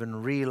doesn't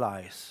even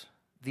realize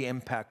the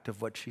impact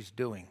of what she's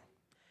doing.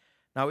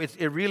 Now, it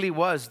really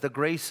was the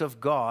grace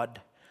of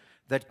God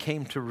that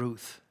came to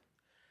Ruth,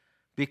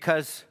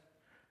 because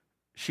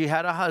she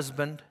had a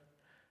husband.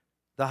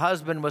 The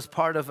husband was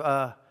part of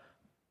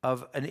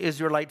an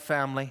Israelite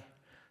family.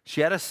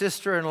 She had a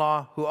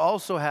sister-in-law who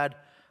also had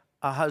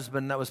a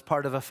husband that was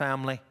part of a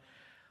family.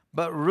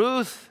 But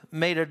Ruth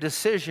made a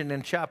decision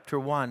in chapter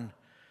 1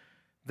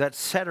 that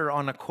set her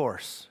on a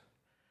course.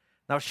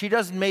 Now, she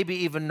doesn't maybe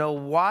even know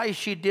why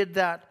she did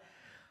that,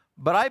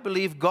 but I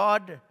believe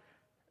God,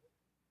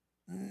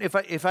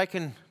 if I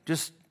can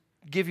just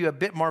give you a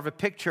bit more of a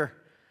picture,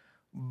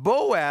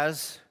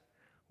 Boaz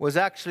was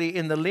actually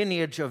in the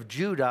lineage of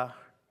Judah,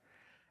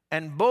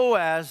 and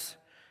Boaz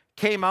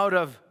came out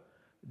of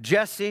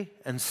Jesse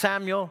and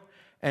Samuel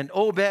and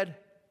Obed,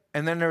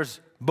 and then there's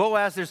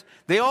Boaz.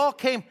 They all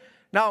came.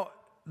 Now,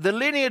 the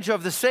lineage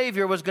of the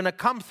Savior was going to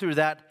come through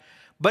that,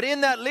 but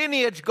in that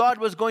lineage, God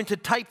was going to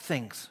type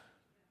things.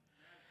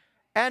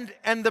 And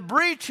the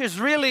breach is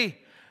really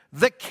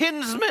the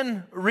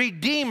kinsman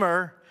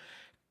redeemer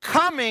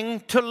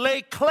coming to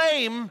lay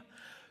claim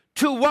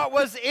to what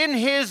was in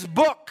his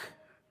book,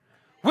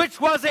 which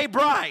was a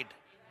bride.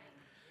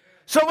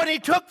 So when he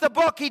took the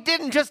book, he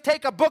didn't just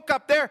take a book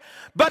up there,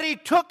 but he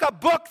took a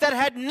book that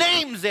had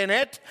names in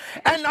it,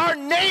 and our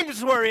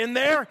names were in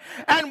there,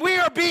 and we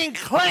are being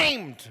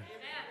claimed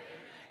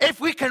if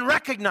we can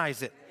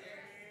recognize it.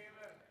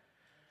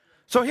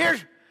 So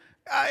here's,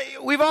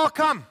 we've all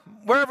come,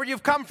 wherever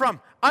you've come from,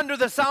 under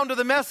the sound of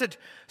the message.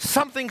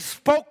 Something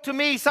spoke to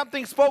me,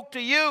 something spoke to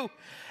you.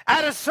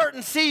 At a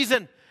certain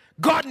season,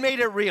 God made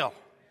it real.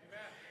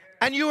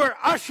 And you were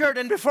ushered,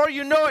 and before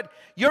you know it,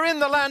 you're in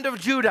the land of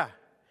Judah.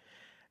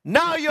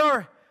 Now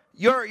you're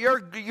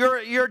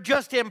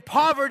just in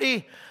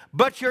poverty,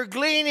 but you're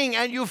gleaning,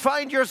 and you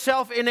find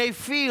yourself in a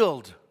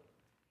field.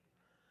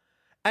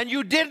 And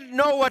you didn't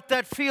know what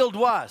that field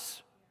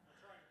was.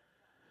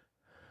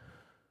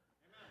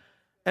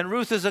 And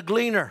Ruth is a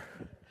gleaner.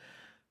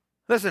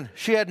 Listen,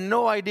 she had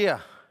no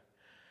idea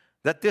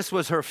that this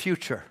was her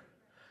future.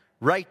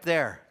 Right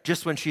there,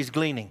 just when she's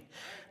gleaning.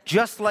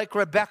 Just like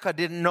Rebecca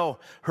didn't know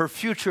her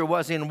future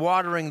was in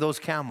watering those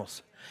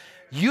camels.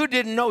 You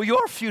didn't know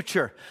your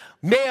future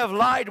may have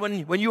lied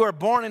when you were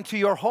born into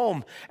your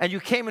home and you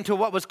came into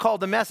what was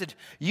called the message.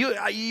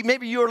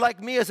 Maybe you were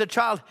like me as a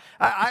child.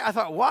 I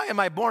thought, why am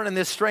I born in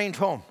this strange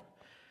home?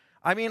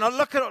 I mean,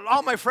 look at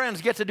all my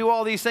friends get to do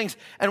all these things,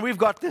 and we've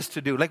got this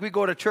to do. Like we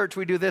go to church,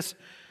 we do this.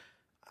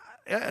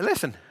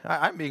 Listen,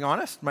 I'm being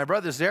honest. My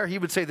brother's there. He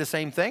would say the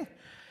same thing.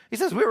 He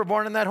says, we were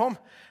born in that home.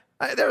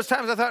 There was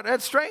times I thought,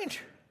 that's strange.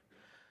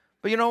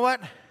 But you know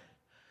what?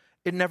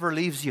 It never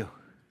leaves you.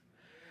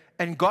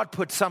 And God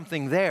put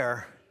something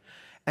there,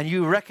 and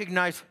you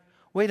recognize,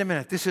 wait a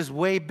minute, this is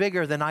way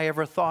bigger than I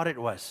ever thought it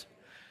was.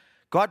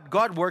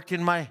 God worked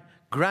in my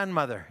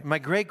grandmother, in my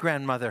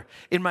great-grandmother,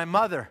 in my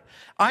mother.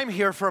 I'm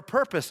here for a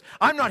purpose.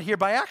 I'm not here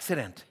by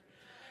accident.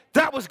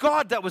 That was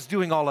God that was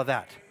doing all of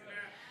that.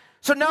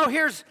 So now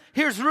here's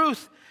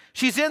Ruth.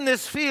 She's in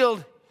this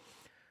field.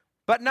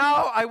 But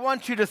now I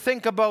want you to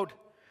think about,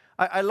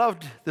 I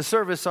loved the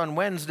service on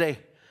Wednesday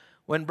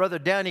when Brother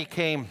Danny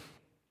came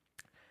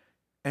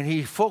and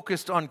he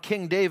focused on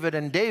King David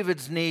and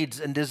David's needs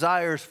and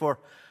desires for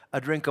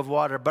a drink of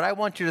water. But I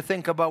want you to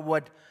think about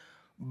what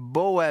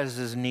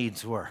Boaz's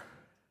needs were.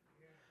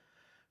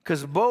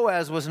 Because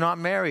Boaz was not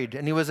married,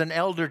 and he was an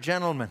elder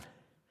gentleman.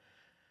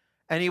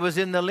 And he was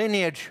in the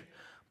lineage,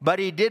 but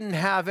he didn't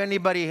have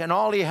anybody, and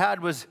all he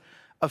had was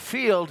a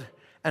field,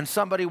 and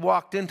somebody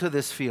walked into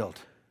this field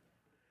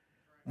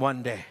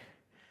one day.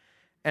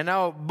 And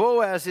now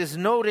Boaz is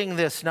noting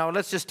this. Now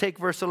let's just take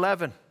verse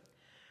 11.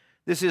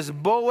 This is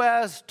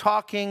Boaz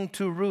talking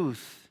to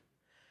Ruth.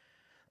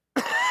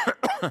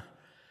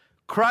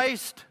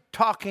 Christ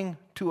talking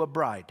to a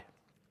bride.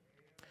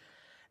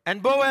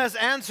 And Boaz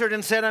answered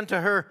and said unto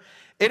her,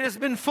 it has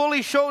been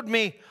fully showed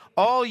me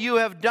all you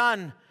have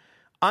done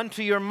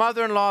unto your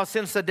mother-in-law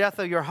since the death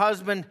of your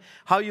husband,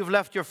 how you've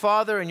left your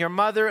father and your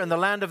mother and the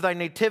land of thy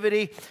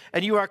nativity,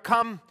 and you are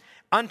come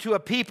unto a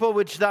people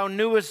which thou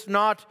knewest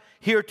not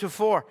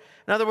heretofore.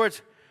 In other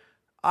words,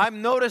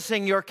 I'm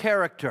noticing your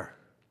character.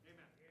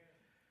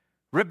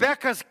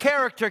 Rebecca's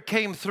character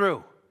came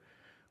through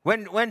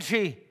when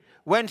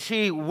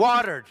she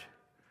watered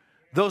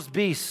those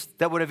beasts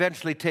that would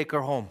eventually take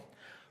her home.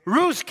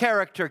 Ruth's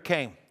character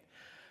came.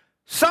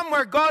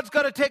 Somewhere God's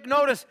got to take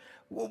notice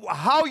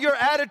how your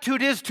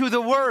attitude is to the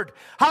Word,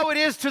 how it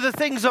is to the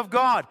things of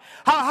God,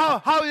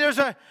 how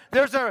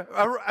there's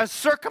a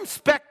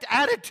circumspect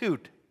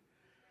attitude.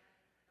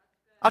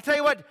 I'll tell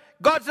you what,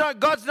 God's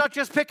not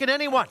just picking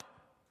anyone,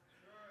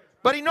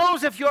 but He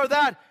knows if you're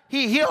that,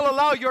 He'll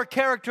allow your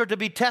character to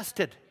be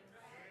tested.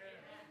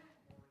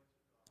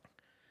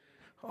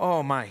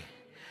 Oh my!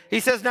 He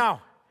says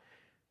now,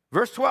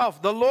 verse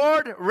 12, the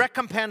Lord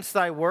recompense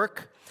thy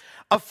work,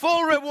 a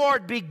full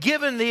reward be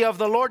given thee of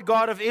the Lord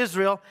God of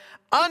Israel,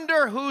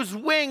 under whose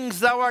wings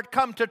thou art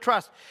come to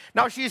trust.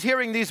 Now she's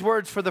hearing these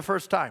words for the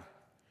first time.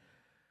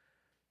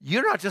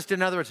 You're not just,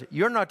 in other words,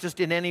 you're not just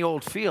in any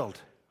old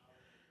field.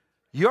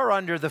 You're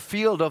under the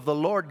field of the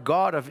Lord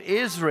God of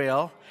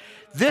Israel.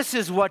 This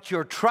is what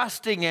you're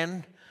trusting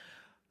in.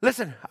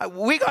 Listen,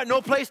 we got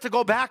no place to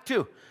go back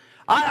to.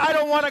 I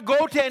don't want to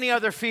go to any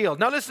other field.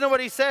 Now listen to what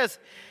he says.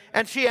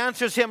 And she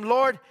answers him,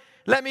 Lord,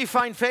 let me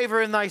find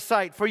favor in thy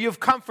sight, for you've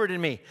comforted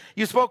me.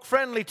 You spoke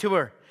friendly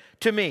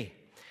to me.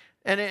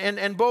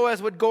 And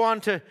Boaz would go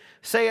on to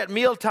say at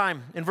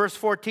mealtime in verse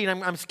 14,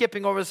 I'm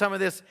skipping over some of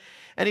this.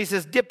 And he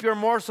says, dip your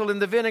morsel in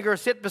the vinegar,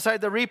 sit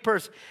beside the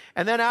reapers.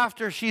 And then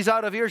after she's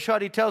out of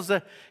earshot, he tells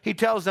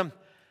them,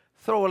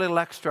 throw a little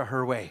extra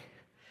her way.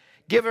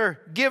 Give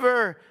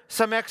her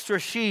some extra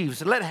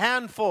sheaves. Let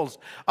handfuls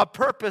of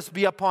purpose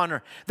be upon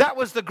her. That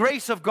was the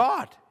grace of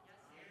God.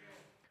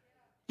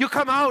 You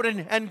come out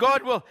and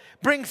God will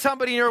bring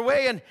somebody in your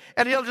way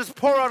and He'll just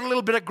pour out a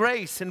little bit of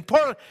grace and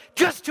pour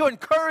just to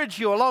encourage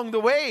you along the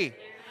way.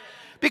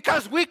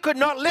 Because we could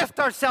not lift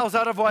ourselves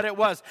out of what it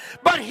was.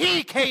 But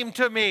He came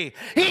to me.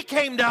 He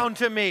came down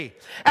to me.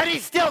 And He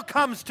still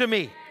comes to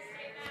me.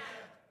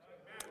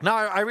 Now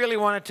I really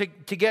wanted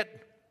to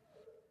get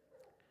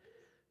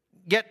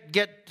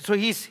so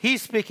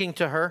he's speaking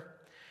to her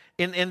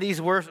in these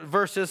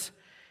verses.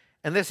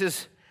 And this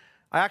is,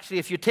 actually,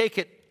 if you take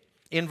it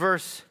in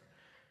verse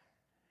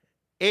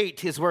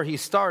 8 is where he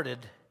started.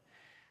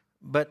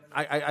 But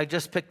I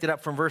just picked it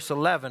up from verse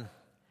 11.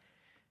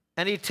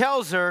 And he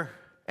tells her,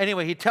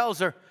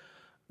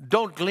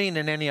 don't glean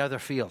in any other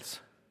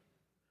fields.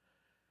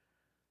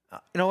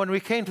 When we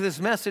came to this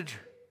message,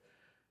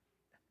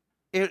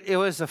 it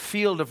was a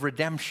field of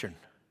redemption.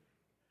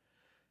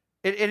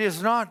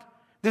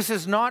 This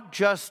is not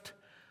just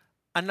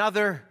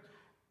another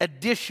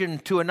addition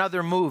to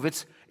another move.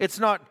 It's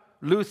not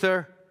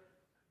Luther,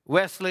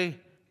 Wesley,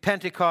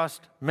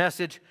 Pentecost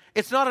message.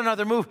 It's not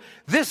another move.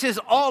 This is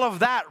all of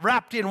that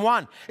wrapped in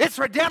one. It's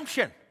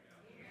redemption.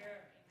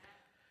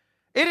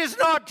 It is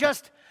not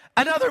just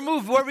another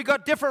move where we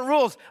got different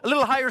rules, a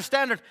little higher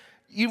standard.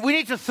 We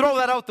need to throw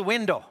that out the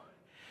window.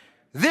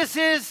 This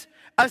is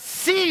a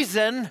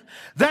season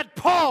that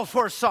Paul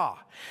foresaw.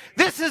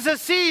 This is a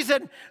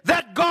season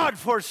that God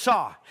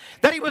foresaw,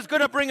 that He was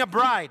going to bring a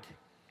bride.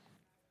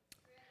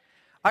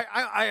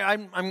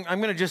 I'm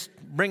going to just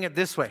bring it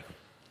this way.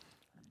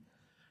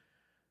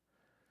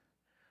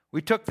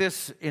 We took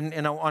this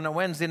on a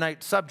Wednesday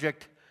night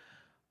subject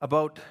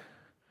about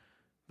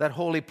that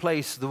holy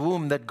place, the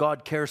womb that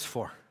God cares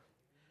for.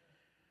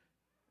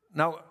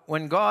 Now,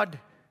 when God,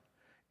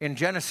 in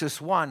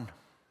Genesis 1,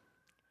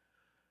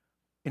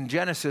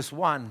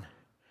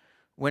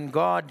 when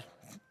God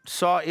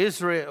saw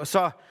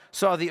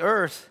the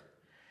earth,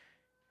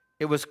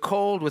 it was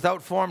cold,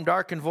 without form,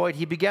 dark and void.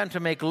 He began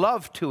to make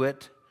love to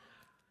it.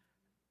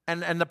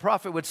 And the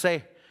prophet would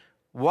say,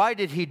 why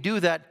did He do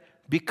that?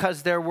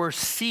 Because there were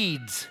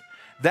seeds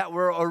that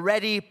were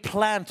already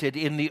planted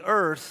in the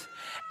earth,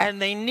 and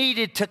they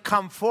needed to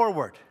come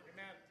forward.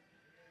 Amen.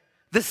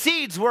 The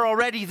seeds were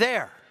already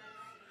there.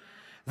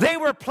 They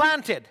were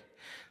planted.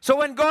 So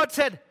when God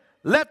said,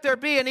 let there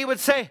be, and He would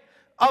say,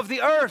 of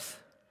the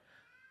earth,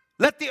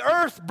 let the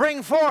earth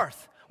bring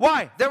forth.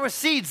 Why? There were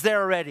seeds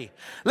there already.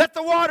 Let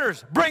the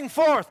waters bring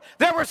forth.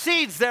 There were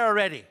seeds there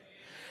already.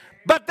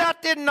 But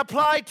that didn't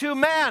apply to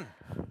man.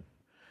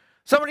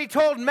 Somebody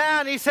told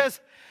man, he says,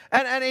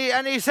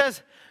 and he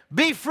says,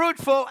 be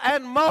fruitful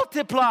and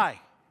multiply.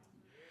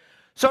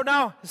 So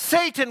now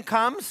Satan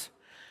comes,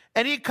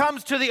 and he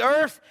comes to the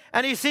earth,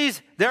 and he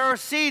sees there are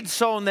seeds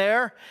sown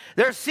there.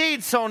 There's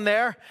seeds sown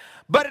there.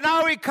 But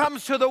now he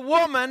comes to the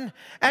woman,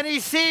 and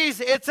he sees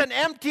it's an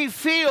empty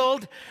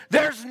field.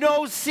 There's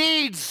no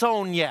seed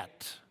sown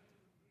yet.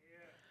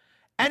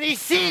 And he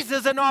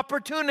seizes an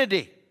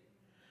opportunity.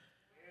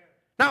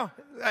 Now,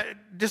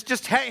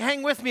 just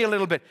hang with me a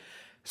little bit.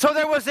 So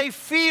there was a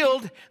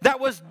field that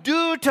was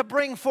due to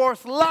bring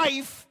forth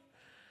life,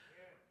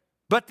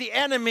 but the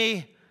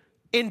enemy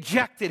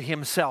injected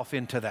himself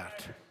into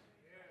that.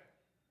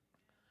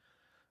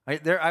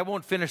 I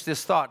won't finish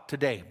this thought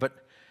today,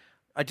 but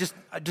I just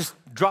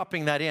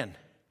dropping that in.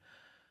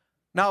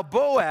 Now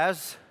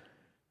Boaz,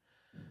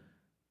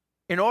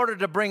 in order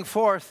to bring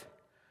forth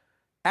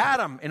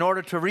Adam, in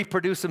order to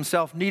reproduce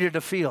himself, needed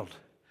a field.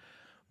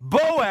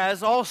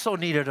 Boaz also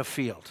needed a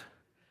field.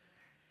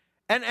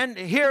 And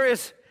here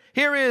is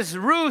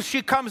Ruth.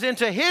 She comes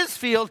into his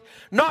field,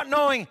 not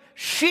knowing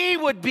she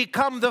would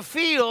become the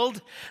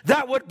field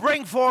that would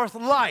bring forth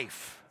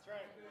life.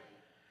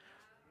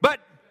 But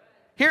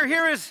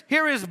here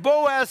is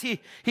Boaz.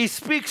 He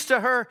speaks to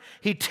her.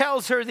 He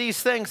tells her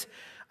these things.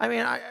 I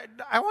mean,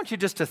 I want you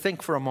just to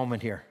think for a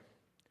moment here.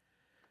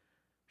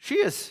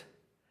 She's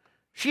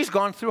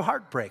gone through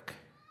heartbreak.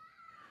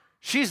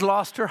 She's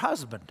lost her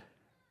husband.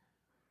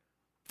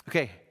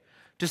 Okay,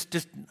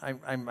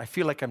 I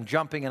feel like I'm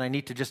jumping, and I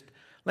need to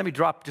let me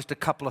drop just a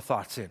couple of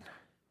thoughts in.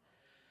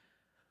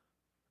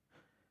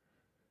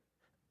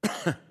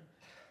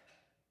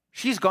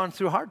 She's gone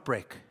through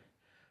heartbreak.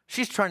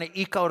 She's trying to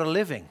eke out a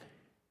living.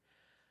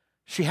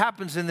 She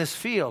happens in this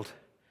field,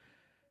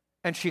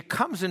 and she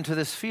comes into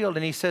this field,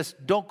 and he says,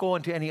 don't go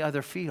into any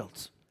other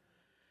fields.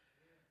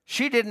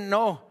 She didn't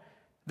know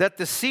that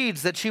the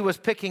seeds that she was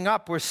picking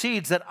up were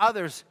seeds that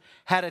others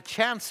had a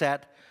chance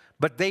at,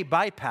 but they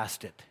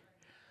bypassed it.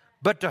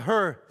 But to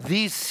her,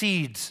 these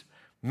seeds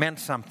meant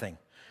something.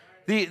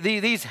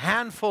 These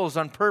handfuls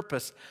on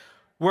purpose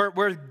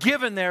were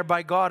given there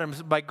by God,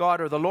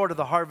 or the Lord of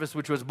the harvest,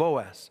 which was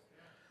Boaz.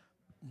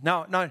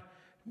 Now,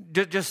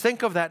 just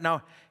think of that.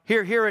 Now,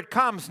 here it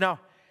comes. Now,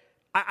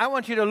 I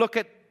want you to look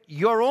at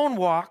your own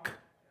walk.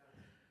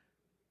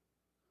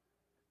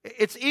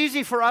 It's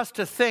easy for us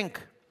to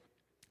think,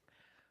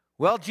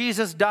 well,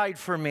 Jesus died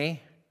for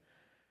me,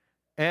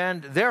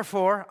 and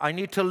therefore I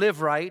need to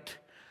live right,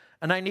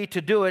 and I need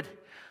to do it.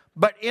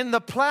 But in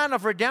the plan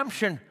of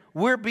redemption,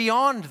 we're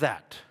beyond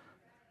that.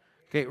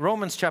 Okay,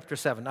 Romans chapter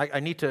 7. I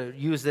need to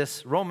use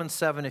this. Romans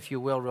 7, if you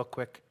will, real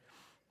quick.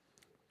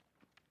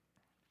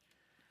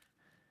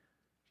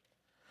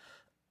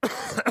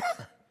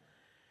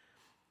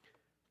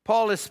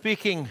 Paul is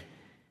speaking,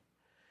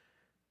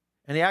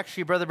 and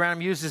Brother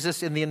Branham uses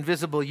this in the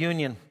invisible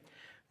union.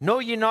 Know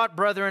ye not,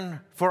 brethren,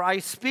 for I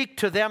speak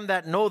to them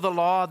that know the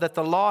law, that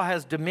the law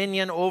has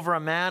dominion over a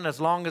man as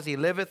long as he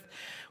liveth.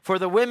 For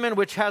the woman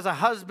which has a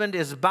husband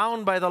is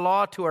bound by the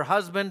law to her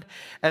husband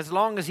as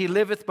long as he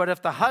liveth. But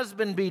if the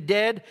husband be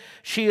dead,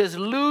 she is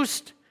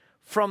loosed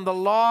from the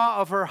law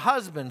of her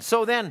husband.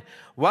 So then,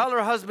 while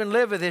her husband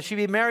liveth, if she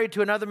be married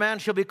to another man,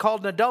 she'll be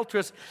called an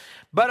adulteress.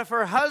 But if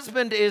her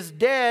husband is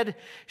dead,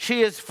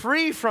 she is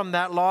free from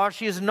that law.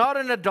 She is not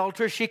an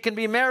adulteress. She can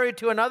be married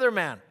to another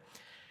man.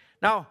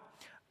 Now,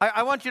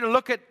 I want you to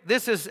look at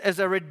this as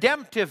a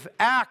redemptive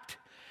act.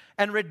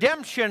 And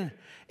redemption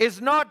is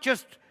not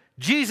just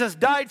Jesus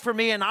died for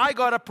me and I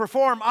got to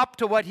perform up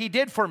to what he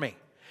did for me.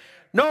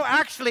 No,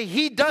 actually,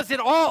 he does it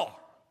all.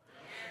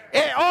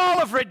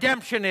 All of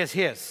redemption is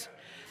his.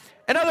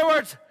 In other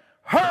words,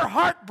 her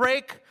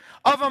heartbreak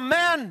of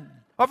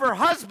her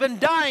husband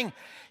dying,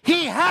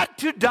 he had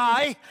to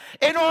die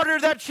in order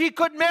that she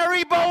could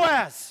marry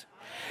Boaz.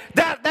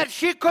 That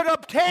she could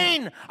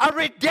obtain a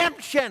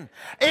redemption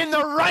in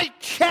the right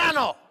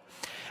channel.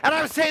 And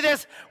I would say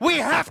this, we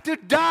have to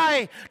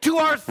die to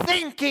our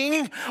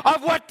thinking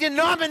of what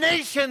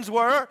denominations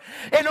were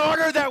in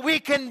order that we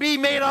can be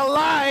made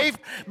alive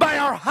by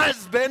our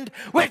husband,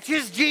 which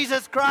is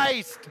Jesus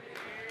Christ.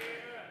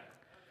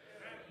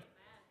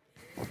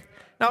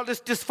 Now let's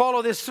just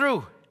follow this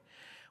through.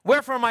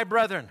 Wherefore, my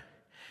brethren,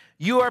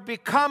 you are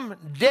become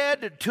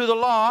dead to the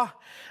law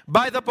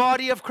by the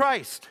body of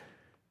Christ.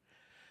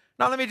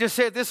 Now let me just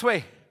say it this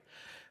way.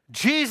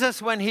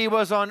 Jesus, when he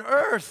was on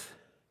earth,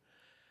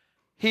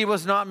 he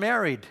was not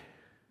married.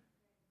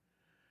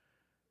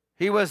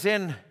 He was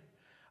in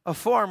a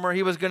form where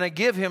he was going to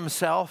give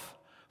himself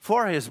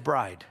for his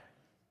bride.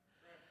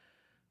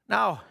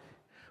 Now,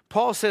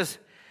 Paul says,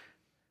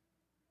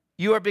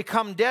 you are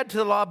become dead to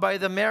the law by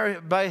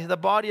the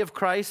body of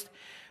Christ,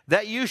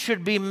 that you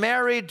should be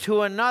married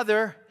to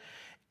another,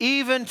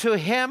 even to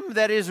him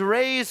that is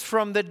raised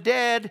from the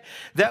dead,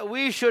 that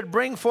we should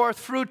bring forth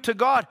fruit to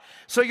God.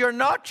 So you're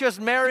not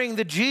just marrying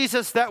the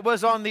Jesus that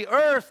was on the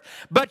earth,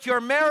 but you're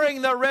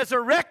marrying the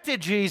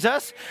resurrected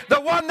Jesus, the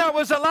one that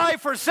was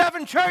alive for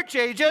 7 church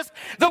ages,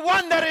 the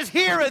one that is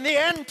here in the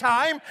end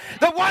time,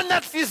 the one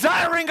that's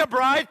desiring a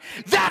bride.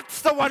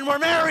 That's the one we're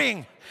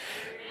marrying.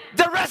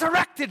 The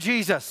resurrected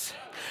Jesus.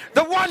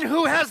 The one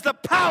who has the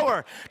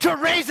power to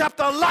raise up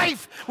the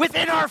life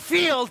within our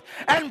field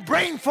and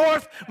bring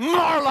forth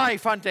more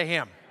life unto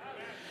him.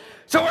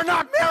 So we're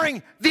not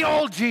marrying the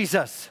old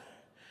Jesus.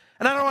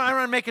 And I don't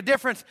want to make a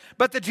difference,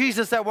 but the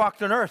Jesus that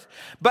walked on earth.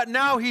 But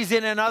now he's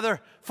in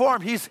another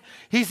form. He's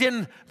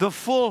in the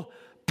full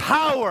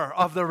power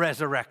of the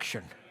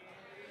resurrection.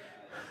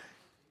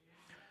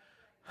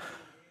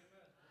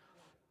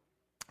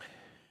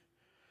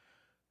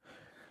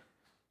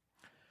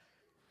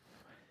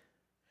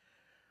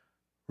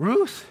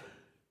 Ruth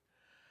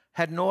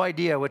had no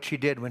idea what she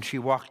did when she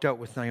walked out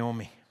with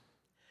Naomi,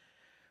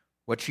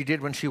 what she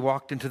did when she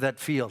walked into that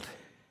field.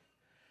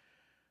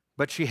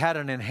 But she had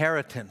an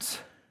inheritance.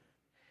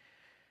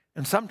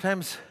 And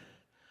sometimes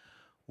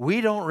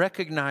we don't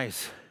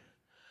recognize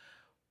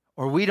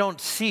or we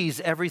don't seize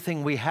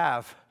everything we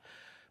have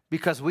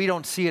because we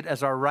don't see it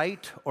as our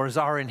right or as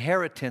our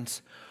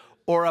inheritance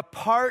or a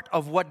part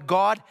of what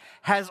God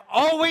has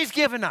always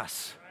given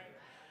us.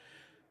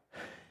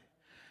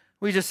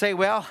 We just say,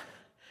 well,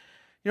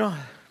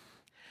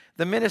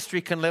 the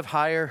ministry can live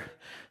higher.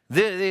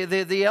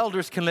 The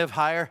elders can live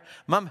higher.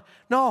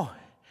 No,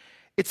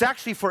 it's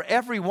actually for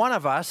every one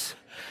of us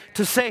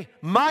to say,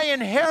 my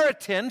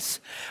inheritance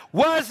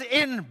was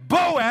in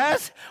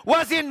Boaz,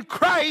 was in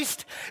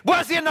Christ,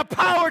 was in the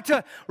power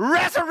to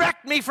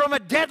resurrect me from a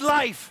dead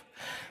life.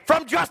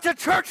 From just a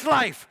church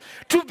life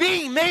to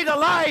being made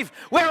alive,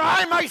 where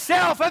I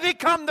myself have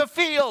become the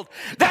field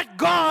that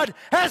God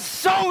has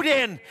sowed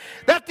in,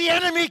 that the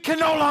enemy can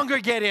no longer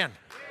get in.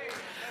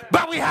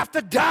 But we have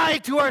to die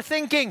to our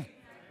thinking.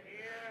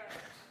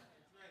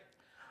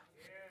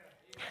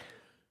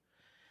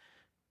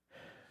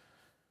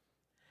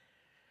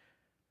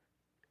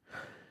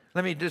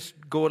 Let me just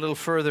go a little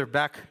further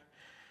back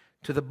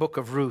to the book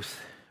of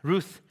Ruth.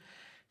 Ruth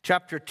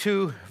chapter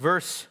 2,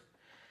 verse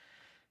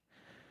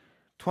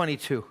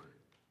 22.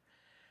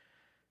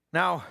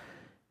 Now,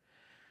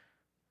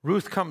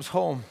 Ruth comes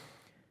home,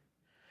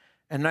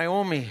 and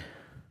Naomi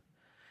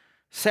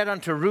said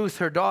unto Ruth,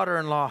 her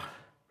daughter-in-law,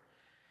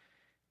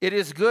 it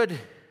is good,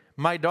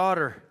 my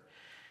daughter,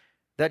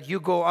 that you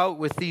go out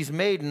with these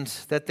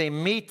maidens, that they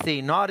meet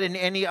thee not in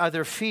any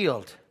other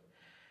field.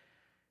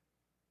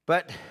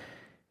 But,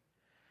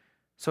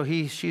 so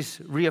she's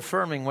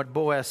reaffirming what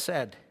Boaz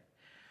said.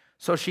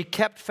 So she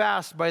kept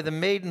fast by the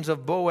maidens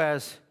of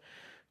Boaz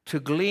to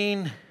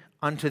glean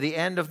unto the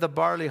end of the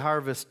barley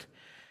harvest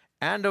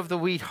and of the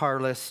wheat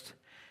harvest,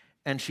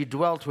 and she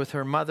dwelt with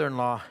her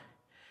mother-in-law.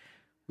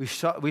 We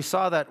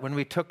saw that when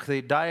we took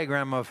the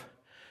diagram of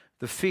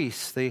the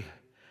feast. The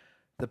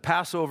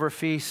Passover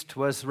feast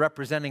was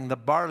representing the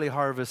barley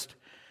harvest.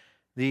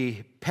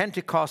 The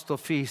Pentecostal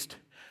feast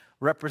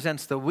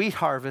represents the wheat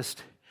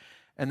harvest.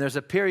 And there's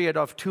a period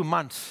of 2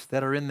 months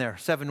that are in there,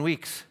 7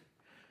 weeks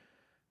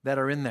that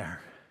are in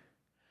there.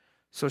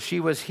 So she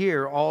was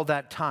here all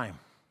that time.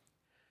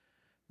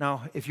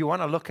 Now, if you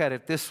want to look at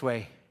it this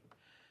way,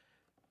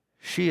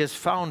 she has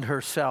found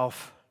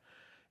herself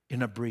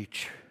in a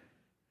breach.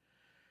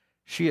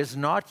 She is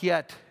not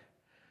yet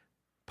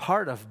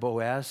part of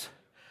Boaz,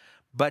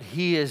 but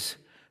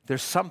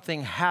there's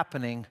something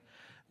happening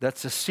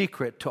that's a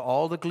secret to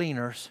all the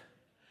gleaners,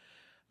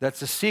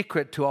 that's a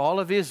secret to all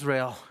of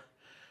Israel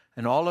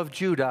and all of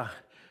Judah.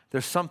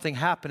 There's something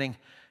happening.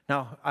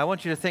 Now, I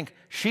want you to think,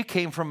 she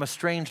came from a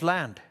strange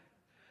land.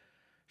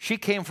 She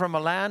came from a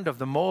land of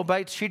the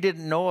Moabites. She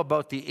didn't know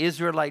about the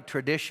Israelite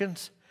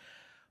traditions.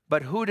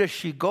 But who does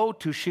she go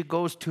to? She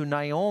goes to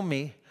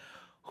Naomi,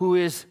 who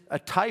is a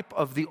type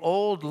of the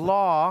old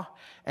law.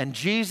 And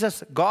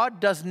God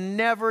does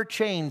never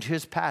change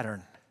his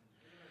pattern.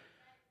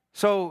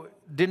 So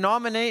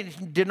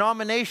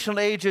denominational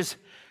ages,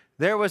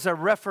 there was a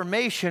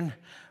reformation,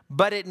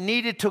 but it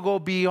needed to go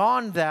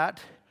beyond that.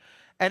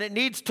 And it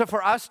needs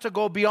for us to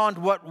go beyond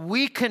what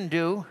we can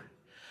do,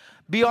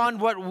 beyond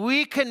what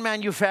we can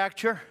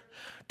manufacture,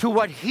 to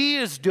what he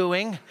is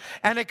doing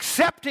and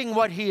accepting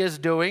what he is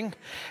doing.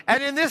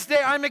 And in this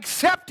day, I'm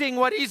accepting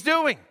what he's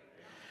doing.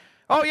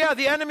 Oh yeah,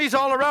 the enemy's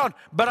all around,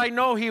 but I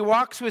know he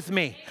walks with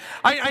me.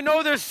 I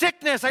know there's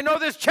sickness, I know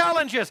there's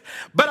challenges,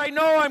 but I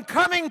know I'm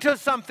coming to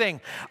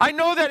something. I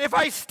know that if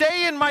I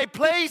stay in my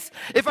place,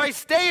 if I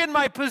stay in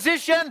my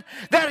position,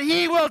 that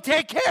he will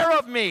take care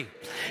of me.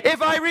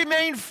 If I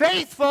remain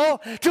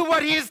faithful to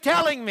what he is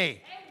telling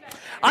me.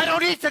 I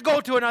don't need to go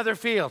to another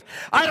field.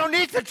 I don't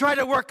need to try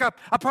to work up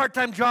a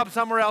part-time job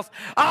somewhere else.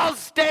 I'll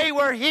stay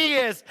where he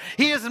is.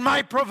 He is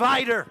my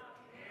provider.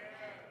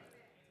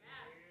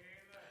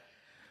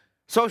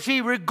 So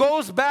she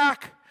goes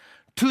back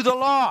to the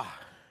law.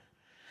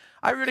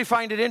 I really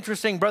find it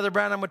interesting. Brother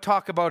Branham would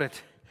talk about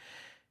it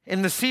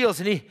in the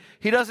seals. And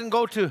he doesn't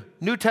go to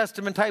New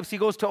Testament types. He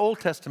goes to Old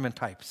Testament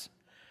types.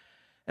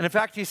 And in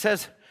fact, he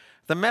says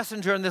the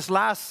messenger in this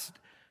last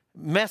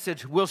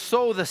message will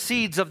sow the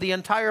seeds of the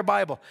entire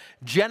Bible.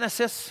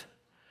 Genesis,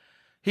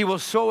 he will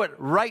sow it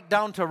right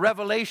down to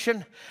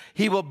Revelation.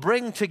 He will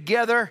bring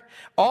together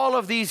all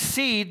of these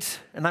seeds.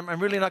 And I'm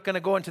really not going to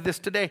go into this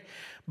today.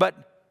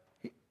 But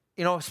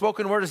you know,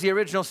 spoken word is the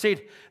original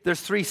seed. There's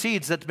 3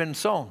 seeds that's been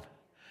sown.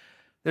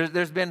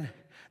 There's been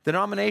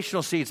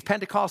denominational seeds,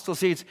 Pentecostal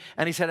seeds,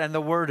 and he said, and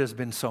the word has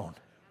been sown.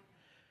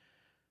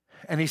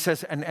 And he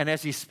says, and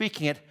as he's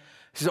speaking it,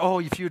 he says, oh,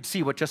 if you'd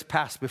see what just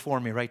passed before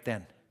me right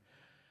then.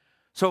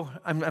 So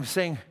I'm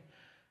saying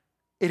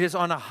it is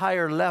on a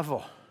higher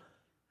level.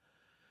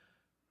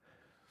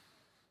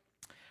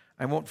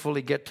 I won't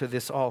fully get to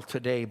this all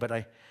today,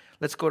 but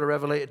let's go to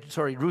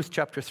Ruth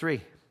chapter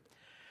 3.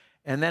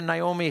 And then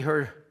Naomi,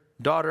 her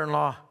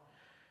daughter-in-law,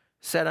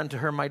 said unto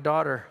her, my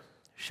daughter,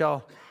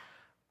 shall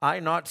I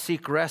not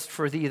seek rest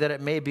for thee, that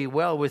it may be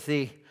well with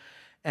thee?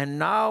 And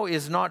now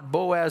is not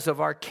Boaz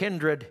of our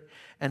kindred,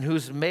 and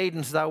whose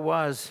maidens thou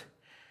was.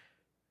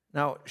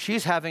 Now,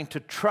 she's having to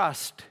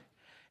trust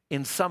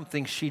in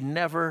something she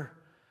never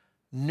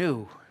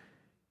knew.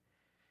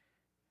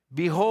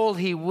 Behold,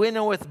 he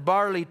winnoweth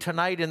barley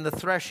tonight in the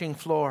threshing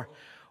floor.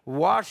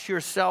 Wash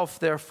yourself,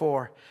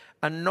 therefore,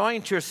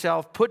 anoint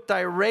yourself, put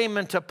thy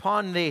raiment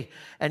upon thee,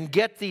 and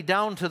get thee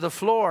down to the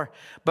floor.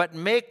 But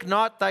make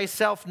not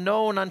thyself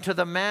known unto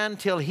the man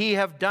till he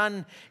have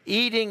done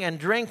eating and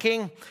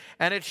drinking.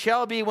 And it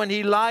shall be when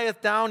he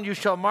lieth down, you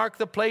shall mark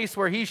the place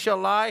where he shall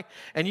lie,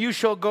 and you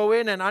shall go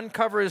in and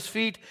uncover his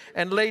feet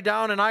and lay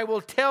down, and I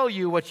will tell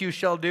you what you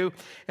shall do.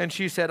 And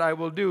she said, I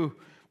will do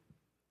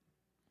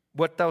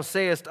what thou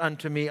sayest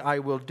unto me, I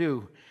will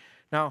do.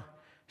 Now,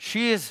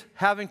 she is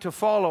having to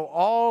follow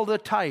all the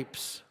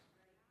types.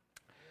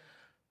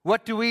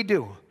 What do? We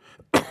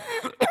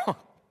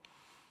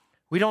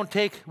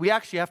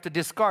actually have to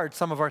discard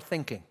some of our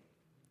thinking.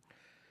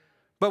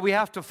 But we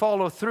have to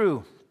follow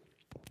through.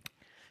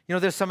 You know,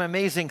 there's some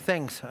amazing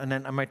things, and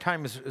then my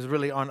time is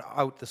really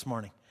out this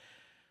morning.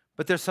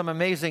 But there's some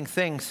amazing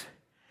things.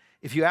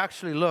 If you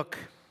actually look,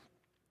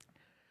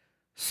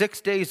 6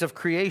 days of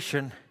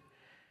creation,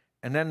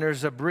 and then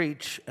there's a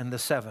breach in the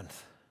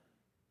 7th.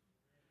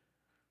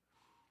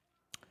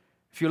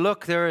 If you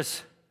look, there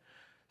is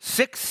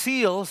 6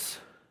 seals,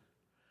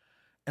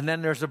 and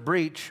then there's a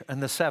breach in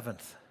the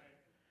 7th.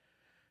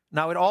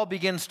 Now it all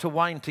begins to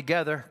wind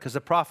together because the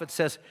prophet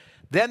says,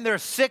 then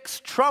there's 6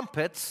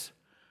 trumpets,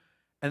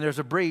 and there's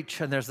a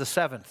breach, and there's the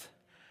 7th.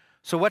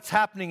 So what's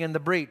happening in the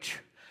breach?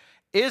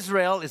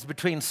 Israel is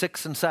between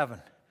 6 and 7.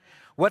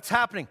 What's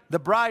happening? The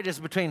bride is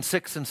between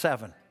 6 and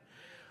 7.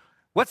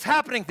 What's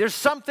happening? There's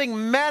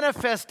something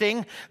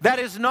manifesting that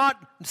is not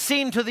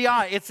seen to the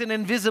eye. It's an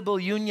invisible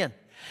union.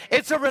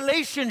 It's a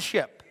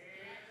relationship.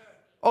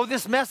 Oh,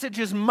 this message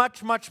is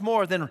much, much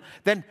more than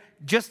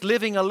just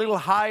living a little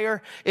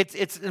higher.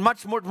 It's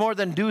much more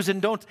than do's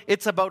and don'ts.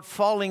 It's about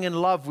falling in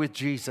love with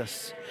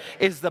Jesus.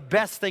 Is the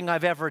best thing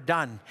I've ever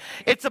done.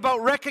 It's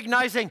about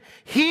recognizing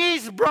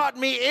He's brought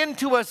me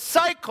into a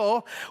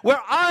cycle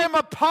where I am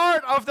a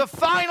part of the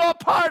final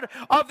part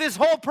of this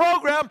whole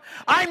program.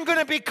 I'm going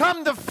to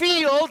become the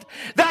field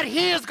that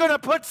He is going to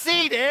put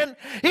seed in.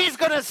 He's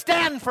going to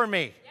stand for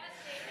me.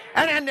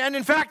 And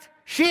in fact,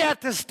 she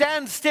had to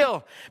stand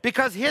still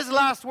because His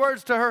last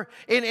words to her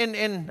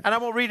and I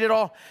won't read it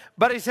all,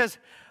 but He says,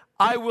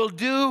 I will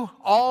do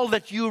all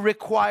that you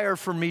require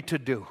for me to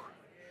do.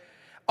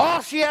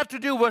 All she had to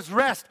do was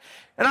rest.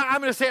 And I'm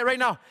going to say it right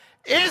now.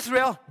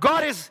 Israel,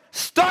 God has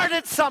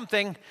started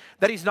something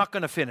that He's not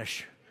going to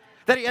finish.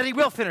 That he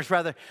will finish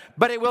rather,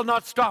 but it will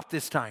not stop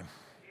this time.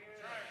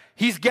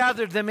 He's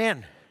gathered them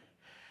in.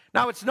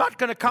 Now it's not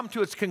going to come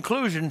to its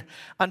conclusion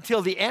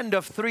until the end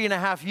of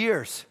 3.5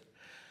 years.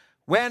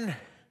 When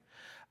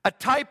a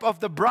type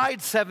of the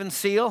bride's seventh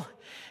seal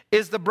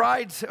is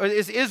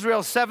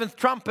Israel's seventh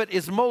trumpet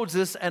is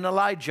Moses and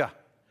Elijah.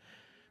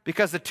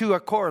 Because the two are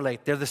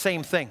correlate. They're the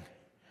same thing.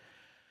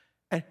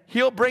 And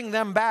He'll bring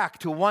them back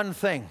to one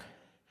thing.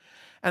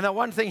 And that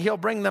one thing He'll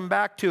bring them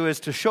back to is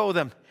to show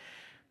them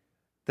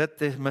that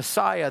the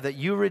Messiah that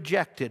you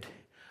rejected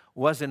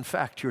was in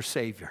fact your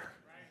Savior.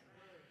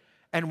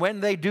 And when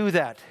they do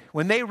that,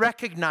 when they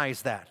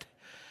recognize that,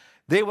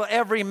 they will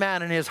every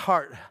man in his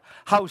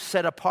house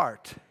set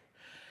apart.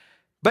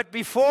 But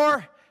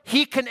before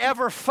He can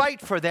ever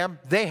fight for them,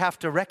 they have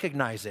to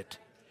recognize it.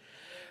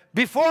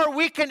 Before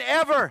we can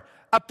ever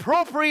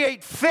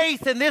appropriate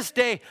faith in this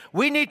day,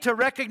 we need to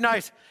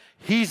recognize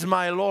He's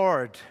my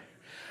Lord.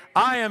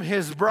 I am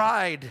His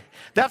bride.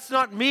 That's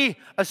not me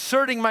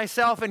asserting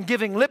myself and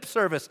giving lip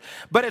service,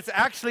 but it's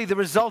actually the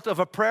result of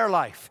a prayer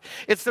life.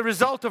 It's the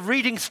result of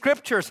reading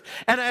scriptures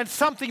and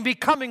something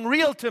becoming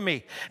real to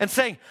me and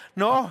saying,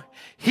 no,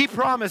 He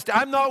promised,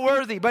 I'm not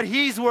worthy, but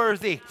He's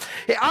worthy.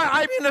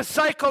 I'm in a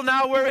cycle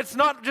now where it's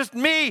not just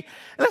me.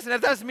 Listen,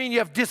 that doesn't mean you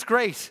have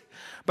disgrace,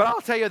 but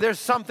I'll tell you, there's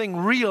something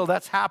real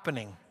that's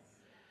happening.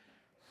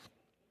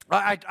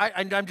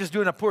 I'm just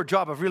doing a poor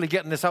job of really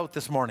getting this out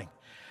this morning.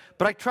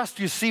 But I trust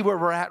you see where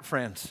we're at,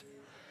 friends.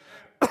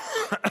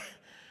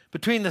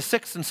 Between the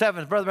 6th and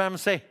 7th, Brother Branham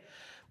say,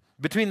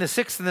 between the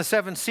 6th and the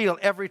 7th seal,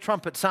 every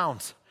trumpet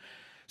sounds.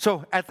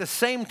 So at the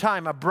same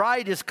time, a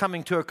bride is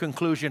coming to a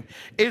conclusion.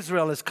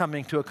 Israel is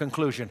coming to a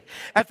conclusion.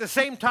 At the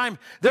same time,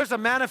 there's a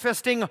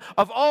manifesting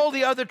of all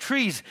the other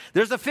trees.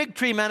 There's a fig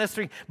tree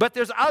manifesting, but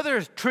there's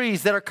other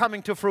trees that are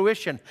coming to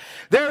fruition.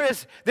 There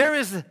is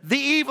the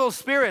evil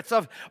spirits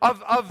of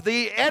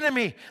the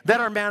enemy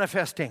that are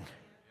manifesting.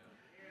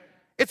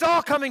 It's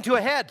all coming to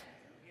a head.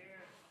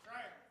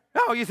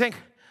 Now you think,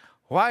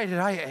 why did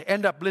I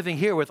end up living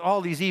here with all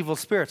these evil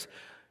spirits?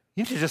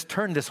 You need to just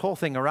turn this whole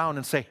thing around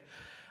and say,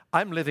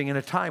 I'm living in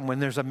a time when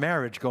there's a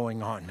marriage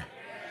going on.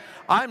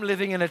 I'm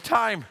living in a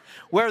time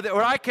where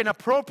I can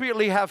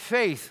appropriately have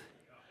faith.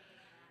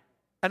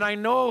 And I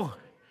know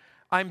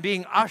I'm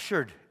being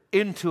ushered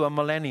into a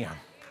millennium.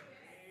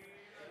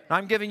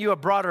 I'm giving you a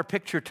broader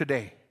picture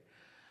today.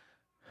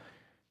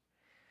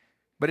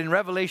 But in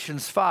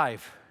Revelations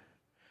 5,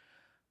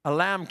 a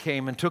lamb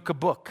came and took a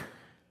book,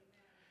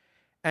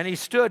 and he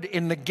stood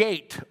in the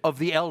gate of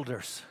the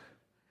elders.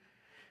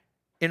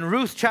 In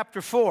Ruth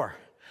chapter 4,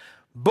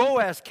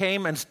 Boaz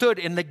came and stood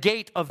in the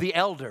gate of the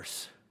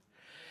elders.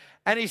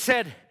 And he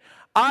said,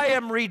 I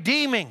am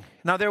redeeming.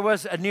 Now there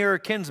was a nearer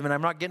kinsman.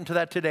 I'm not getting to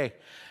that today.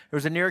 There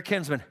was a nearer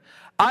kinsman.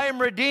 I am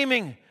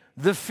redeeming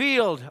the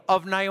field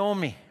of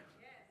Naomi.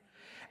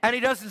 And he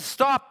doesn't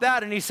stop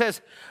that, and he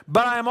says,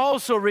 but I am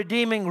also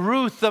redeeming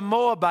Ruth the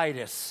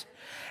Moabitess.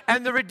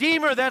 And the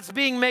Redeemer that's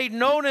being made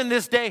known in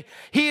this day,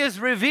 He is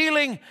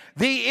revealing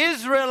the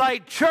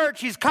Israelite church.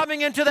 He's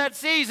coming into that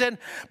season,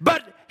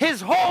 but His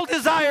whole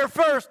desire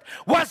first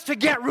was to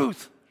get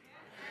Ruth.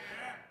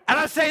 And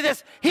I say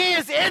this, He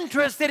is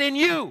interested in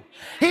you.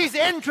 He's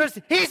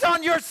interested. He's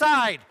on your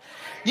side.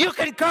 You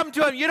can come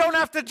to Him. You don't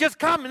have to just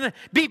come and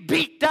be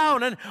beat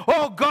down and,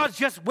 oh, God's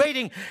just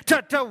waiting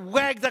to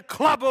wag the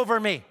club over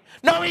me.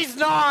 No, He's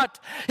not.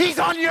 He's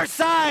on your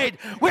side.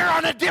 We're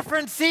on a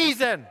different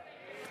season.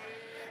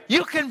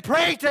 You can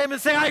pray to Him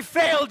and say, I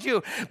failed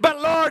you, but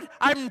Lord,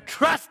 I'm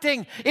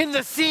trusting in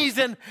the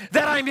season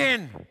that I'm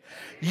in.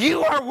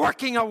 You are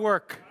working a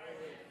work.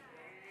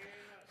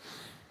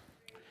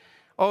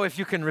 Oh, if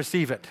you can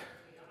receive it.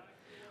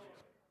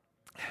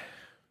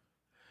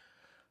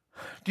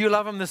 Do you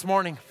love Him this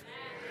morning?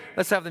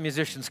 Let's have the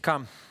musicians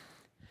come.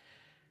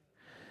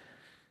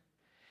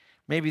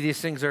 Maybe these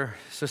things are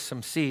just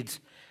some seeds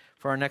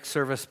for our next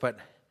service, but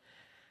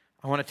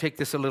I want to take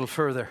this a little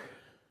further.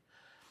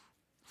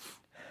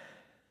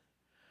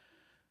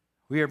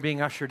 We are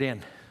being ushered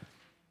in.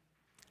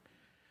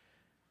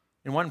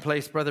 In one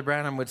place, Brother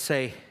Branham would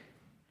say,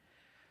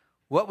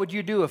 what would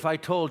you do if I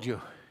told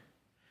you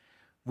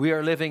we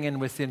are living in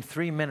within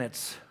 3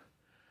 minutes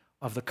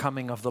of the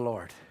coming of the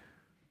Lord?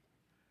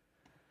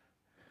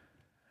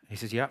 He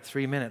says, yeah,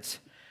 3 minutes.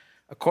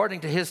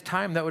 According to his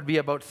time, that would be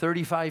about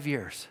 35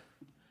 years.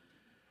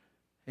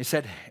 He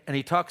said, and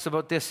he talks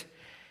about this,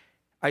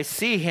 I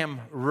see him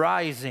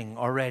rising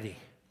already.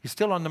 He's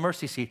still on the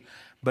mercy seat,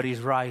 but he's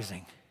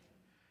rising.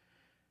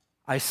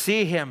 I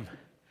see him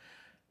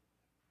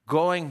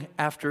going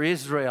after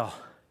Israel,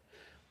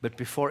 but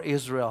before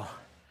Israel,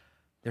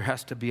 there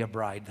has to be a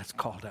bride that's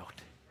called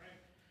out.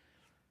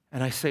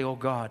 And I say, oh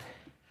God,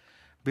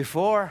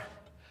 before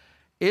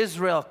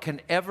Israel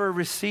can ever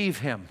receive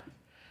him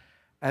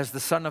as the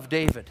son of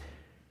David,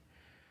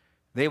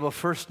 they will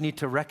first need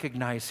to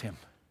recognize him.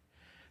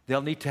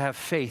 They'll need to have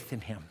faith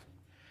in him.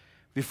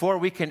 Before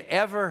we can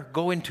ever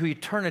go into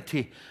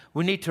eternity,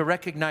 we need to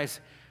recognize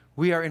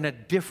we are in a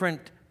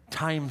different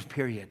time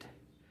period,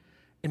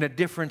 in a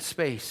different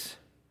space.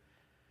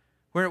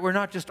 We're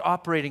not just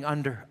operating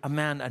under a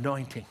man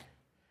anointing.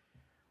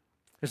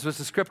 This was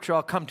the scripture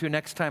I'll come to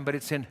next time, but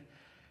it's in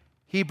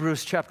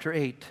Hebrews chapter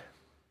 8.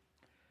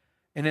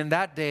 And in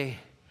that day,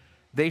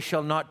 they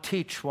shall not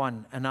teach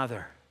one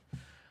another,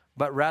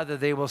 but rather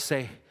they will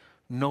say,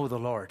 know the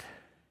Lord.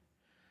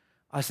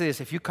 I say this,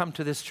 if you come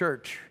to this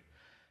church,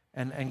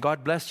 and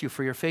God bless you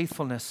for your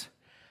faithfulness,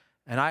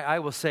 and I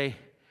will say,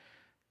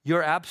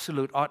 your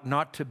absolute ought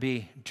not to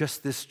be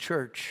just this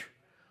church,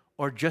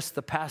 or just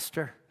the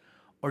pastor,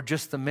 or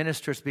just the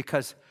ministers,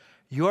 because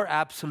your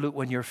absolute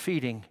when you're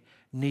feeding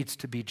needs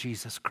to be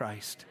Jesus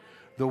Christ,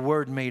 the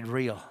Word made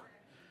real.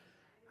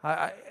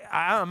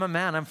 I'm a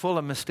man, I'm full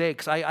of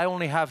mistakes. I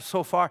only have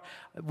so far,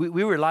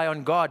 we rely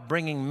on God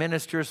bringing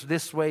ministers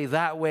this way,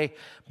 that way,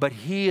 but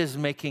He is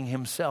making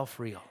Himself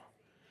real.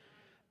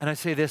 And I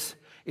say this,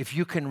 if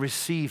you can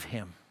receive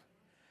Him,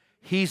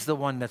 He's the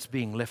one that's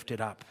being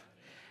lifted up.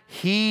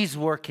 He's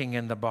working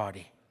in the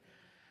body.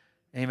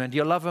 Amen. Do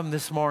you love Him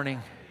this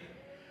morning?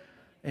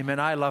 Amen.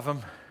 I love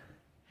Him.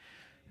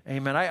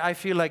 Amen. I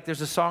feel like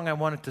there's a song I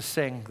wanted to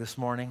sing this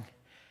morning,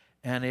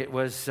 and it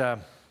was the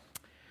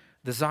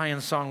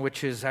Zion song,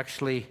 which is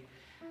actually,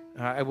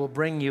 I Will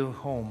Bring You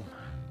Home.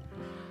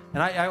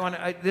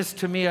 And this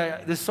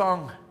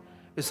song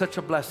is such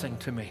a blessing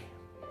to me,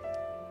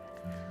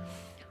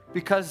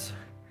 because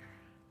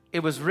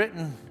it was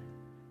written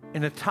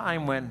in a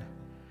time when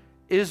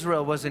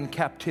Israel was in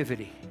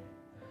captivity,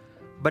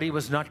 but He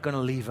was not going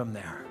to leave them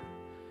there.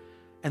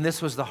 And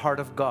this was the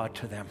heart of God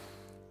to them.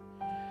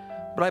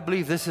 But I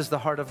believe this is the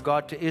heart of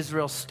God to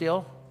Israel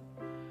still,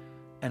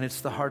 and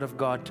it's the heart of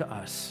God to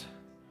us.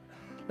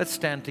 Let's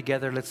stand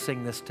together. Let's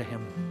sing this to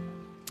Him.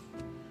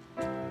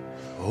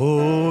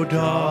 O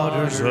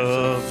daughters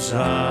of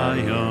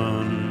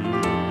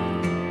Zion,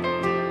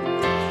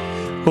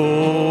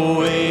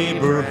 O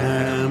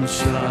Abraham's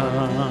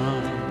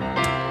son,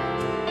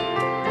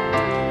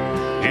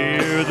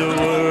 hear the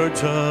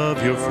words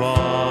of your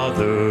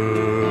father.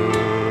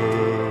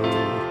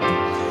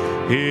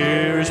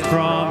 Hear His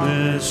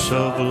promise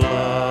of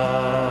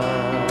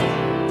love.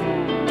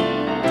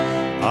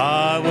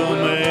 I will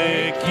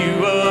make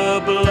you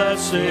a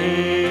blessing.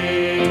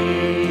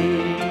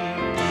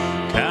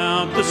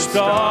 Count the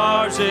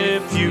stars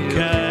if you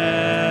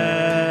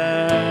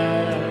can.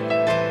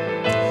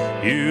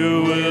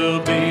 You will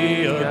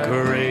be a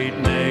great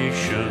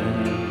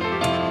nation.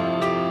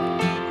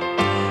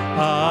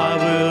 I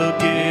will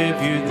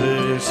give you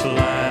this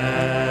land.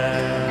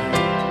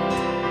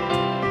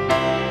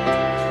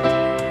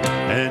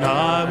 And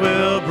I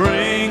will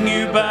bring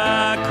you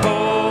back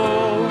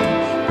home,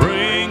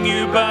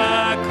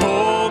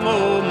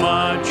 oh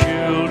my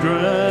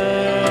children.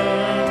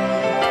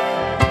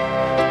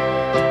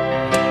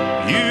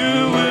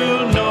 You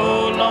will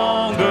no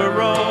longer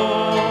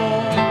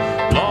roam,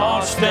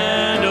 lost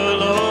and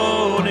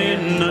alone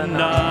in the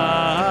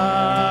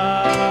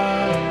night.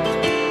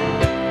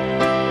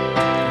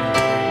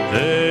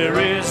 There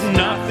is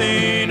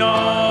nothing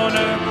on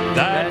earth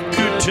that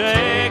could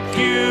take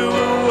you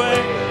away.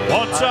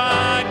 Once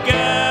I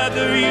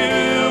gather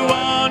you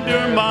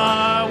under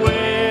my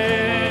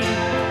wing,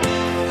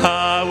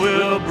 I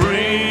will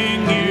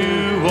bring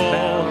you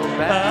all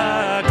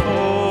back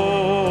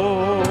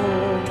home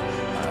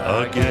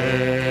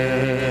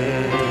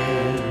again.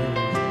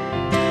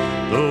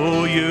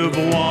 Though you've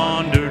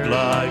wandered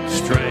like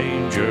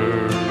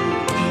strangers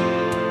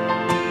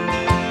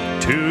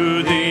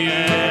to the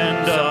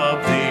end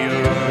of the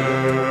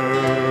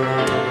earth,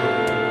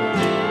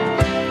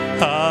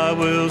 I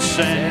will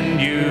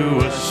send you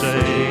a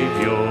Savior.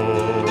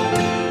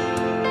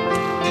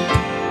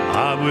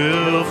 I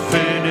will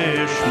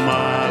finish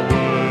my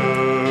work.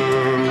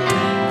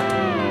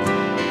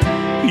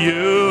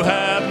 You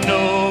have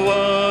no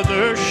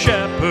other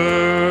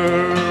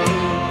shepherd.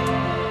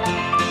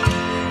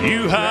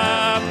 You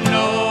have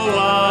no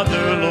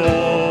other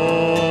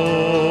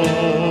Lord.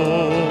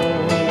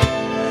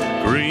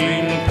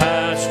 Green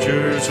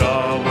pastures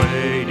are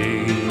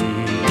waiting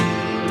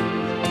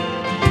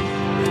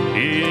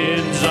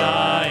in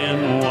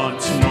Zion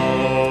once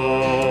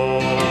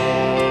more.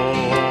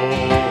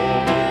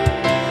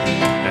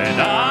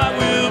 And I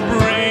will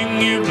bring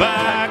you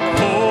back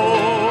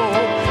home,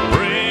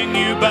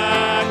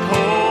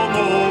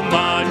 oh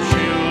my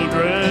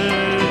children.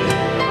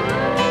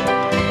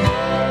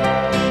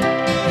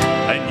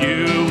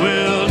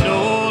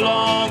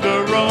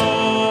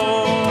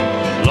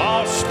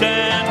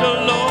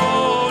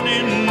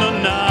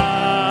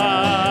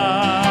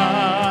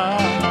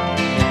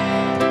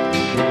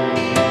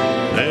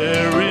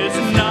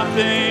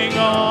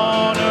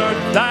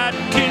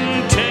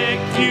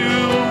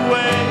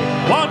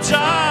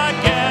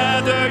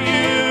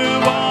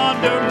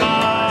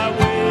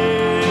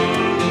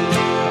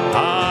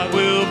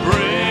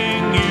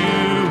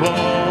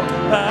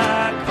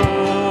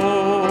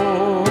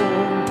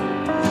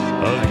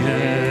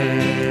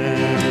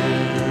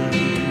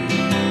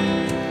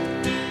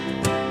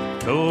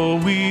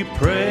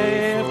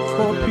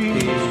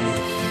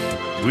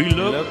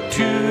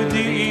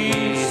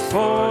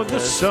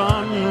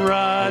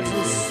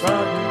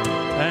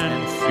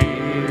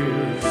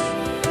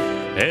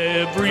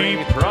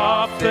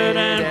 prophet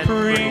and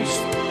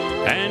priest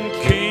and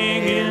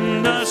king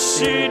in the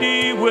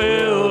city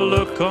will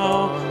look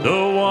on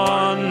the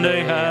one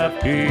they have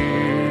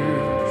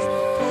pierced.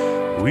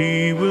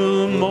 We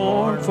will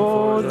mourn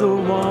for the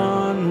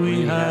one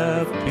we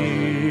have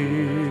pierced.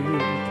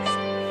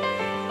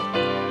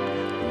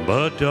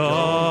 But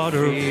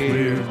daughter,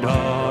 fear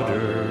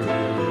daughters,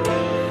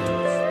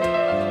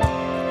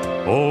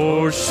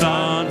 or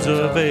sons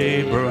of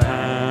Abraham,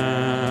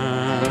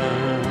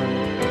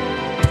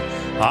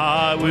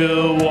 I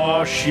will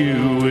wash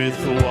you with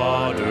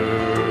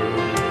water,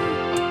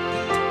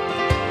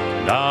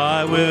 and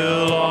I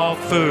will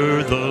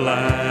offer the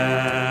Lamb.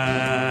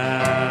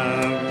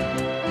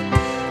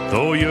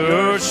 Though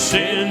your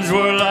sins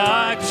were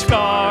like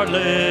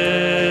scarlet,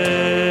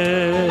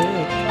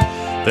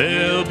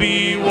 they'll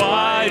be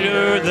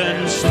whiter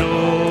than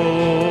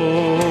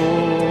snow.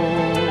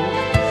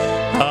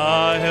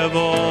 I have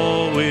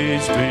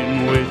always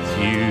been with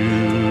you,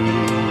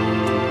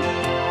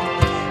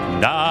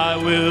 and I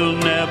will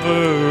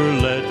never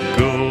let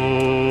go.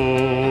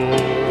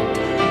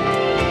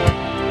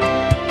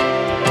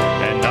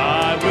 And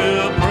I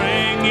will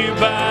bring you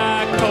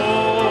back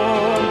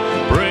home,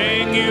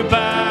 bring you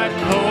back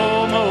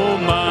home, oh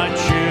my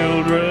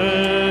children.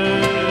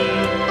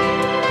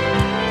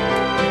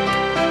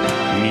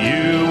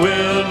 You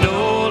will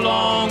no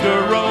longer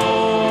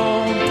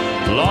roam,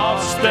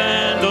 lost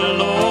and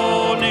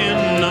alone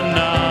in the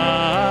night.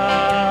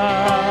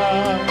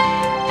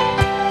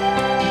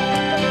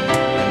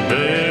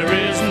 There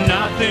is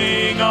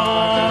nothing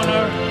on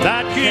earth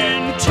that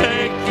can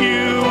take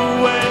you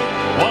away.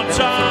 Once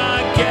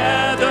I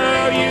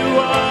gather you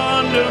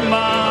under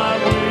my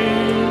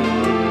wing,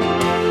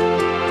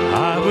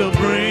 I will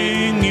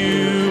bring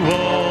you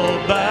all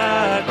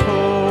back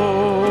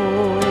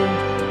home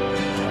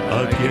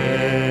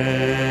again.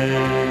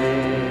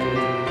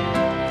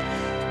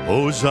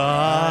 O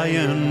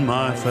Zion,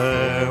 my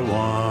fair one,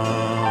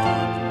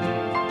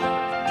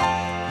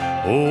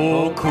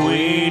 O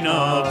Queen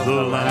of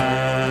the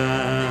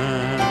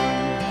land,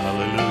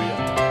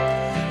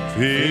 hallelujah.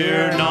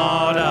 Fear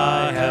not,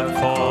 I have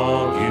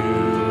called you.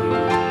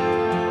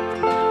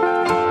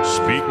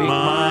 Speak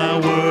my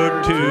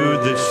word to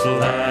this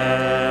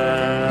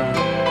land.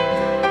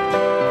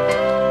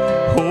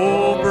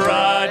 O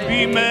bride,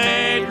 be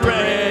made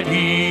ready.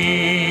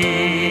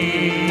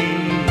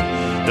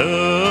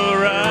 The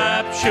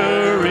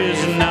rapture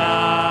is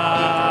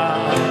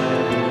nigh.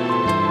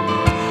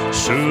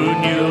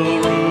 Soon you'll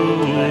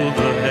rule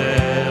the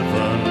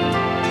heavens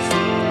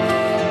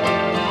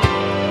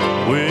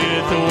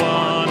with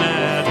one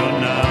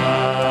Adonai.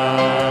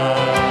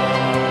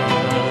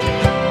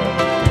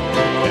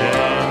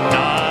 And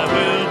I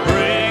will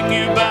bring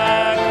you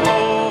back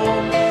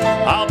home.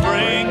 I'll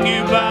bring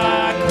you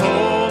back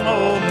home,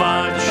 oh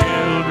my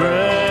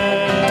children.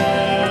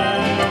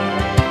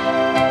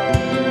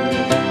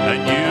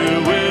 And you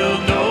will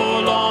no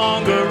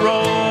longer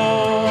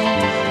roam,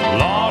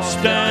 lost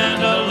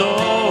and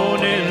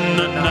alone in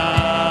the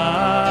night.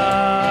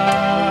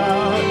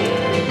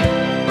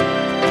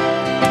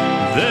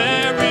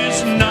 There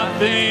is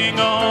nothing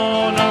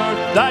on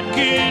earth that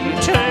can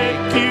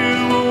take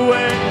you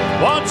away.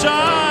 Once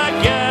I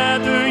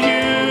gather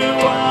you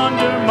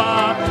under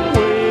my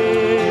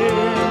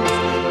wings,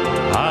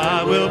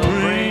 I will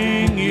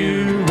bring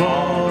you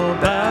all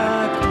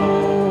back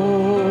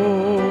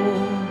home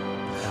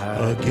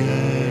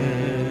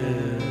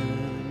again.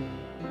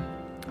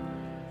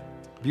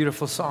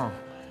 Beautiful song.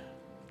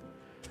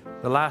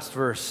 The last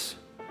verse,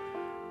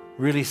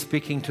 really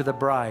speaking to the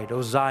bride,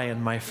 O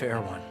Zion, my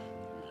fair one.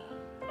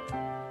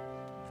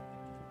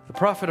 The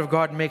prophet of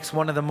God makes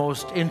one of the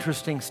most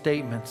interesting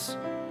statements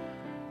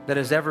that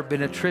has ever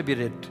been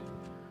attributed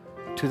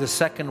to the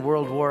Second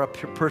World War, a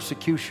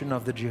persecution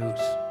of the Jews.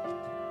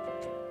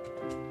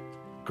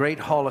 Great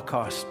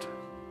Holocaust.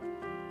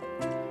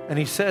 And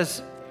he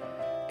says,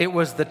 it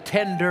was the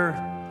tender,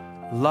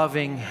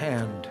 loving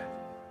hand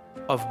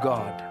of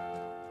God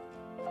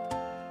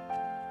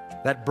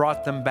that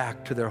brought them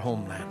back to their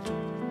homeland.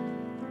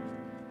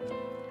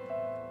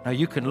 Now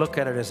you can look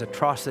at it as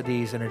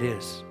atrocities, and it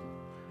is,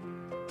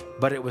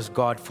 but it was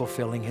God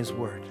fulfilling His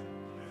word.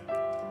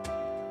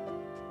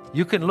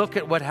 You can look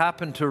at what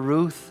happened to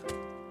Ruth.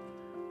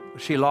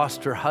 She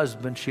lost her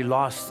husband, she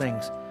lost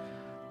things,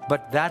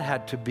 but that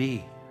had to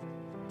be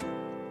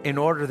in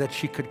order that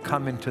she could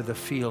come into the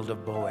field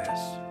of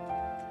Boaz.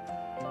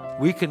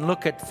 We can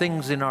look at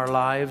things in our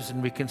lives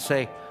and we can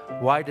say,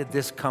 why did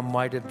this come?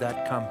 Why did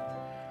that come?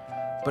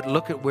 But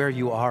look at where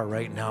you are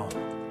right now.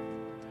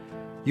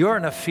 You're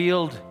in a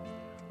field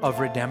of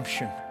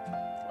redemption.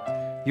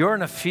 You're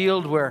in a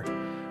field where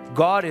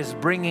God is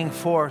bringing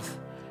forth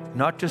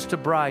not just a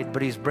bride,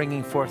 but He's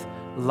bringing forth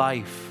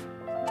life.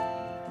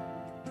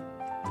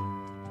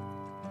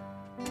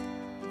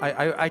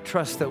 I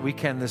trust that we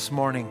can this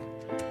morning,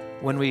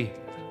 when we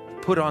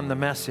put on the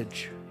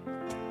message,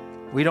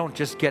 we don't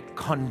just get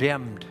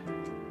condemned.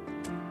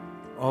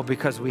 Oh,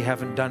 because we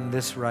haven't done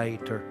this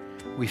right, or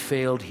we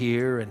failed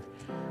here and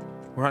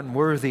we're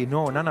unworthy.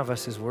 No, none of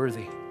us is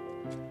worthy.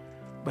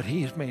 but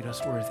He has made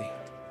us worthy.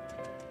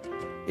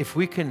 If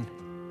we can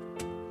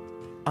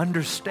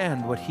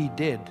understand what He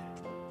did,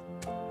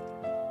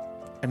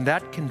 and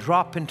that can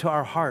drop into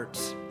our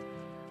hearts,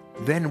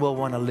 then we'll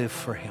want to live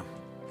for Him.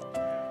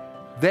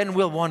 Then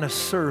we'll want to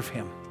serve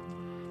Him.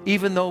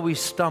 Even though we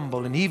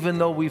stumble and even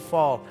though we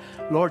fall,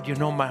 Lord, you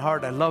know my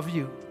heart, I love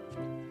you.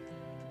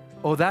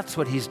 Oh, that's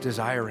what He's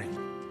desiring.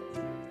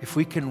 If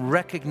we can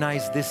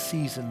recognize this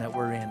season that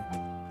we're in,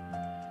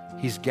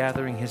 He's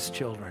gathering His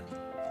children.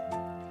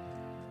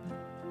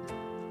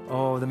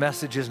 Oh, the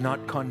message is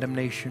not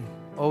condemnation.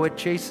 Oh, it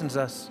chastens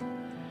us.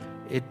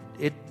 It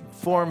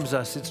forms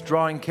us. It's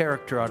drawing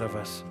character out of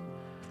us.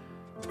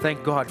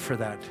 Thank God for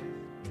that.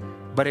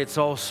 But it's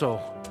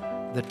also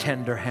the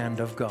tender hand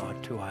of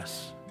God to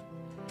us.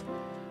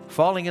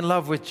 Falling in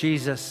love with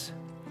Jesus.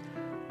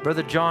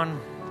 Brother John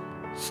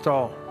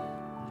Stahl,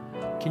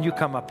 can you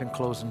come up and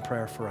close in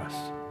prayer for us?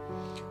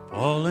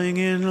 Falling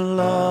in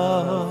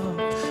love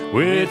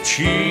with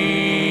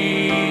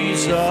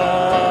Jesus.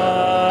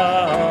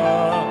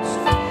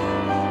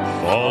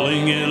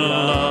 Falling in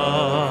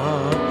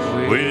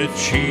love with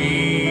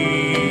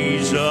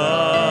Jesus.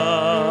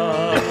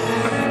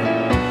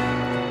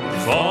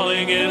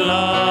 Falling in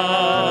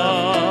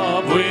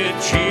love with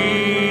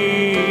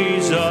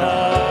Jesus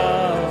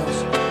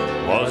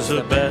was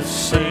the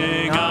best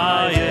thing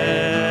I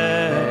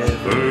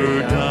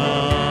ever done.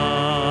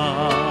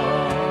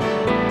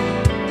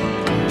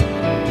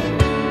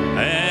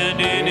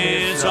 And in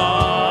His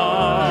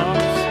arms,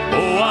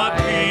 oh, I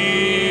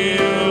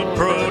feel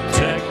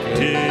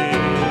protected.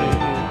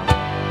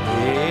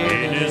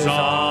 In His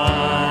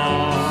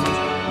arms,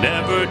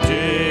 never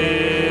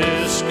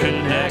disconnected.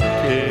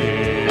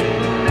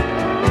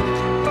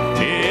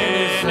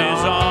 In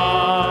His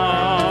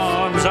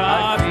arms,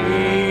 I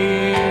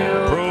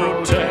feel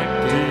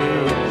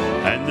protected,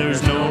 and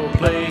there's no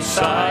place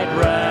I'd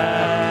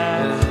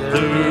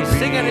rather be.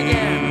 Sing it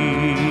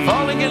again.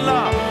 Falling in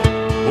love.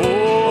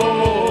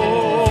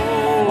 Oh,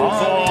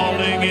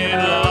 falling in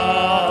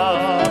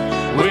love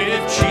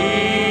with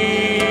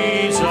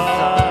Jesus.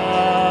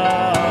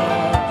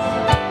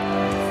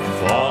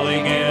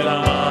 Falling in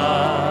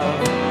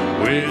love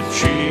with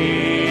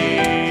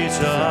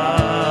Jesus.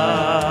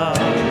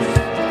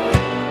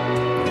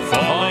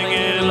 Falling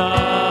in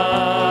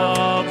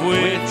love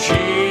with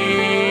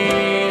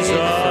Jesus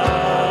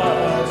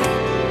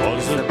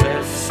was the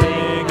best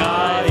thing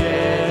I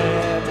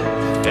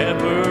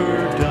ever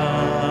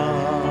done.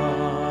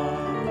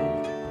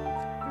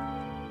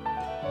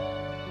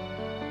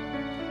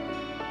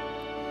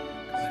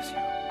 Bless you.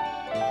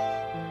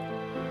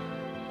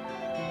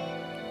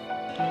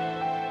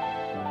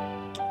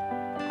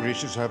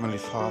 Gracious Heavenly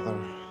Father,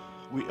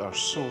 we are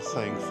so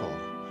thankful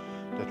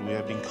that we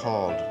have been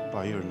called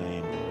by your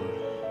name,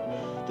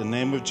 Lord. The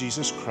name of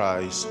Jesus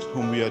Christ,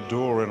 whom we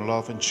adore and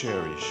love and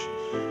cherish.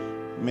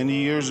 Many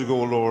years ago,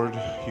 Lord,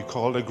 you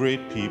called a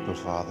great people,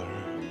 Father.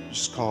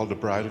 It's called the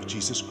Bride of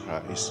Jesus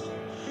Christ.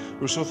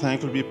 We're so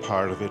thankful to be a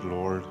part of it,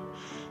 Lord.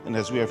 And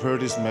as we have heard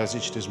this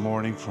message this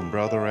morning from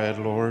Brother Ed,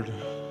 Lord,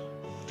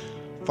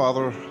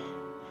 Father,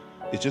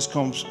 it just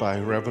comes by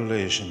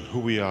revelation who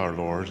we are,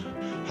 Lord.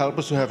 Help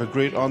us to have a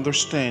great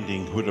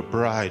understanding who the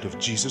bride of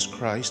Jesus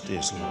Christ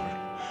is, Lord.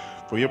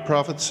 For your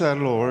prophet said,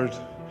 Lord,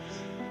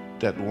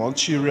 that once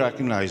she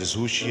recognizes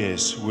who she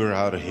is, we're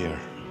out of here.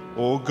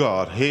 Oh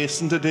God,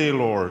 hasten the day,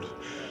 Lord.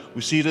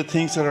 We see the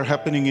things that are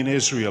happening in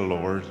Israel,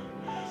 Lord.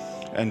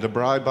 And the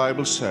bride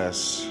Bible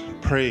says,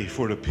 pray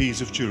for the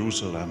peace of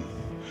Jerusalem.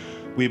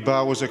 We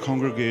bow as a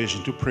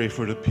congregation to pray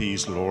for the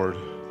peace, Lord.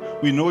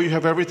 We know you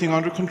have everything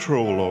under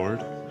control,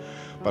 Lord.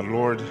 But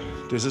Lord,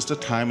 this is the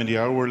time and the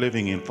hour we're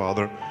living in,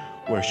 Father,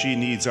 where she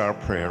needs our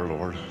prayer,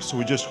 Lord. So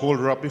we just hold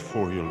her up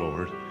before you,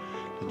 Lord,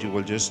 that you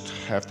will just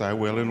have thy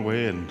will and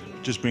way and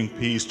just bring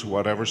peace to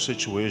whatever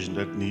situation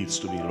that needs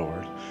to be,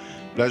 Lord.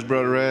 Bless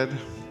Brother Ed.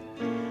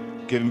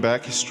 Give him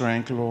back his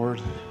strength,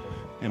 Lord,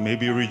 and may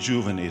be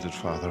rejuvenated,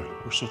 Father.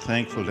 We're so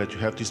thankful that you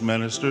have these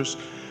ministers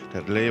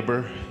that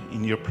labor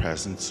in your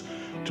presence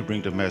to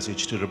bring the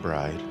message to the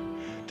bride.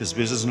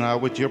 Dismiss us now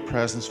with your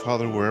presence,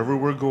 Father, wherever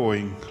we're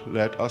going.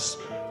 Let us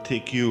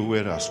take you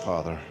with us,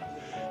 Father,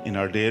 in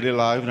our daily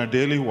life, in our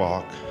daily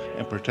walk,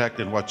 and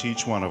protect and watch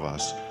each one of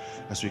us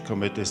as we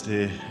commit this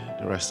day,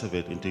 the rest of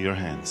it, into your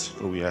hands.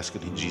 For we ask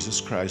it in Jesus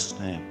Christ's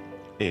name.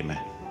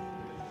 Amen.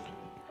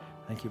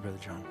 Thank you, Brother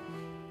John.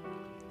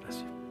 Bless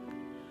you.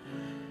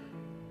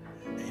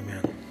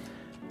 Amen.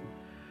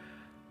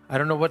 I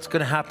don't know what's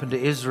going to happen to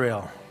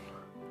Israel,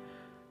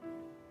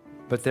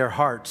 but their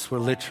hearts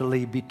will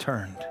literally be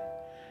turned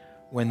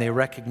when they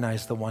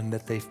recognize the one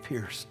that they've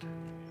pierced.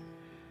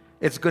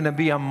 It's going to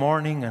be a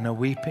mourning and a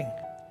weeping.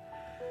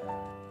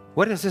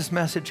 What does this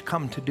message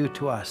come to do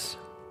to us?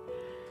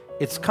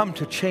 It's come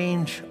to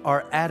change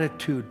our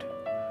attitude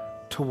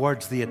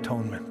towards the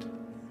atonement.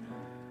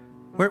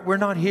 We're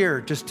not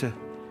here just to,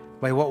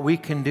 by what we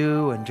can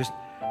do and just,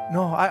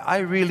 no, I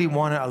really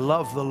want to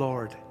love the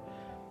Lord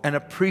and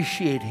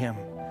appreciate Him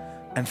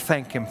and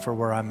thank Him for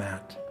where I'm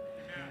at.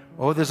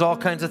 Oh, there's all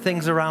kinds of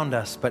things around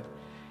us, but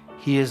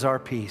He is our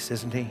peace,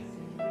 isn't He?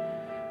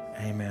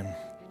 Amen.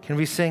 Can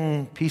we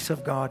sing Peace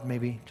of God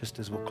maybe just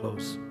as we'll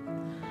close?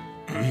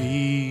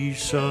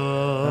 Peace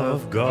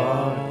of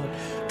God,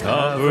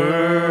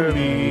 cover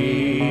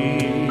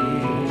me,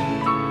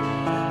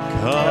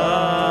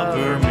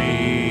 cover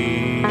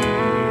me,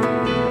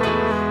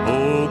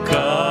 oh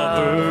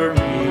cover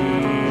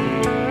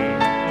me.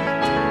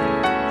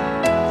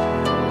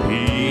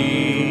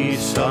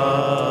 Peace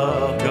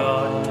of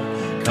God,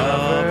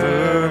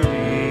 cover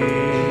me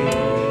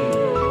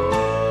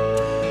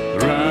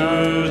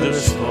through the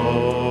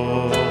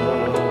storm,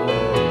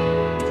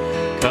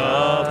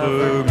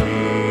 cover me.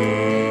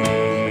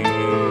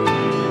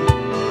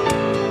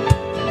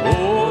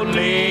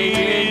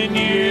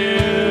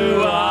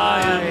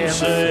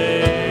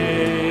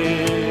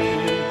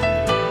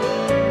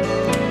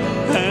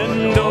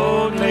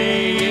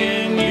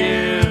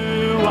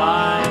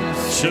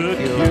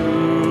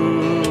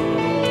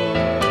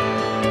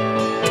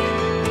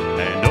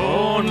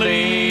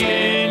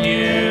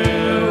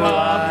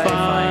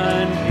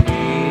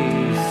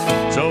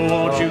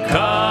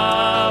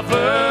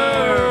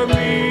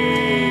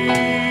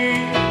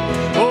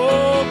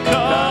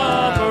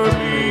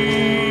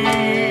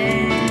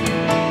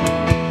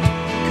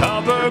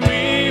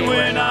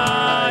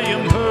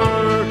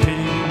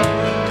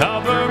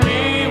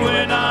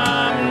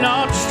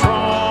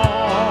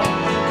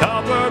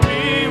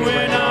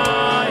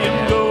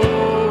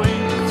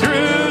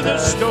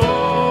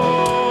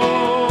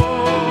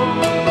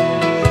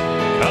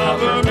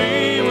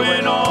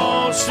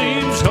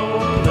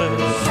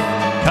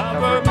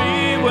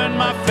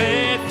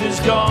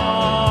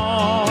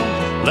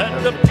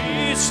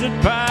 That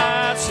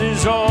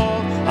passes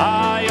all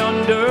I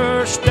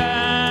understand.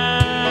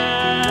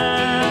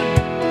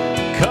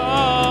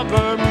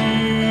 Cover me,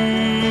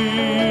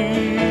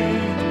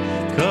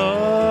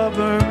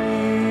 cover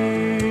me.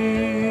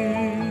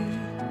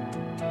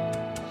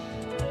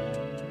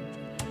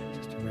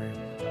 Sister Mary.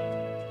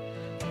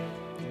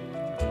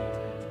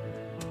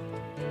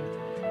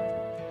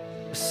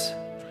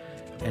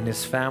 And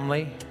his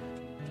family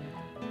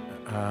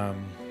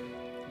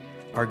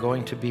are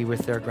going to be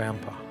with their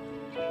grandpa.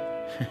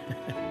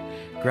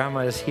 Grandma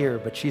is here,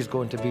 but she's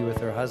going to be with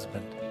her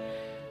husband.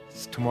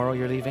 It's tomorrow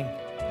you're leaving.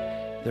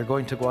 They're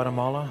going to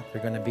Guatemala.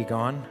 They're going to be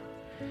gone.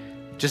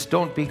 Just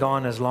don't be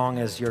gone as long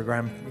as your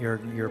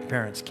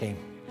parents came.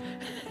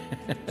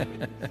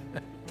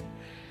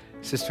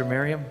 Sister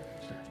Miriam,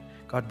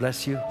 God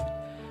bless you.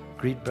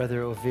 Greet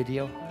Brother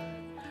Ovidio.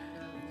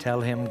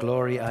 Tell him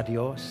gloria a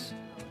Dios.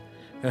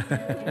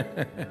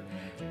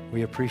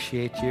 We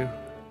appreciate you.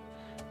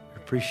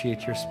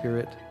 Appreciate your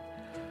spirit.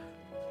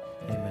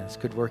 Amen. It's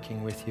good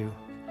working with you.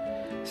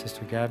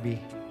 Sister Gabby,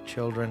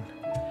 children,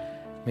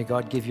 may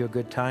God give you a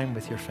good time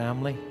with your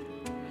family.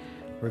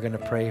 We're going to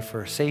pray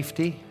for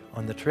safety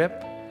on the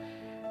trip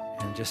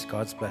and just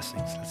God's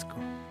blessings. Let's go.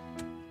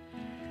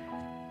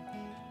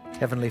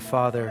 Heavenly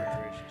Father,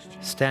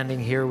 standing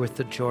here with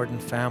the Jordan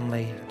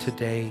family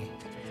today,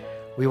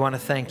 we want to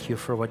thank you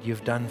for what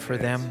you've done for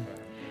them.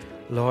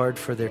 Lord,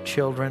 for their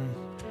children.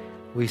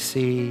 We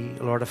see,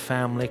 Lord, a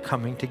family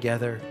coming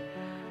together.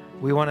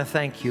 We want to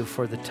thank you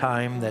for the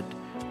time that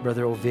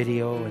Brother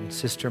Ovidio and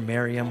Sister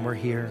Miriam were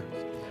here.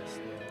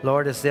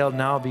 Lord, as they'll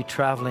now be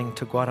traveling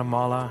to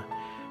Guatemala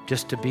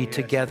just to be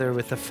together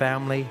with the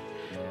family,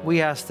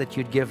 we ask that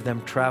you'd give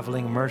them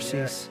traveling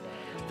mercies,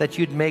 that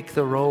you'd make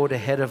the road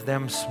ahead of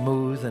them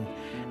smooth, and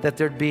that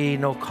there'd be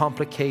no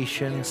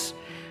complications,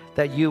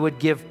 that you would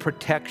give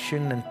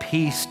protection and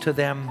peace to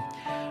them.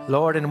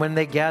 Lord, and when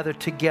they gather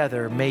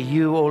together, may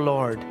you, O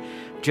Lord,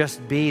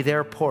 just be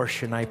their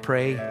portion, I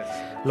pray.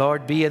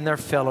 Lord, be in their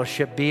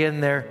fellowship, be in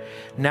their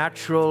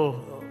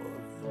natural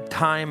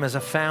time as a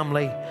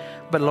family,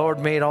 but Lord,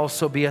 may it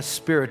also be a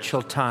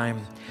spiritual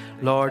time,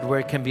 Lord, where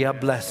it can be a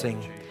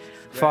blessing.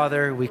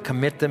 Father, we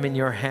commit them in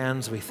your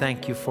hands. We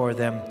thank you for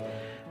them.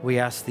 We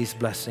ask these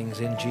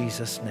blessings in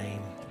Jesus'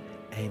 name.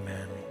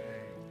 Amen.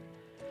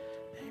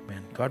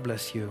 Amen. God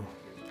bless you.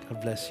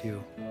 God bless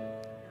you.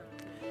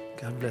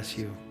 God bless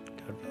you.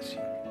 God bless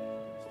you.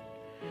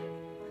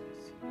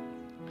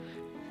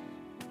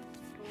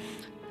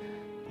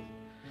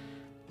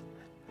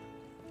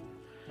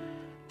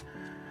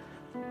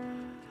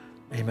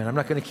 Amen. I'm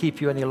not going to keep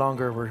you any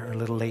longer. We're a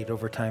little late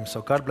over time.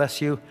 So God bless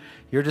you.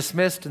 You're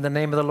dismissed in the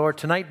name of the Lord.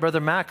 Tonight,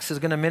 Brother Max is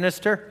going to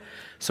minister.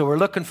 So we're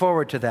looking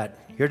forward to that.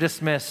 You're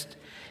dismissed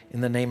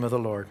in the name of the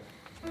Lord.